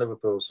shot in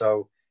Liverpool.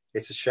 So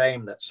it's a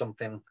shame that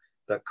something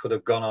that could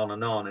have gone on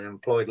and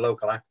employed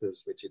local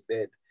actors, which it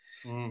did,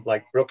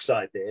 like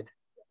Brookside did,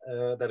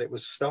 that it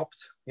was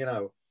stopped,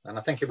 And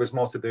I think it was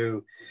more to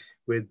do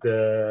with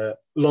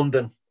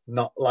London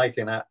not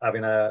liking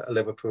having a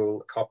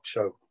Liverpool cop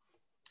show,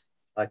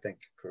 I think,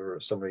 for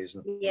some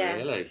reason. Yeah.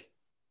 Really?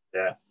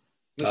 Yeah.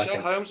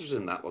 Michelle Holmes was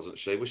in that, wasn't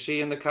she? Was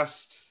she in the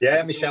cast?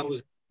 Yeah, Michelle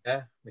was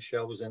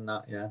in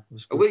that, yeah.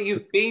 Well,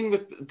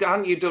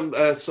 hadn't you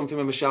done something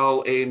with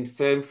Michelle in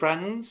Firm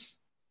Friends?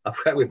 I've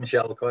worked with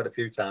Michelle quite a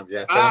few times,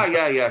 yeah.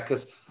 Yeah,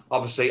 because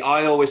obviously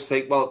I always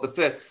think,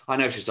 I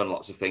know she's done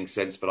lots of things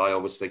since, but I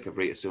always think of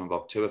Rita Sue and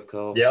Bob too, of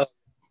course. Yeah,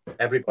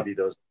 everybody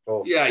does.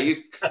 Yeah,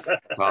 you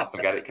can't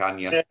forget it, can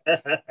you?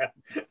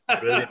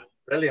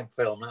 Brilliant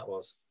film that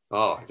was.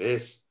 Oh, it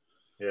is.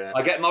 Yeah.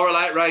 I get moral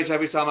outrage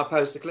every time I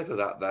post a clip of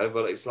that, though,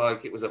 but it's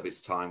like it was of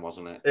its time,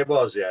 wasn't it? It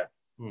was, yeah.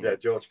 Yeah,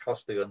 George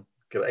Costigan,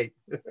 great.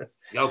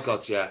 Oh,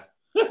 God, yeah.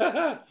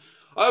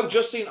 Oh,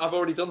 Justine, I've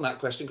already done that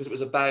question because it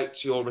was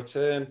about your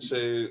return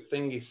to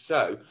Thingy.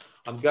 So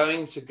I'm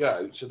going to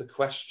go to the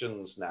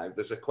questions now.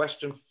 There's a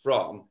question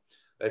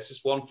there's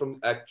just one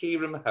from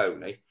Kieran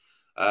Mahoney.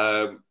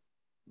 I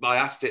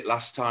asked it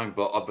last time,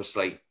 but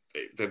obviously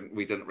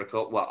we didn't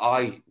record. Well,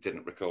 I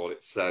didn't record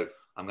it, so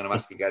I'm going to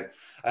ask again.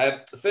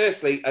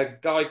 Firstly, a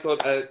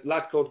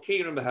lad called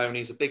Kieran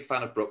Mahoney is a big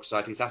fan of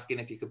Brookside. He's asking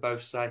if you could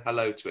both say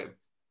hello to him.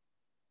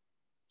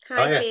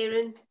 Hi,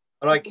 Kieran.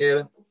 All right,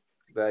 Kieran.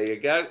 There you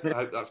go. I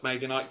hope that's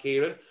made your night,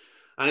 Kieran.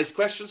 And his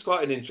question's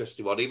quite an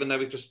interesting one, even though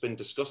we've just been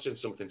discussing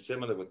something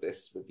similar with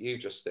you,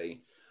 Justine.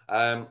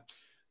 And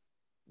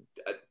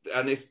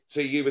it's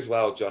to you as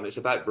well, John. It's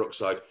about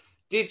Brookside.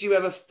 Did you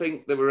ever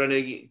think there were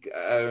any...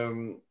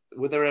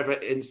 were there ever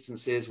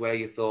instances where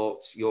you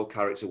thought your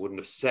character wouldn't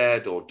have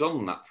said or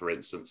done that, for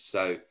instance?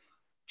 So,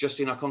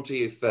 Justine, I'll come to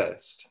you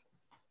first.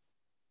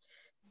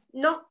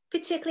 Not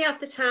particularly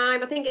at the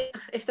time. I think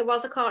if there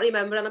was, I can't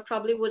remember, and I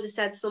probably would have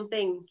said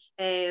something.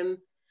 And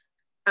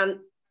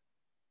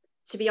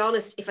to be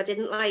honest, if I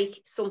didn't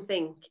like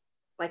something,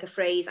 like a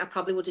phrase, I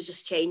probably would have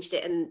just changed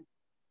it and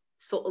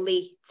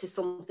subtly to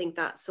something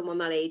that someone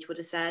that age would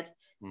have said.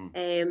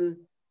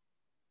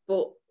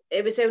 But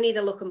it was only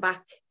the looking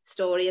back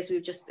story, as we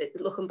were just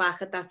looking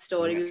back at that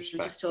story, we were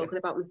just talking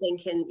about and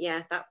thinking,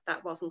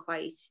 that wasn't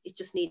quite, it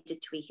just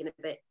needed tweaking a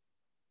bit.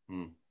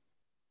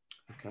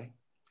 Okay.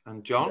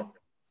 And John?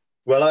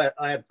 Well,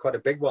 I had quite a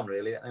big one,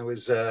 really. It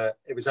was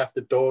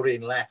after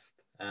Doreen left,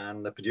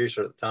 and the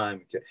producer at the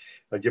time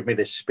gave me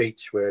this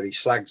speech where he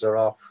slags her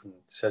off and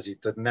says he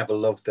never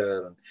loved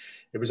her, and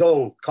it was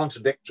all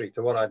contradictory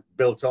to what I'd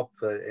built up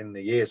in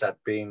the years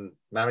I'd been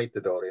married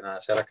to Doreen. And I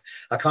said,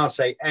 I can't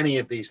say any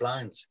of these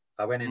lines.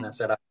 I went in and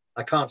said,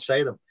 I can't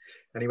say them.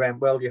 And he went,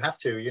 well, you have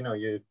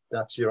to,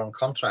 that's your own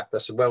contract. I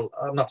said, well,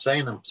 I'm not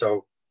saying them.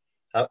 So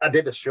I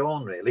did a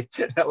Sean, really.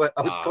 I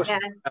was pushing.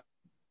 Yeah.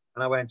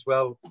 And I went,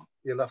 well,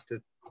 you'll have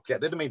to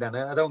get rid of me then.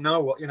 I don't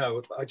know what,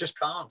 I just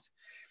can't.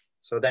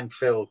 So then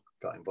Phil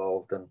got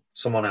involved and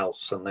someone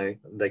else, and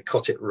they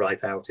cut it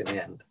right out in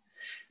the end.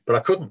 But I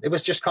couldn't. It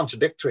was just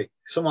contradictory.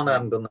 Someone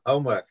hadn't done the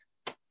homework,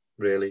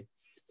 really.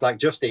 It's like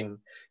Justine,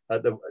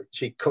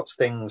 she cuts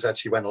things as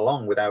she went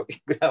along without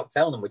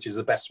telling them, which is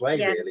the best way,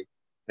 really.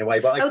 In a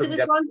way, but there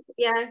was one,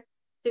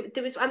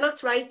 there was, and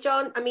that's right,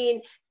 John. I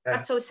mean,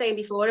 that's what I was saying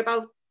before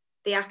about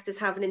the actors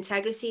having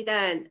integrity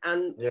then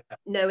and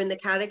knowing the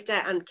character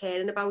and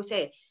caring about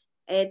it.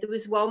 There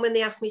was one when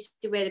they asked me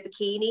to wear a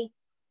bikini,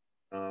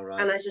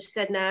 and I just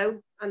said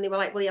no, and they were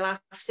like, well, you'll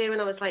have to,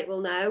 and I was like, well,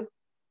 no.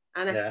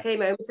 And I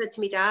came home and said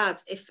to my dad,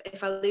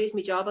 if I lose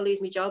my job, I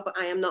lose my job, but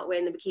I am not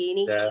wearing a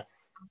bikini. I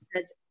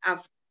said,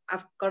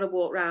 I've got to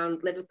walk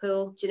around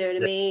Liverpool, do you know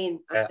what I mean?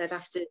 I said,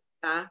 after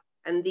that,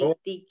 and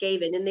they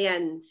gave in the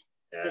end.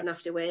 Didn't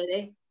have to wear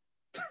it.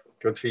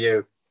 Good for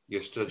you. You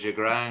stood your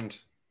ground.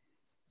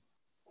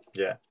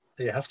 Yeah,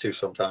 you have to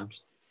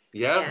sometimes.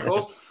 Yeah, of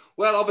course.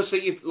 Well,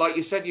 obviously, like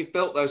you said, you've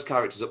built those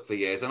characters up for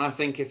years, and I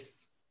think if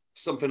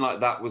something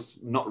like that was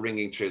not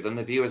ringing true, then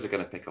the viewers are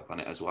going to pick up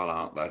on it as well,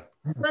 aren't they?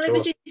 Well, it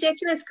was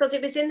ridiculous because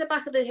it was in the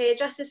back of the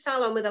hairdresser's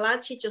salon with a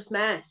lad she'd just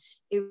met.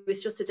 He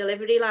was just a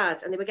delivery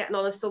lad, and they were getting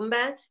on a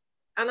sunbed.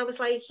 And I was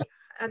like,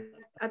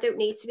 I don't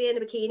need to be in a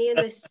bikini in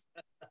this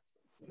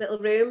little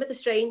room with a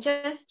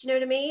stranger. Do you know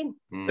what I mean?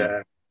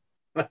 Yeah.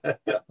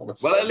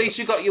 Well, at least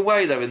you got your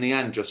way, though, in the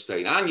end,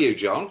 Justine. And you,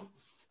 John.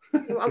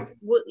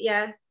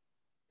 Yeah.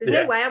 There's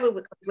no way I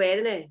was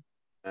wearing it.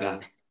 Yeah.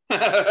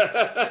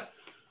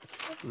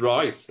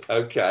 Right.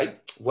 Okay.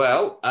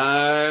 Well,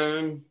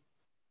 oh,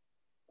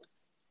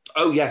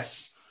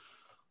 yes.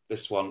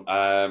 This one.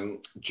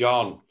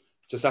 John,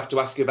 just have to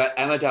ask you about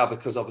Emmerdale,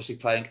 because obviously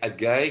playing a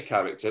gay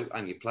character,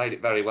 and you played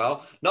it very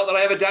well. Not that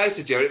I ever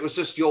doubted you. It was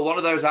just you're one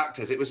of those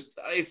actors.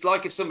 It's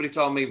like if somebody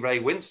told me Ray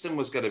Winstone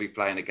was going to be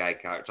playing a gay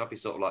character, I'd be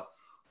sort of like,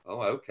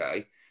 oh,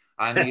 okay.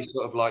 And you're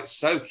sort of like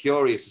so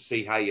curious to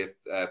see how you're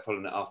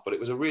pulling it off. But it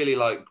was a really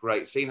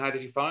great scene. How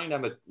did you find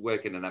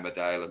working in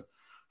Emmerdale, and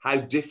how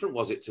different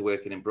was it to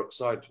working in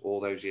Brookside all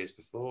those years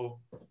before?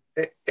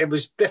 It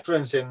was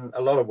different in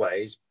a lot of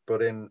ways,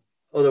 but in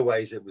other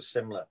ways it was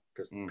similar,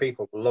 because the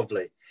people were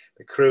lovely,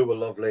 the crew were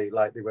lovely,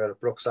 like they were at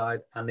Brookside,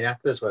 and the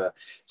actors were.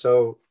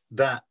 So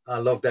that I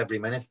loved every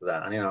minute of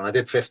that, and and I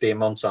did 15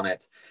 months on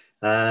it,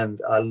 and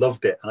I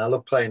loved it, and I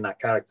loved playing that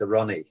character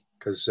Ronnie,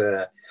 because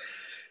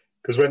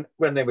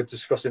when they were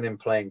discussing him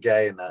playing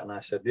gay and that, and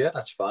I said, yeah,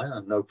 that's fine, I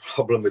have no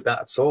problem with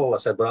that at all. I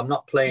said, but I'm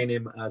not playing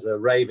him as a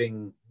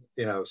raving,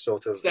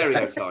 sort of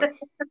stereotype.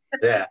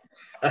 Yeah,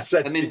 I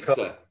said,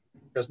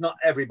 because not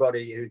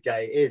everybody who's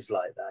gay is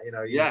like that. You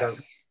don't,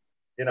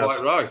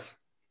 quite right.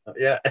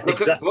 Yeah,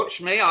 look exactly. at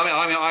Butch me.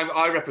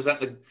 I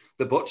represent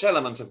the Butch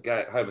element of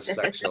gay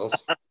homosexuals.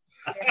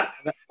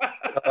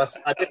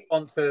 I didn't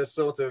want to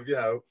sort of,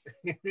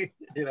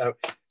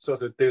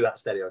 sort of do that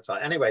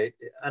stereotype. Anyway,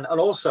 and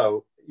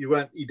also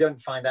you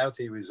don't find out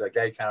he was a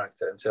gay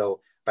character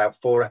until about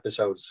 5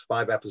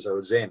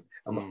 episodes in.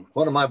 And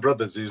one of my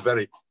brothers, who's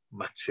very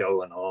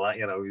macho and all that,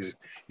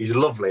 he's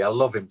lovely. I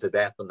love him to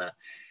death and that.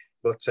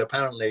 But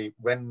apparently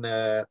when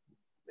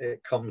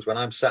when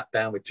I'm sat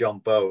down with John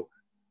Bowe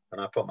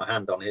and I put my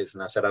hand on his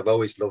and I said, I've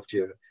always loved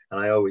you and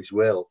I always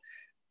will.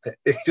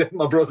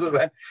 My brother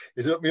went,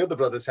 my other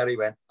brother Terry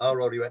went,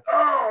 Rory went,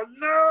 oh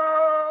no!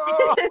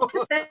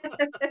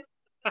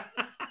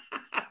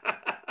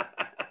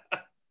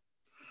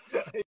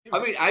 I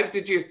mean,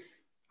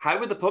 how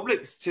were the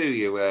publics to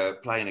you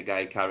playing a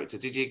gay character?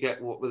 Did you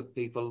get what were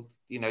people,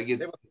 I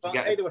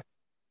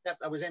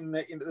was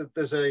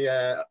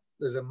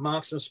there's a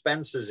Marks and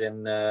Spencer's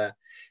in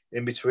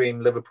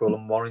between Liverpool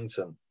and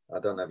Warrington. I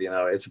don't know if you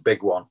know it. It's a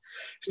big one.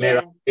 It's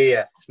near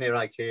IKEA. It's near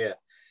IKEA.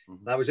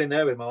 And I was in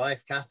there with my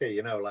wife,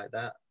 Kathy, like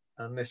that.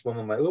 And this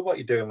woman went, oh, what are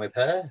you doing with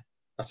her?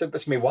 I said,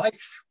 that's my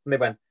wife. And they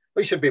went,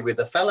 we should be with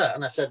the fella.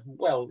 And I said,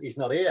 well, he's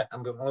not here.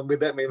 I'm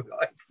with my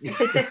wife.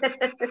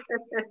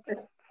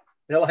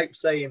 They're like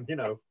saying,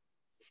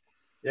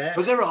 yeah.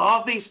 But there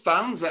are these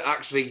fans that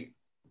actually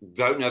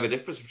don't know the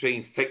difference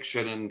between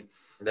fiction and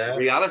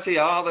reality,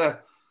 are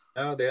there?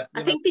 No,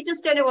 I think they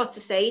just don't know what to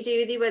say,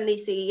 do they, when they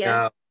see you?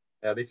 No.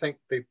 Yeah, they think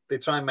they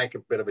try and make a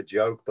bit of a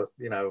joke, but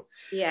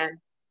yeah.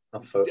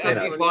 Not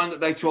you find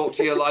that they talk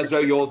to you as though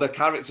you're the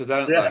character,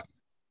 don't they?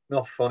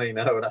 Not funny,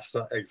 no, that's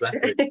not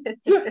exactly.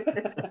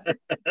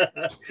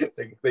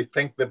 they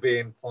think they're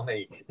being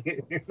funny.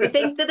 They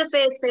think they're the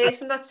first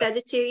person that says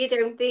it to you,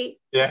 don't they?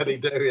 Yeah, they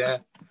do, yeah.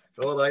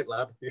 All right,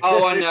 lad.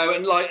 Oh, I know.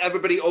 And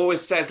everybody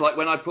always says,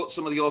 when I put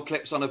some of your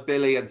clips on of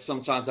Billy, and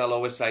sometimes they'll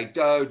always say,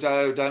 Do,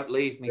 don't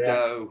leave me,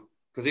 Do.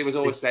 Because he was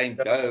always saying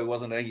Do,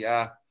 wasn't he?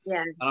 Yeah.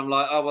 Yeah. And I'm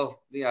like, oh,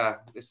 well, yeah,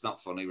 it's not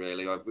funny,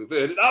 really. We've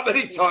heard it that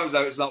many times,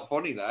 though. It's not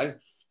funny now.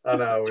 I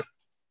know.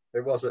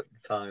 It was at the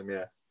time,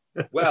 yeah.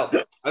 Well,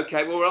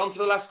 okay. Well, we're on to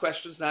the last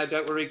questions now.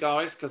 Don't worry,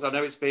 guys, because I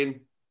know it's been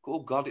Oh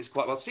God, it's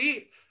quite well.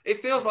 See, it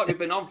feels like we've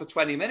been on for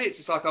 20 minutes.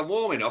 It's like I'm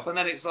warming up, and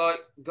then it's like,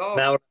 God.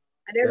 Now,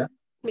 I know.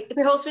 Yeah.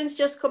 My husband's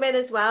just come in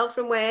as well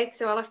from work,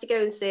 so I'll have to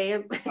go and see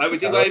him. Oh,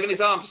 is he waving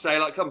his arm to say,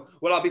 like, come?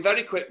 Well, I'll be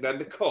very quick then,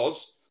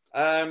 because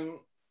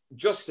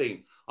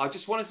Justine, I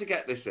just wanted to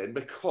get this in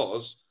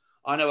because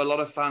I know a lot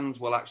of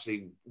fans will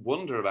actually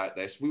wonder about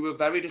this. We were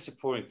very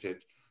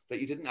disappointed that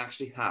you didn't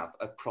actually have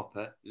a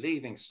proper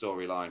leaving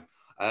storyline.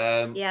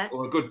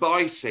 Or a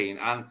goodbye scene.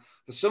 And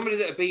for somebody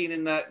that had been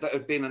in there, that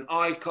had been an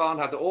icon,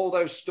 had all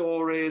those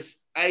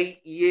stories,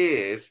 8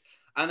 years,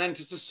 and then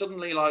to just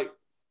suddenly like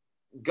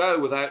go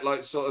without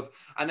like sort of,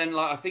 and then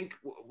like I think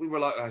we were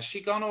like, has she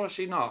gone or has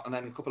she not? And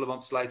then a couple of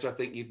months later, I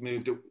think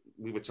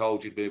we were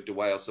told you'd moved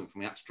away or something.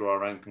 We had to draw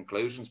our own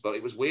conclusions, but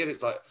it was weird.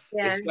 It's like,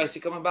 is Tracy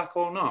coming back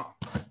or not?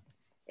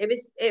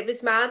 It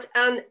was mad,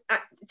 and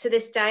to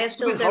this day I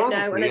still don't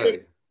know.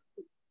 And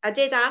I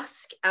did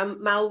ask,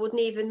 Mal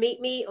wouldn't even meet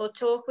me or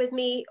talk with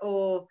me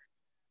or...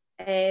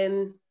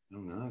 oh,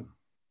 no.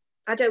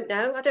 I don't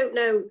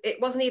know. It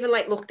wasn't even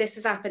like, look, this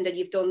has happened and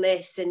you've done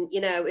this. And,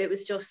 you know, it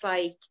was just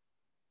like,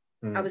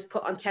 I was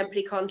put on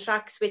temporary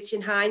contracts, which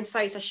in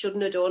hindsight, I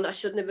shouldn't have done. I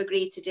shouldn't have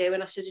agreed to do,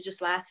 and I should have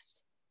just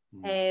left.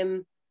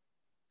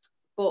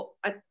 But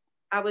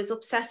I was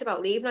upset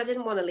about leaving. I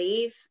didn't want to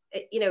leave.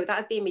 You know, that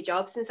had been my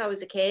job since I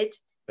was a kid.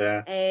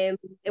 Yeah. It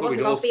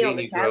wasn't about being on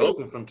the telly. Up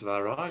in front of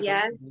our eyes.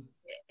 Yeah.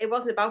 It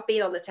wasn't about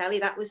being on the telly.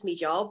 That was my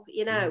job,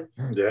 you know.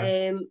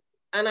 Yeah.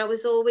 And I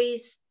was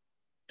always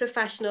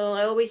professional.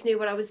 I always knew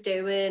what I was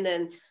doing,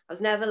 and I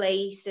was never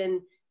late.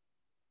 And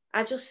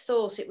I just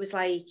thought it was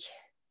like,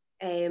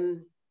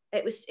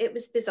 it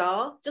was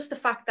bizarre. Just the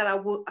fact that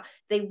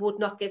they would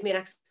not give me an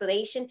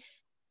explanation,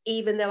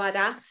 even though I'd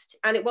asked.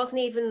 And it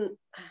wasn't even.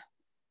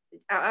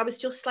 I was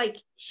just like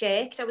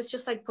shaked. I was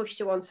just like pushed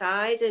to one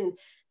side and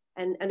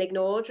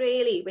ignored,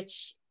 really,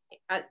 which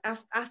I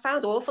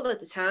found awful at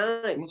the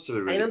time. Must have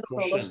been really I remember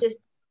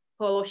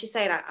Paul Usher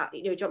saying,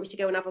 you know, do you want me to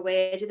go and have a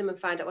word with them and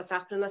find out what's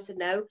happening? I said,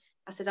 no.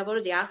 I said, I've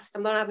already asked.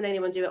 I'm not having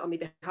anyone do it on my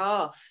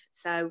behalf.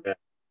 So,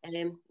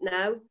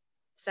 no.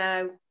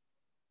 So,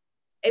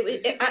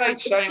 it's a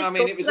great shame. I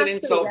mean, it was an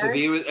insult to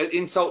you, an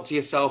insult to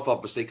yourself,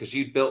 obviously, because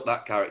you'd built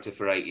that character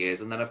for 8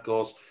 years. And then, of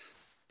course,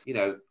 you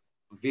know,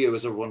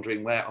 viewers are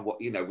wondering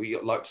we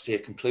like to see a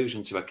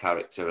conclusion to a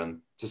character,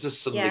 and to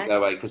just suddenly go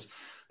away, because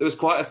there was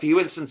quite a few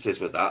instances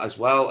with that as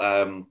well.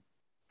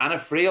 Anna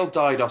Friel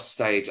died off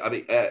stage,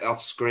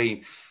 off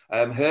screen.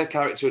 Her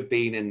character had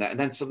been in there, and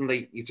then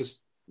suddenly you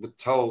just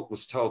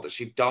was told that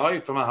she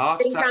died from a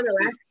heart attack. Anna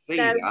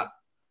left,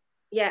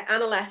 yeah,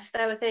 Anna left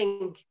though, I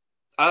think.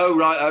 Oh,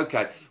 right,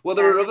 okay. Well,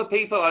 there were other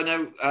people I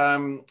know.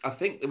 I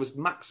think there was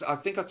Max. I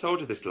think I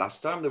told you this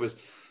last time. There was,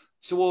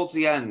 towards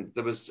the end,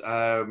 there was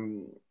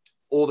some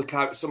of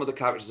the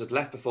characters had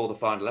left before the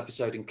final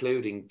episode,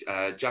 including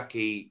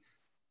Jackie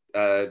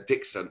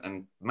Dixon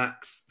and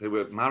Max, who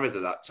were married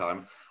at that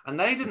time, and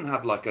they didn't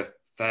have like a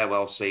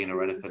farewell scene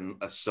or anything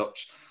as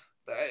such.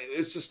 It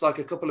was just like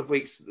a couple of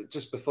weeks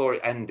just before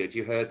it ended,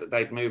 you heard that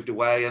they'd moved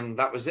away, and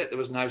that was it. There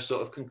was no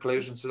sort of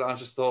conclusion to that. I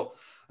just thought,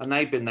 and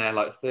they'd been there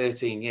like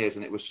 13 years,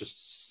 and it was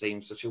just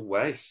seemed such a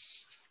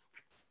waste.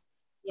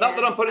 Not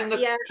that I'm putting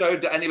the show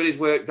to anybody's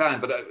work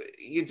down, but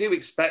you do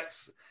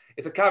expect,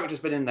 if a character's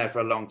been in there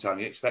for a long time,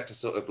 you expect a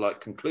sort of like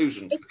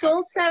conclusion. It's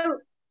also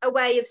a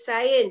way of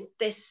saying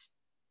this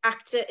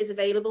actor is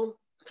available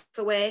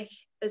for work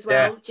as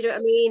well. Do you know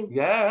what I mean?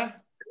 Yeah.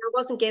 I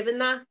wasn't given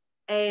that.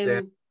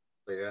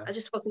 I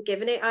just wasn't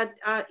given it. I'm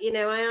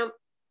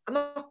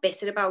not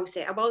bitter about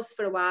it. I was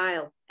for a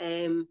while.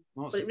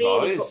 But it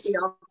really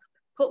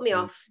put me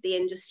off the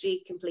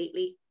industry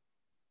completely.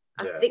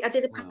 I think I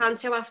did a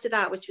panto after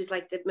that, which was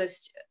like the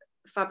most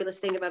fabulous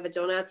thing I've ever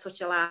done. I had such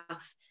a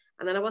laugh,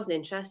 and then I wasn't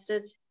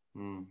interested.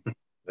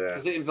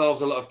 Because it involves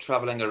a lot of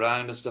travelling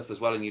around and stuff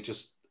as well, and you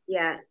just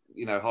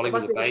Holly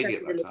was a baby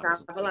at that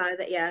time. Travel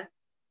either,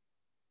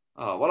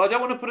 Oh well, I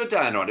don't want to put a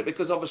down on it,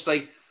 because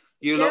obviously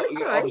you're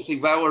obviously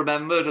well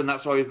remembered, and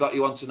that's why we've got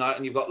you on tonight,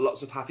 and you've got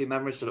lots of happy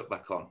memories to look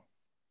back on.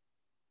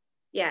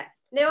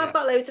 I've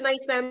got loads of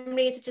nice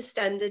memories. It just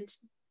ended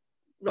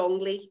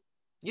wrongly.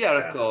 Yeah,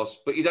 of course.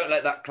 But you don't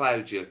let that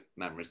cloud your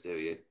memories, do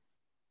you?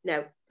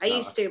 No, I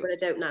used to, but I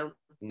don't now.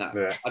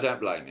 No, I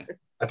don't blame you.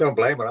 I don't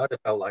blame her. I'd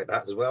have felt like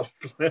that as well.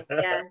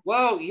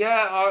 Well,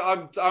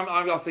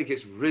 I think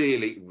it's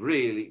really,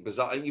 really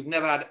bizarre. And you've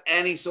never had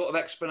any sort of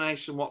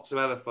explanation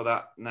whatsoever for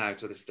that now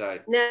to this day?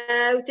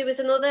 No, there was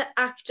another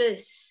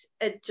actress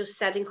just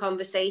said in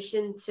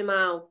conversation to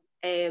Mal,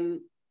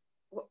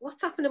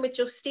 what's happening with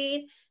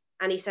Justine?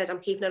 And he says, I'm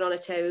keeping her on her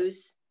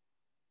toes.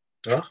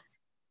 Oh,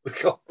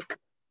 God.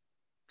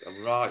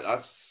 Right,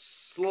 that's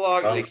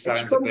slightly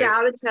sounds. She come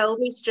down and told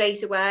me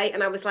straight away,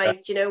 and I was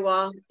like, do you know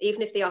what?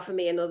 Even if they offer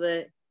me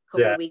another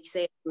couple of weeks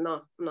in,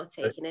 I'm not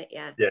taking it.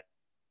 Yeah.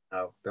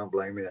 No, don't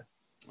blame me.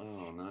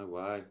 Oh, no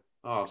way.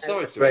 Oh, I'm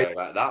sorry to hear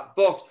about that.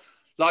 But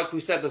like we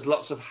said, there's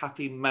lots of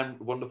happy,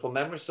 wonderful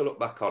memories to look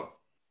back on.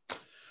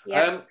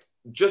 Yeah.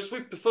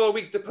 Before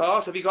we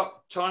depart, have you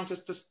got time to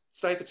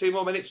stay for 2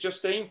 more minutes,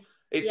 Justine?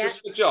 It's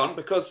just for John,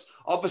 because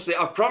obviously,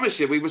 I promise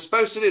you, we were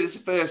supposed to do this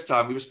the first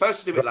time. We were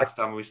supposed to do it last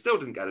time, and we still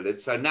didn't get it in.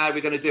 So now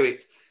we're going to do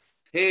it.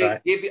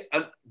 Here,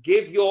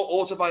 give your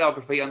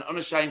autobiography an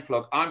unashamed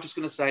plug. I'm just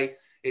going to say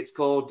it's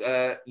called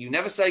You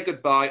Never Say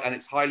Goodbye, and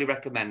it's highly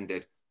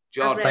recommended.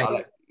 John, I'll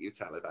let you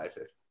tell about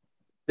it.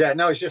 Yeah,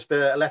 no, it's just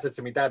a letter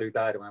to my dad who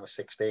died when I was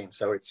 16.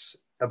 So it's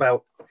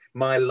about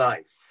my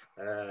life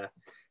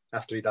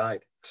after he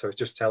died. So it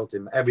just tells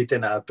him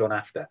everything that I've done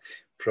after,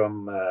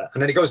 and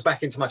then it goes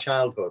back into my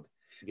childhood.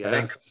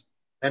 Yes.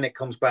 And then it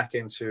comes back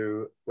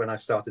into when I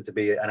started to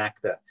be an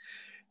actor,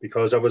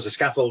 because I was a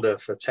scaffolder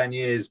for 10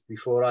 years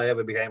before I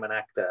ever became an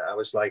actor. I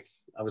was like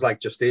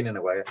Justine in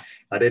a way.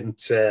 I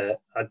didn't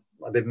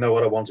know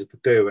what I wanted to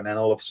do, and then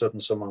all of a sudden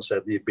someone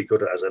said you'd be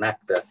good as an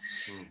actor,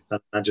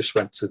 and I just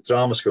went to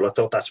drama school. I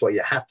thought that's what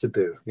you had to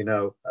do,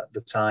 at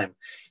the time,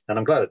 and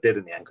I'm glad I did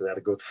in the end, because I had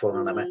a good fun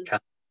and I met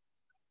Kat.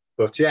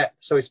 But yeah,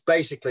 so it's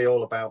basically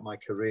all about my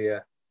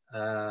career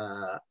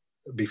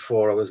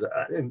before I was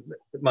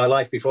my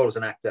life before I was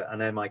an actor, and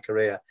then my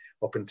career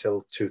up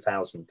until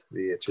 2000,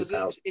 the year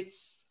 2000.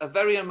 It's a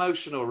very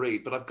emotional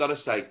read, but I've got to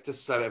say,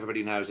 just so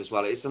everybody knows as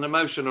well, it's an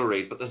emotional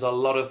read, but there's a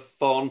lot of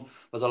fun,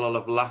 there's a lot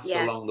of laughs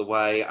along the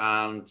way,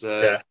 and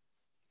and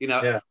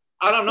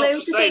I'm not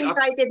just saying things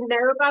I didn't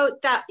know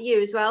about that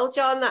you as well,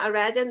 John, that I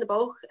read in the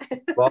book.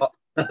 What?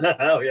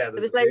 Oh yeah,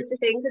 there was loads of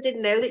things I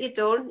didn't know that you'd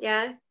done.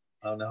 Yeah.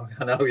 Oh no,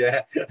 I know.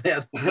 Yeah.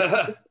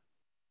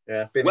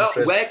 Yeah. Well,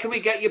 where can we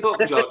get your book,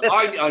 John?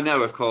 I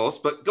know, of course,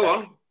 but go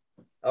on.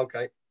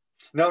 Okay.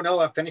 No,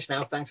 I've finished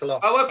now. Thanks a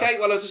lot. Oh, okay.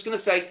 Well, I was just going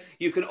to say,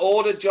 you can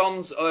order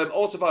John's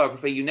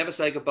autobiography, You Never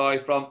Say Goodbye,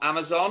 from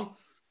Amazon.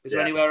 Is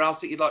there anywhere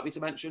else that you'd like me to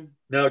mention?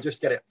 No,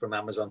 just get it from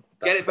Amazon.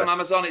 Get it from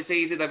Amazon. It's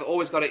easy. They've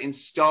always got it in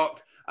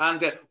stock.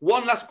 And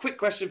one last quick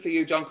question for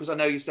you, John, because I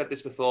know you've said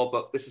this before,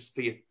 but this is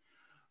for you.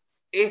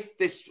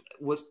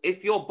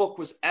 If your book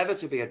was ever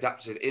to be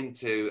adapted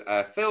into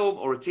a film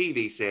or a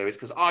TV series,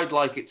 because I'd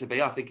like it to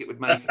be, I think it would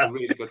make a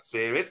really good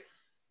series.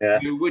 Yeah.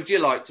 Who would you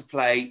like to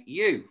play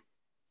you?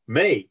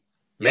 Me?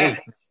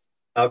 Yes.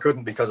 I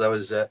couldn't, because I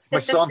was my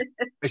son.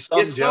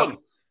 Your son.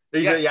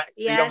 He's a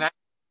young actor.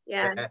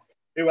 Yeah.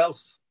 Who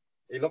else?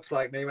 He looks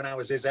like me when I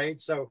was his age.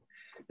 So,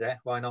 yeah,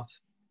 why not?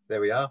 There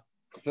we are.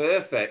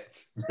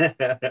 Perfect.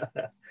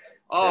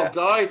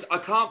 Guys, I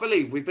can't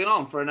believe we've been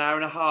on for an hour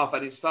and a half,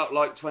 and it's felt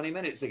like 20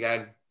 minutes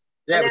again.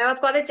 Yeah,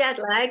 I've got a jet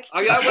lag.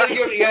 I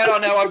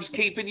know. I was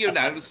keeping you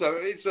now, so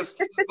it's just.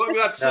 But we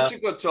had such a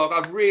good talk.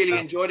 I've really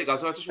enjoyed it,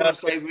 guys. So I just want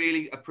to say,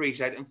 really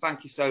appreciate it, and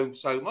thank you so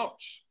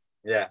much.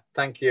 Yeah,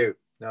 thank you.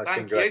 No, it's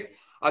been great. You.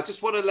 I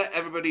just want to let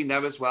everybody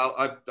know as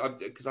well,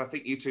 because I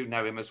think you two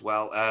know him as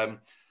well.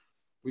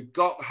 We've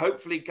got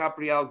hopefully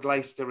Gabrielle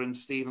Glaister and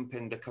Stephen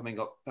Pinder coming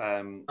up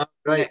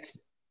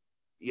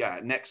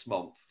next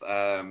month.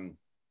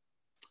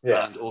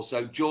 And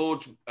also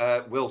George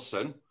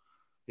Wilson.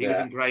 He was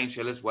in Grange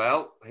Hill as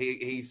well.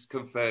 He's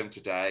confirmed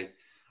today.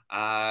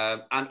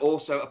 And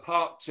also a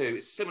part 2,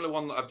 it's a similar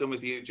one that I've done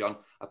with you, John,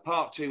 a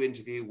part 2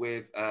 interview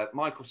with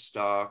Michael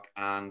Stark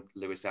and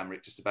Lewis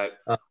Emmerich, just about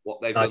what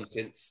they've done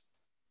since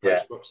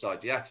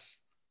post-Brookside. Yes.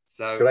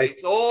 So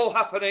it's all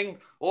happening,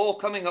 all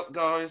coming up,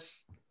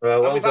 guys.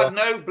 Well, we've had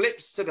no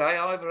blips today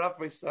either, have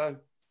we? So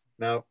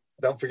no.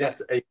 Don't forget,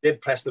 you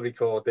did press the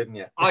record, didn't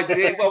you? I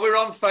did. Well, we're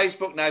on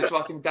Facebook now, so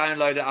I can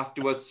download it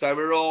afterwards. So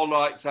we're all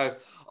right. So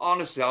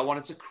honestly, I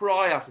wanted to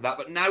cry after that,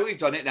 but now we've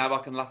done it. Now I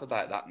can laugh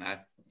about that now.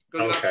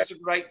 Because we've had such a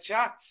great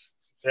chat.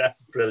 Yeah,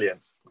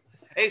 brilliant.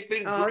 It's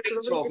been great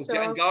talking to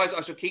you. And guys,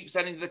 I shall keep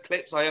sending you the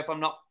clips. I hope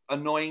I'm not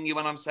annoying you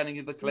when I'm sending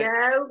you the clips.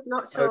 No,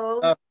 not at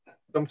all.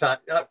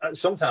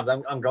 Sometimes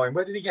I'm going,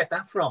 where did he get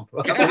that from?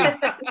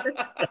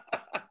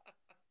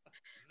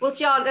 Well,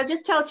 John, I'll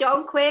just tell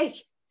John quick.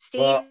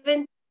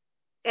 Stephen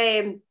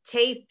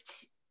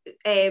taped,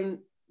 do you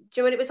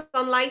know when it was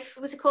on Life?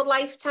 Was it called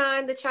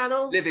Lifetime, the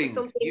channel? Living,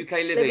 UK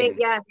Living.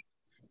 Yeah.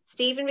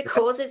 Stephen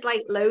recorded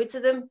like loads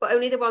of them, but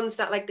only the ones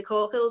that like the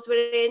Corkhills were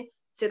in.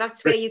 So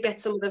that's where you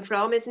get some of them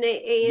from, isn't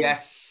it, Ian?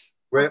 Yes.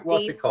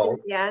 What's it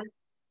called? Yeah.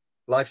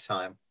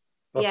 Lifetime.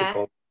 What's it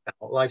called?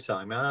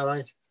 Lifetime. All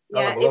right.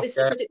 Yeah, it was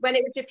when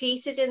it was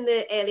repeated in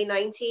the early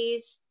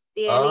 90s,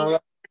 the early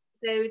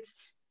episodes.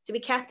 So we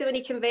kept them and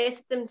he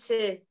converted them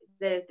to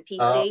the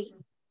PC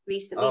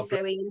recently,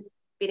 so Ian's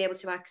been able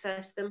to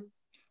access them.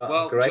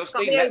 Well,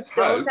 Justine,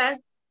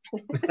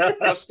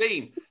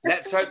 Justine,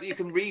 let's hope that you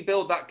can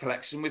rebuild that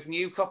collection with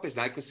new copies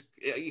now, because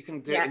you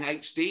can do it in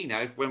HD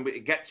now when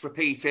it gets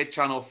repeated,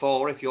 Channel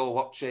 4, if you're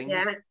watching.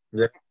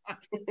 Yeah.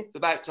 It's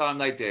about time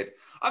they did.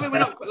 I mean, we're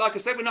not, like I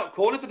said, we're not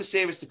calling for the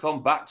series to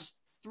come back. Just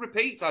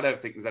repeat. I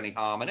don't think there's any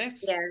harm in it.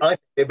 Yeah.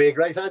 It'd be a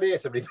great idea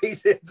to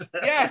repeat it.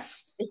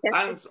 Yes.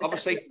 And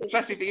obviously,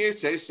 especially for you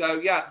two. So,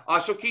 yeah, I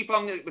shall keep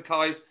on the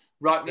guys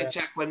writing a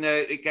check when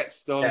it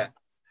gets done. Yeah.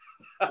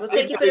 We'll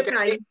take you for a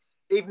time.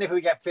 Even if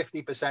we get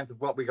 50% of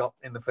what we got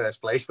in the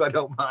first place, but I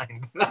don't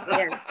mind.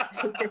 Yeah.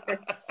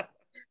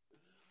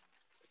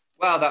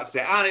 Well, that's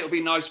it. And it'll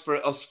be nice for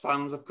us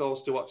fans, of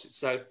course, to watch it.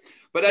 So,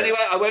 but anyway,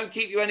 I won't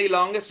keep you any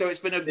longer. So it's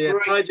been a great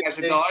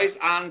pleasure, guys.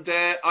 And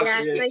I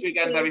shall speak to you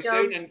again very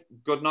soon. And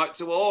good night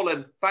to all.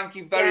 And thank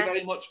you very,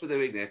 very much for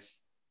doing this.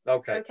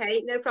 Okay.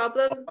 Okay, no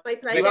problem. My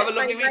pleasure. You have a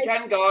lovely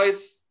weekend,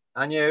 guys.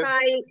 And you.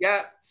 Bye.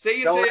 Yeah. See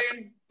you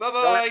soon.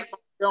 Bye-bye.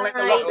 Don't let the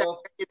lockdown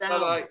get you down.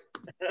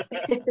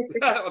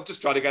 Bye-bye. I'm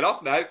just trying to get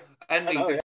off now. Ending to